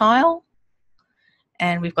 GFF file,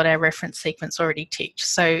 and we've got our reference sequence already ticked.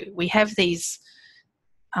 So we have these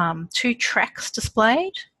two tracks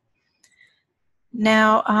displayed.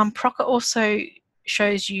 Now, Procker also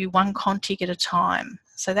shows you one contig at a time.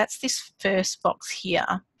 So that's this first box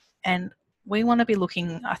here, and we want to be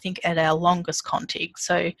looking, I think, at our longest contig.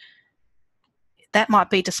 So that might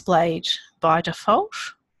be displayed by default,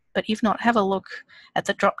 but if not, have a look at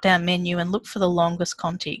the drop-down menu and look for the longest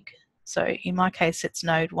contig. So in my case, it's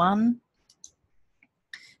node 1.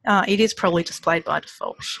 It is probably displayed by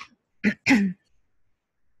default.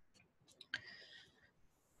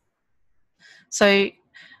 So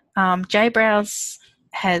JBrowse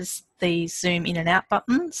has these zoom in and out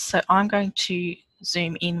buttons. So I'm going to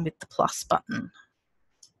zoom in with the plus button.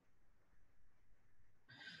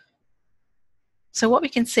 So what we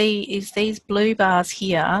can see is these blue bars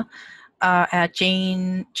here are our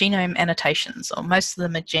genome annotations, or most of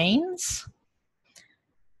them are genes.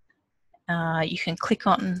 You can click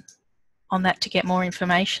on that to get more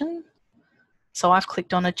information. So I've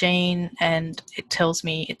clicked on a gene and it tells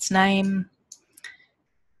me its name,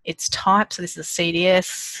 its type, so this is a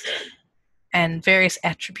CDS, and various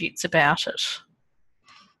attributes about it.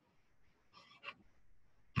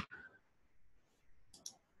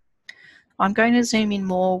 I'm going to zoom in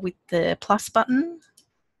more with the plus button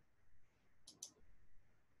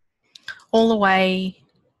all the way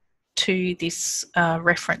to this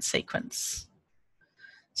reference sequence.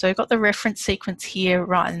 So we've got the reference sequence here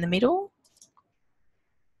right in the middle,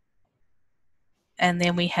 and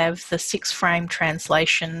then we have the 6-frame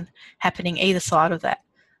translation happening either side of that.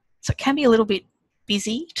 So it can be a little bit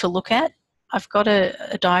busy to look at. I've got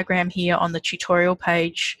a diagram here on the tutorial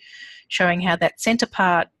page showing how that center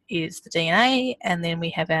part is the DNA, and then we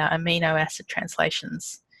have our amino acid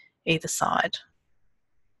translations either side.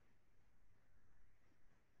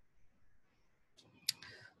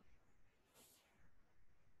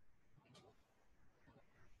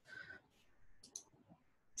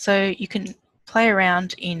 So you can play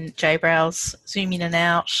around in JBrowse, zoom in and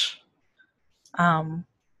out,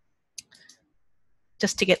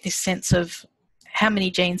 just to get this sense of how many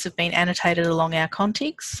genes have been annotated along our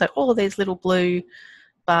contigs. So all of these little blue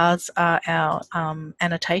bars are our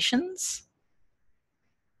annotations.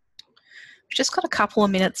 We've just got a couple of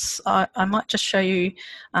minutes. I might just show you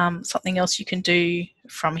something else you can do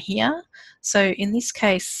from here. So in this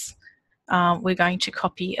case, we're going to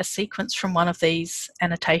copy a sequence from one of these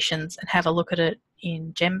annotations and have a look at it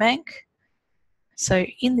in GenBank. So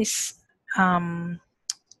in this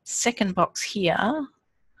second box here,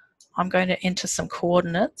 I'm going to enter some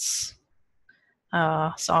coordinates.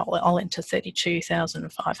 So I'll enter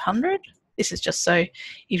 32,500. This is just so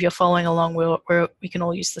if you're following along, we can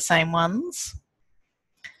all use the same ones.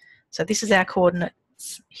 So this is our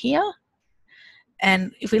coordinates here.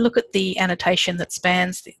 And if we look at the annotation that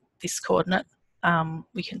spans this coordinate,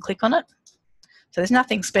 we can click on it. So there's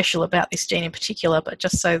nothing special about this gene in particular, but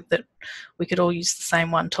just so that we could all use the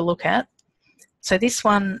same one to look at. So this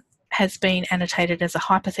one has been annotated as a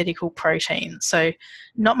hypothetical protein. So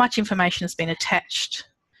not much information has been attached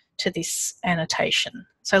to this annotation.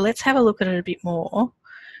 So let's have a look at it a bit more.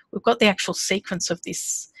 We've got the actual sequence of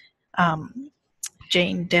this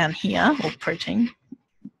gene down here, or protein,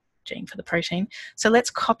 gene for the protein. So let's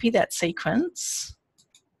copy that sequence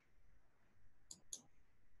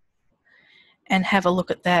and have a look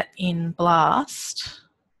at that in BLAST.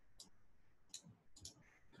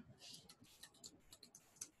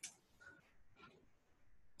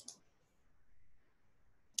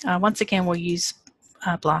 Once again, we'll use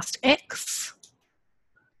BLAST X.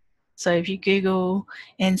 So if you Google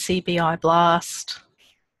NCBI BLAST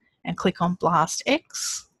and click on BLAST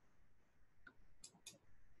X,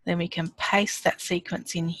 then we can paste that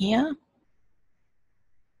sequence in here.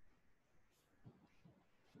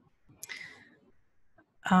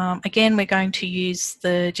 Again, we're going to use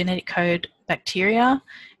the genetic code bacteria,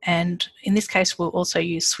 and in this case, we'll also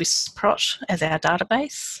use SwissProt as our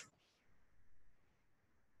database.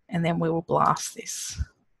 And then we will blast this.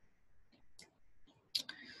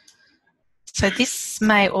 So this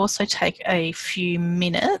may also take a few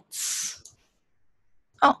minutes.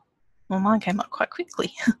 Oh, well, mine came up quite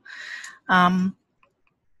quickly.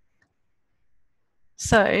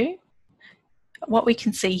 So what we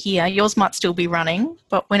can see here, yours might still be running,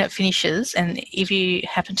 but when it finishes, and if you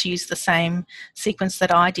happen to use the same sequence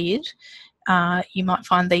that I did, you might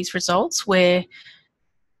find these results where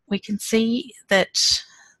we can see that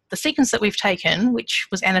the sequence that we've taken, which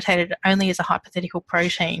was annotated only as a hypothetical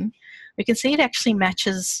protein, we can see it actually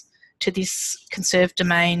matches to this conserved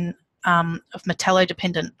domain of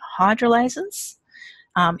metallo-dependent hydrolases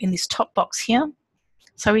in this top box here.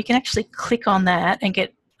 So we can actually click on that and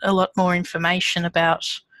get a lot more information about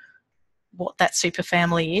what that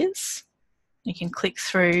superfamily is. You can click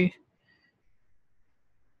through,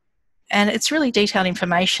 and it's really detailed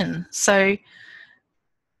information. So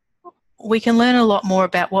we can learn a lot more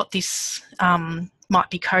about what this might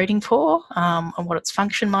be coding for and what its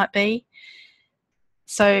function might be.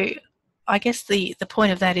 So I guess the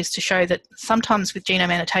point of that is to show that sometimes with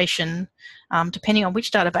genome annotation, depending on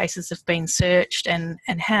which databases have been searched and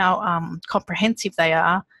how comprehensive they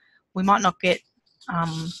are, we might not get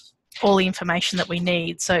all the information that we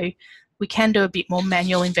need. So we can do a bit more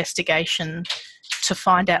manual investigation to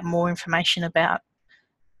find out more information about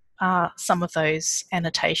some of those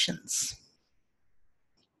annotations.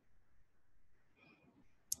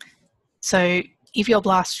 So if your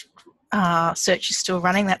BLAST search is still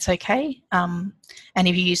running, that's okay. And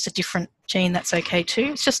if you used a different gene, that's okay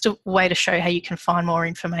too. It's just a way to show how you can find more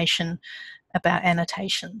information about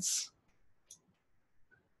annotations.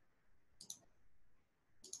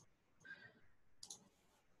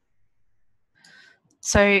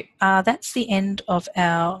 So that's the end of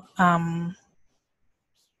our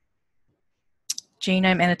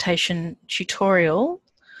genome annotation tutorial.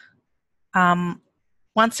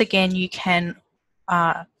 Once again, you can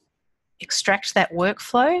extract that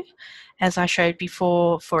workflow as I showed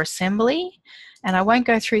before for assembly, and I won't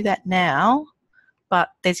go through that now, but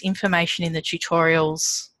there's information in the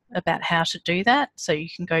tutorials about how to do that, so you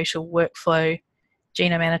can go to workflow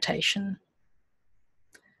genome annotation.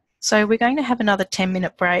 So we're going to have another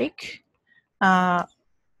 10-minute break, and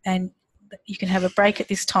you can have a break at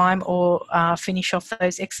this time or finish off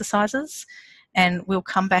those exercises, and we'll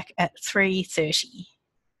come back at 3:30.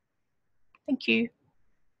 Thank you.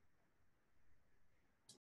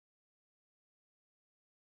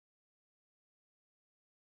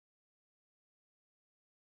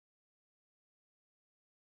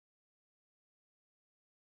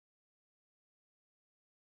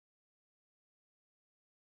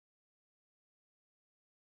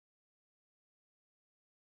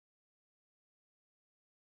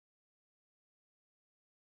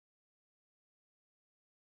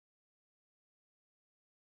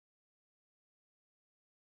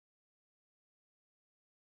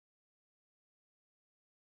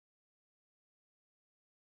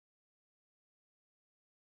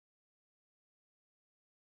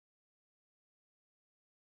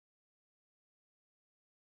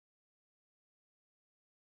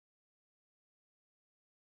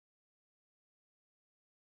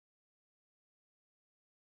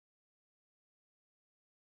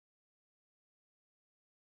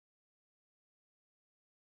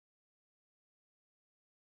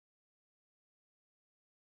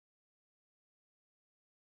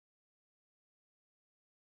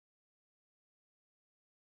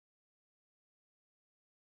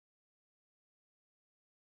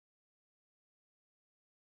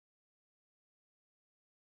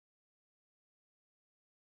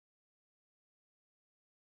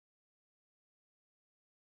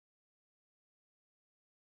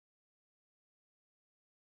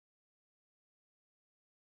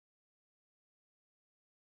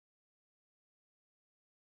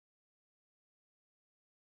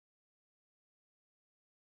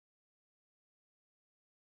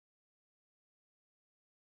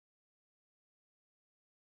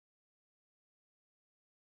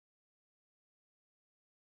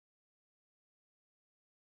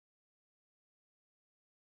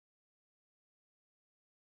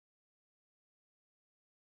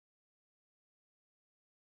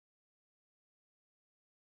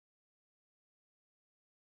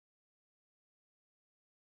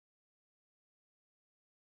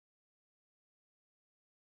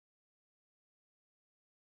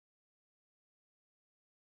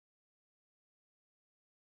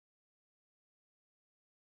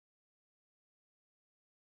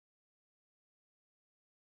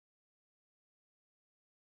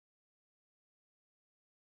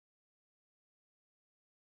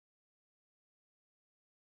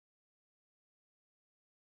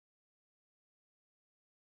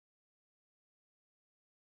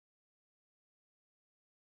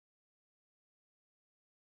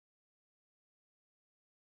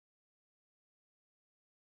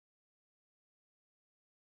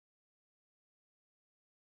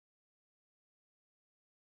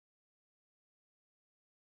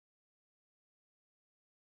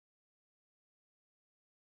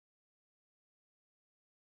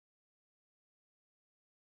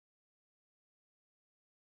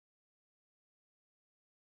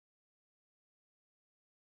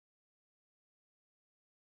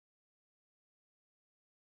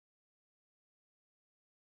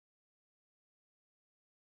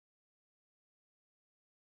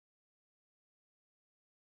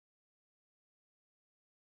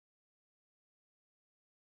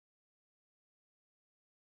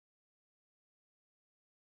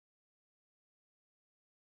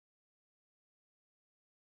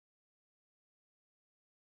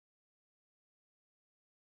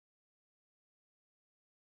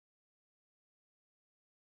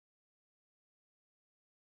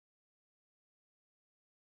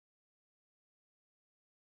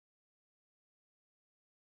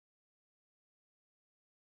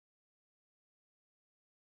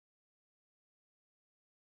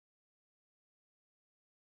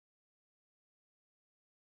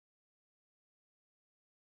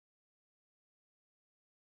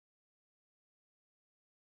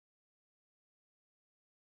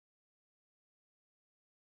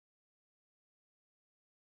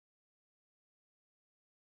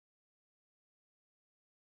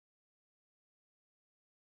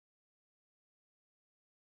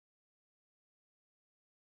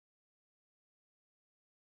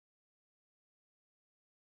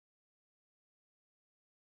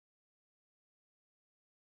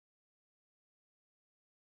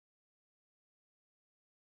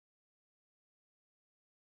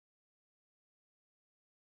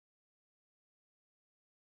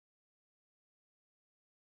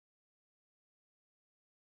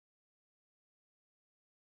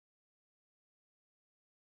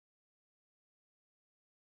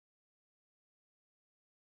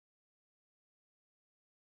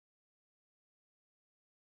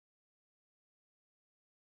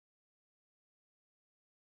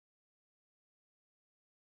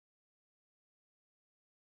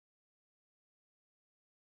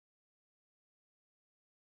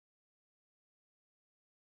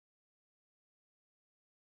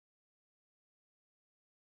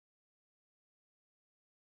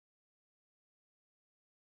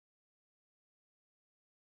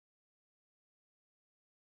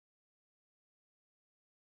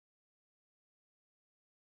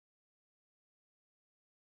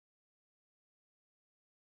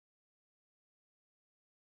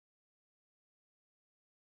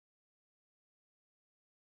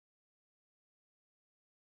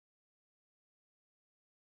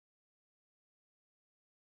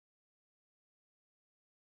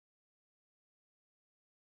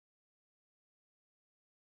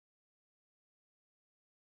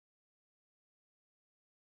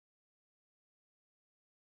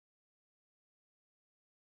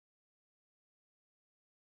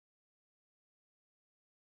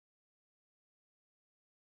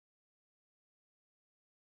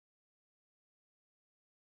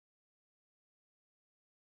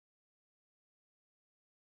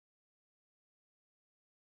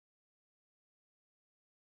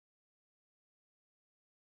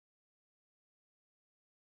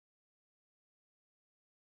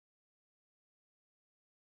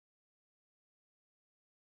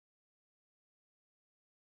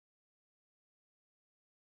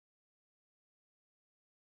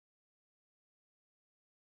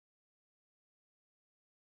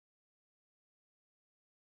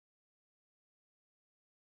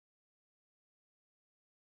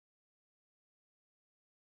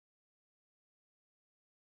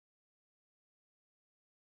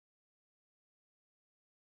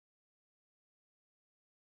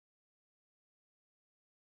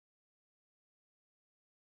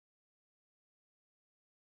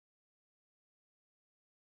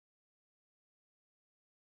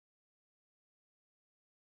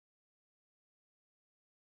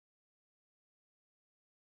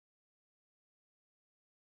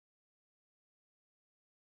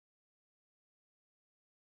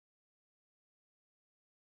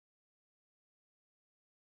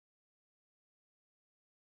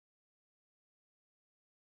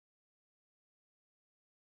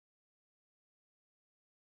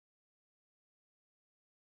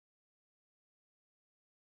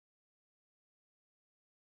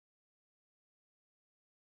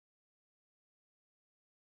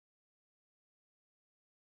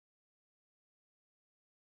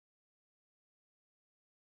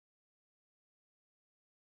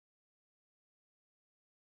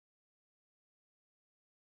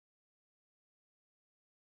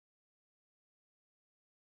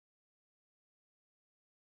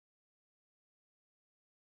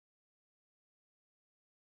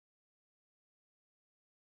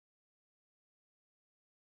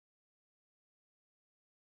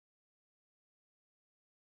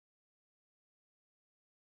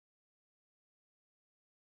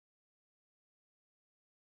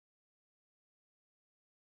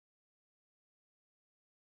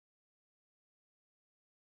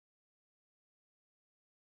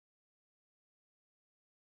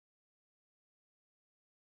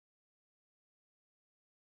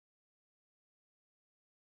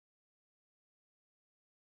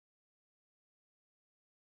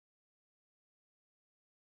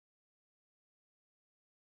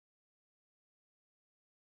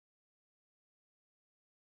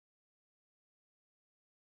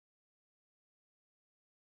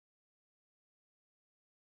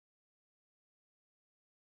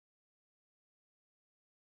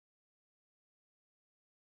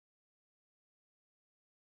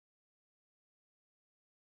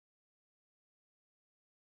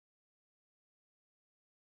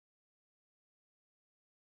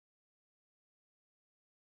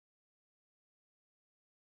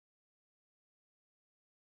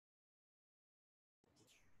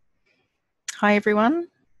 Hi everyone,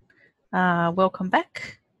 welcome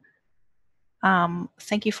back.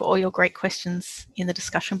 Thank you for all your great questions in the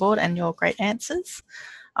discussion board and your great answers.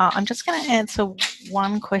 I'm just going to answer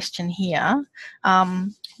one question here.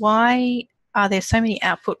 Why are there so many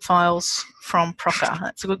output files from Procker?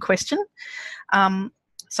 That's a good question. So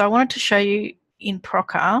I wanted to show you in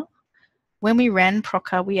Procker, when we ran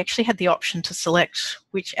Procker, we actually had the option to select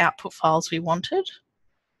which output files we wanted.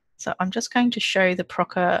 So I'm just going to show the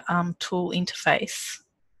Procker tool interface.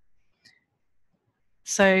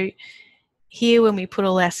 So here, when we put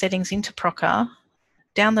all our settings into Procker,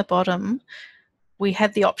 down the bottom, we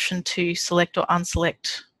have the option to select or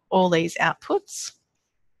unselect all these outputs.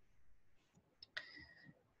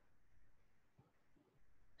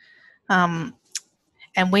 And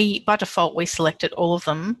by default, we selected all of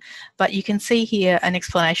them, but you can see here an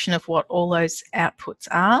explanation of what all those outputs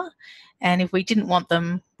are. And if we didn't want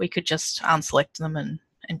them, we could just unselect them and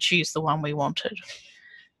choose the one we wanted.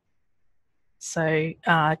 So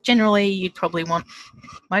generally, you'd probably want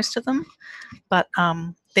most of them, but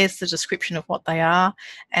there's the description of what they are,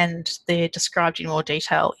 and they're described in more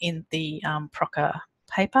detail in the Procker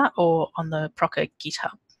paper or on the Procker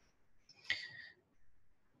GitHub.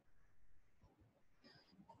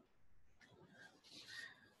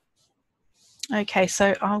 Okay,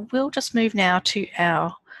 so I will just move now to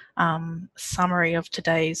our summary of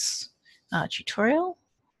today's tutorial.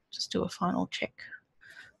 Just do a final check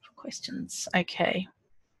for questions. Okay.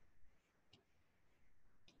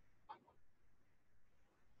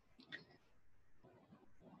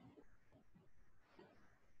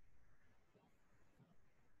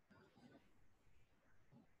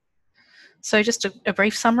 So just a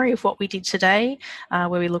brief summary of what we did today, where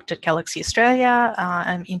we looked at Galaxy Australia,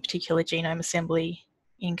 and in particular Genome Assembly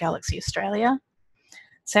in Galaxy Australia.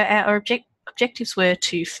 So our objectives were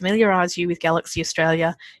to familiarise you with Galaxy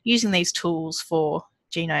Australia using these tools for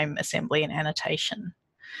genome assembly and annotation.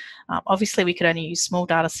 Obviously, we could only use small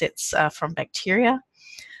data sets from bacteria,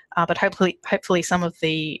 but hopefully some of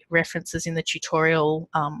the references in the tutorial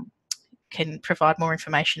can provide more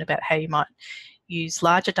information about how you might use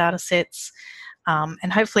larger data sets,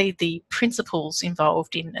 and hopefully the principles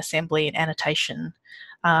involved in assembly and annotation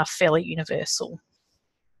are fairly universal.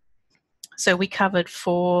 So we covered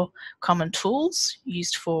 4 common tools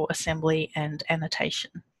used for assembly and annotation.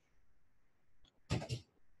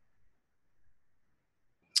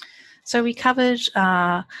 So we covered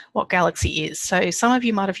what Galaxy is. So some of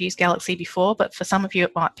you might have used Galaxy before, but for some of you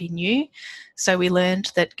it might be new. So we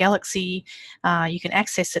learned that Galaxy, you can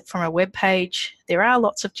access it from a web page. There are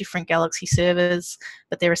lots of different Galaxy servers,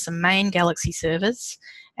 but there are some main Galaxy servers.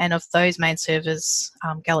 And of those main servers,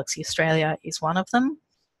 Galaxy Australia is one of them.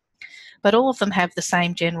 But all of them have the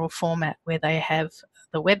same general format where they have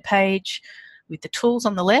the web page with the tools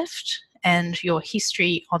on the left and your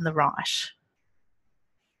history on the right.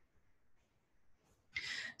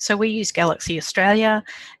 So we use Galaxy Australia,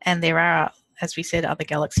 and there are, as we said, other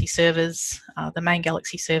Galaxy servers. The main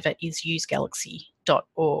Galaxy server is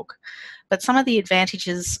usegalaxy.org. But some of the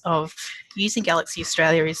advantages of using Galaxy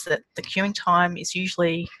Australia is that the queuing time is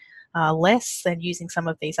usually less than using some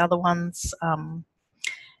of these other ones.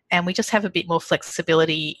 And we just have a bit more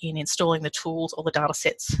flexibility in installing the tools or the data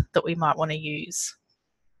sets that we might want to use.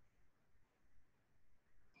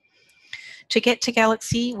 To get to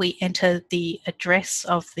Galaxy, we enter the address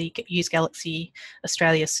of the Use Galaxy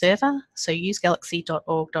Australia server, so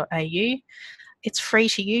usegalaxy.org.au. It's free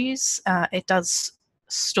to use. It does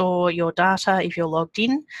store your data if you're logged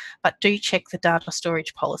in, but do check the data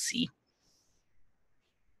storage policy.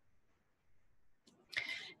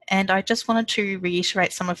 And I just wanted to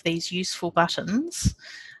reiterate some of these useful buttons,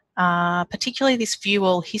 particularly this View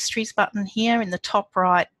All Histories button here in the top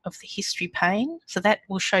right of the history pane. So that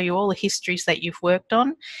will show you all the histories that you've worked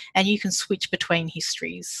on, and you can switch between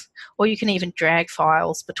histories, or you can even drag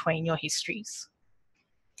files between your histories.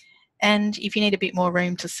 And if you need a bit more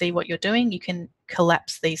room to see what you're doing, you can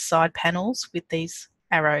collapse these side panels with these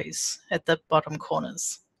arrows at the bottom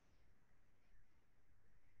corners.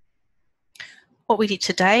 What we did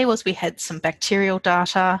today was we had some bacterial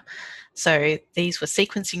data. So these were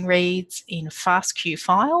sequencing reads in FASTQ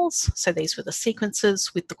files. So these were the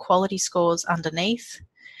sequences with the quality scores underneath.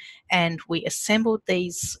 And we assembled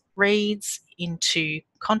these reads into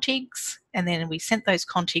contigs, and then we sent those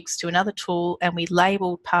contigs to another tool, and we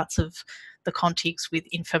labelled parts of the contigs with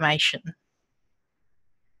information.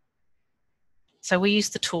 So we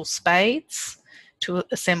used the tool Spades to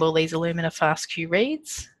assemble these Illumina FASTQ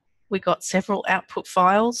reads. We got several output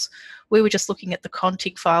files. We were just looking at the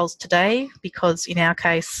contig files today because in our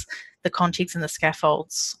case, the contigs and the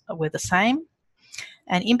scaffolds were the same.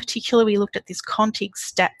 And in particular, we looked at this config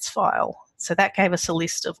stats file. So that gave us a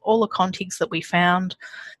list of all the contigs that we found,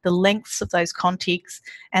 the lengths of those contigs,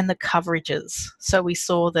 and the coverages. So we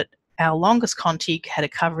saw that our longest contig had a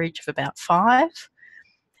coverage of about 5,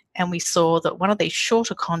 and we saw that one of these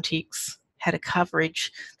shorter contigs had a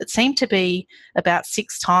coverage that seemed to be about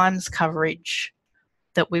 6 times coverage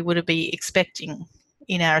that we would be expecting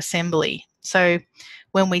in our assembly. So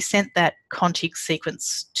when we sent that contig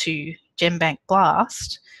sequence to GenBank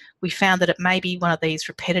Blast, we found that it may be one of these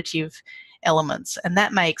repetitive elements, and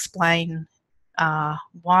that may explain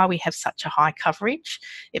why we have such a high coverage.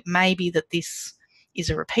 It may be that this is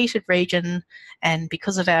a repeated region, and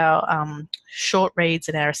because of our short reads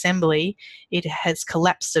in our assembly, it has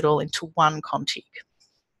collapsed it all into one config.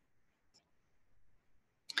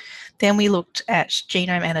 Then we looked at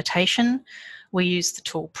genome annotation. We used the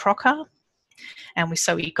tool Procker, and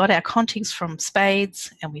so we got our contigs from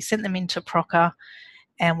Spades and we sent them into Procker,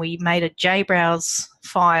 and we made a JBrowse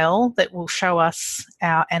file that will show us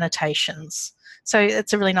our annotations. So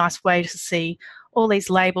it's a really nice way to see all these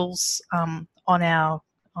labels on our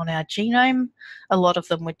genome. A lot of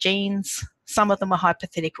them were genes, some of them were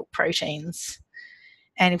hypothetical proteins.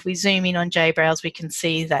 And if we zoom in on JBrowse, we can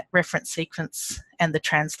see that reference sequence and the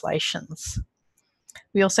translations.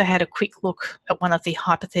 We also had a quick look at one of the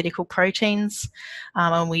hypothetical proteins,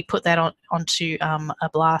 and we put that onto a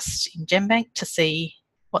blast in GenBank to see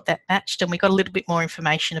what that matched, and we got a little bit more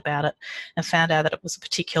information about it and found out that it was a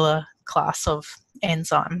particular class of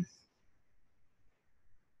enzyme.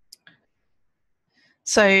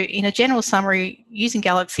 So in a general summary, using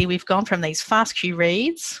Galaxy, we've gone from these FastQ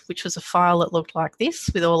reads, which was a file that looked like this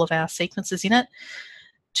with all of our sequences in it,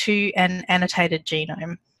 to an annotated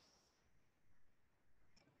genome.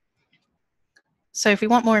 So if we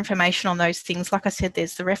want more information on those things, like I said,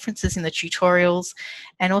 there's the references in the tutorials,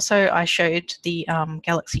 and also I showed the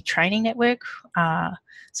Galaxy Training Network.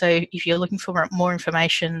 So if you're looking for more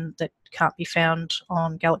information that can't be found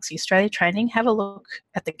on Galaxy Australia Training, have a look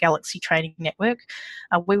at the Galaxy Training Network.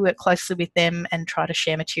 We work closely with them and try to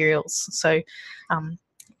share materials. So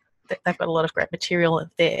they've got a lot of great material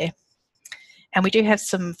there. And we do have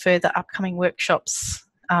some further upcoming workshops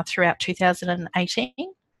throughout 2018.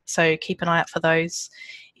 So keep an eye out for those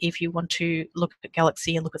if you want to look at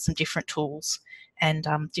Galaxy and look at some different tools and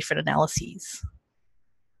different analyses.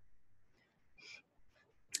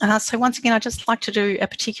 So once again, I'd just like to do a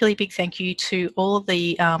particularly big thank you to all of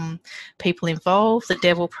the people involved, the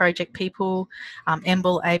Devil Project people,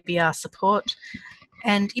 EMBL-ABR support,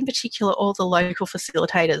 and in particular all the local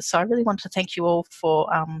facilitators. So I really want to thank you all for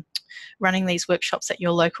running these workshops at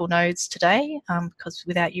your local nodes today, because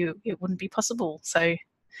without you it wouldn't be possible. So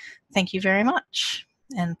thank you very much,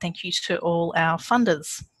 and thank you to all our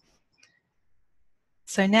funders.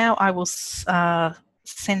 So now I will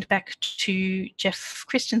send back to Jeff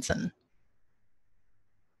Christensen.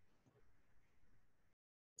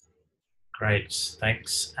 Great,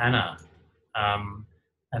 thanks, Anna. And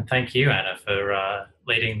thank you, Anna, for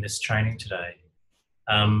leading this training today.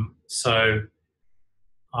 So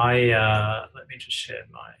let me just share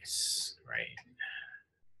my screen.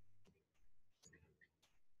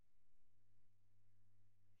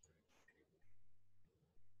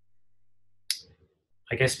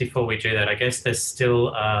 I guess before we do that, I guess there's still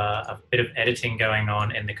a bit of editing going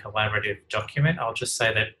on in the collaborative document. I'll just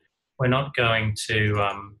say that we're not going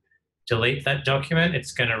to delete that document.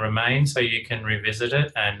 It's going to remain, so you can revisit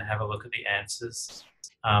it and have a look at the answers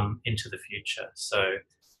into the future. So,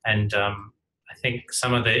 and I think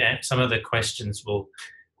some of the questions will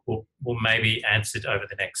maybe answered over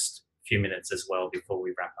the next few minutes as well before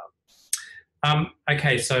we wrap up.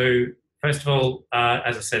 Okay, so first of all,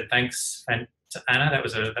 as I said, thanks to Anna. That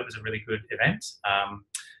was a really good event.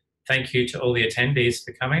 Thank you to all the attendees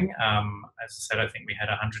for coming. As I said, I think we had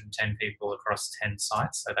 110 people across 10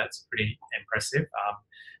 sites, so that's pretty impressive.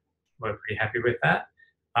 We're pretty happy with that.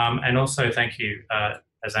 And also thank you,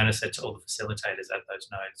 as Anna said, to all the facilitators at those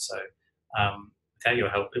nodes. So without your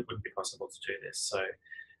help, it wouldn't be possible to do this. So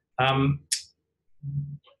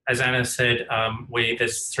as Anna said,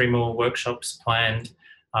 there's 3 more workshops planned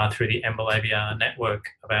through the EMBL-ABR network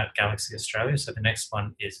about Galaxy Australia. So the next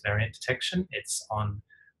one is variant detection. It's on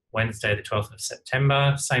Wednesday, the 12th of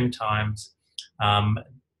September, same times.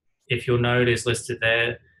 If your node is listed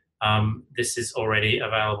there, this is already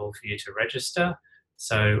available for you to register.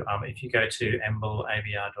 So if you go to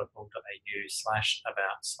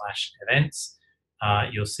embl-abr.org.au/about/events,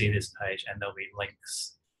 you'll see this page and there'll be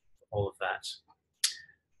links, all of that.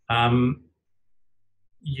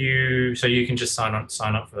 So you can just sign up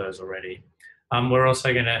for those already. We're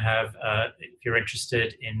also going to have, if you're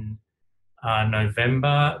interested in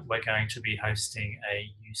November, we're going to be hosting a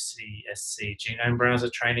UCSC genome browser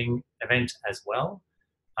training event as well.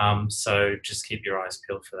 So just keep your eyes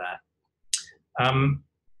peeled for that.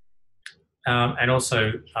 And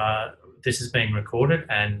also, this is being recorded,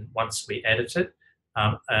 and once we edit it,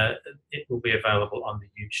 it will be available on the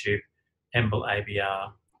YouTube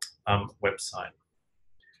EMBL-ABR website.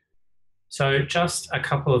 So just a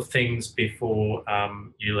couple of things before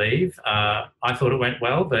you leave. I thought it went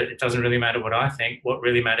well, but it doesn't really matter what I think. What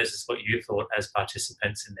really matters is what you thought as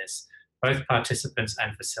participants in this, both participants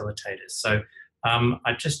and facilitators. So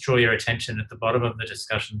I just draw your attention at the bottom of the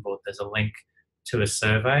discussion board, there's a link to a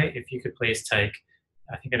survey. If you could please take,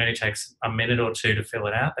 I think it only takes a minute or two to fill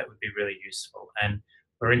it out, that would be really useful. And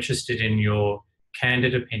we're interested in your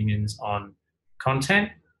candid opinions on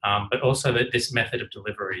content, but also this method of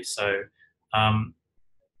delivery. So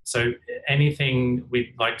anything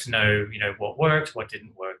we'd like to know, what worked, what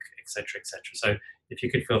didn't work, etc., etc. So if you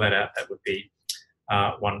could fill that out, that would be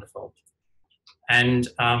wonderful. And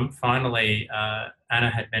finally, Anna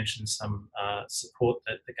had mentioned some support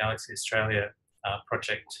that the Galaxy Australia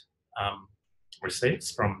project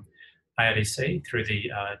receives from ARDC through the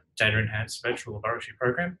Data Enhanced Virtual Laboratory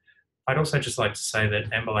Program. I'd also just like to say that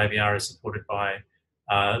EMBL-ABR is supported by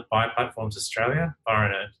Bioplatforms Australia, via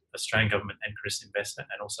an Australian Government NCRIS investment,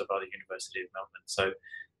 and also by the University of Melbourne. So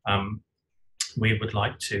we would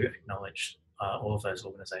like to acknowledge all of those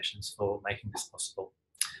organisations for making this possible.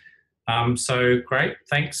 So great,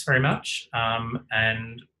 thanks very much.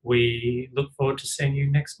 And we look forward to seeing you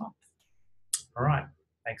next month. All right,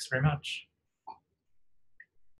 thanks very much.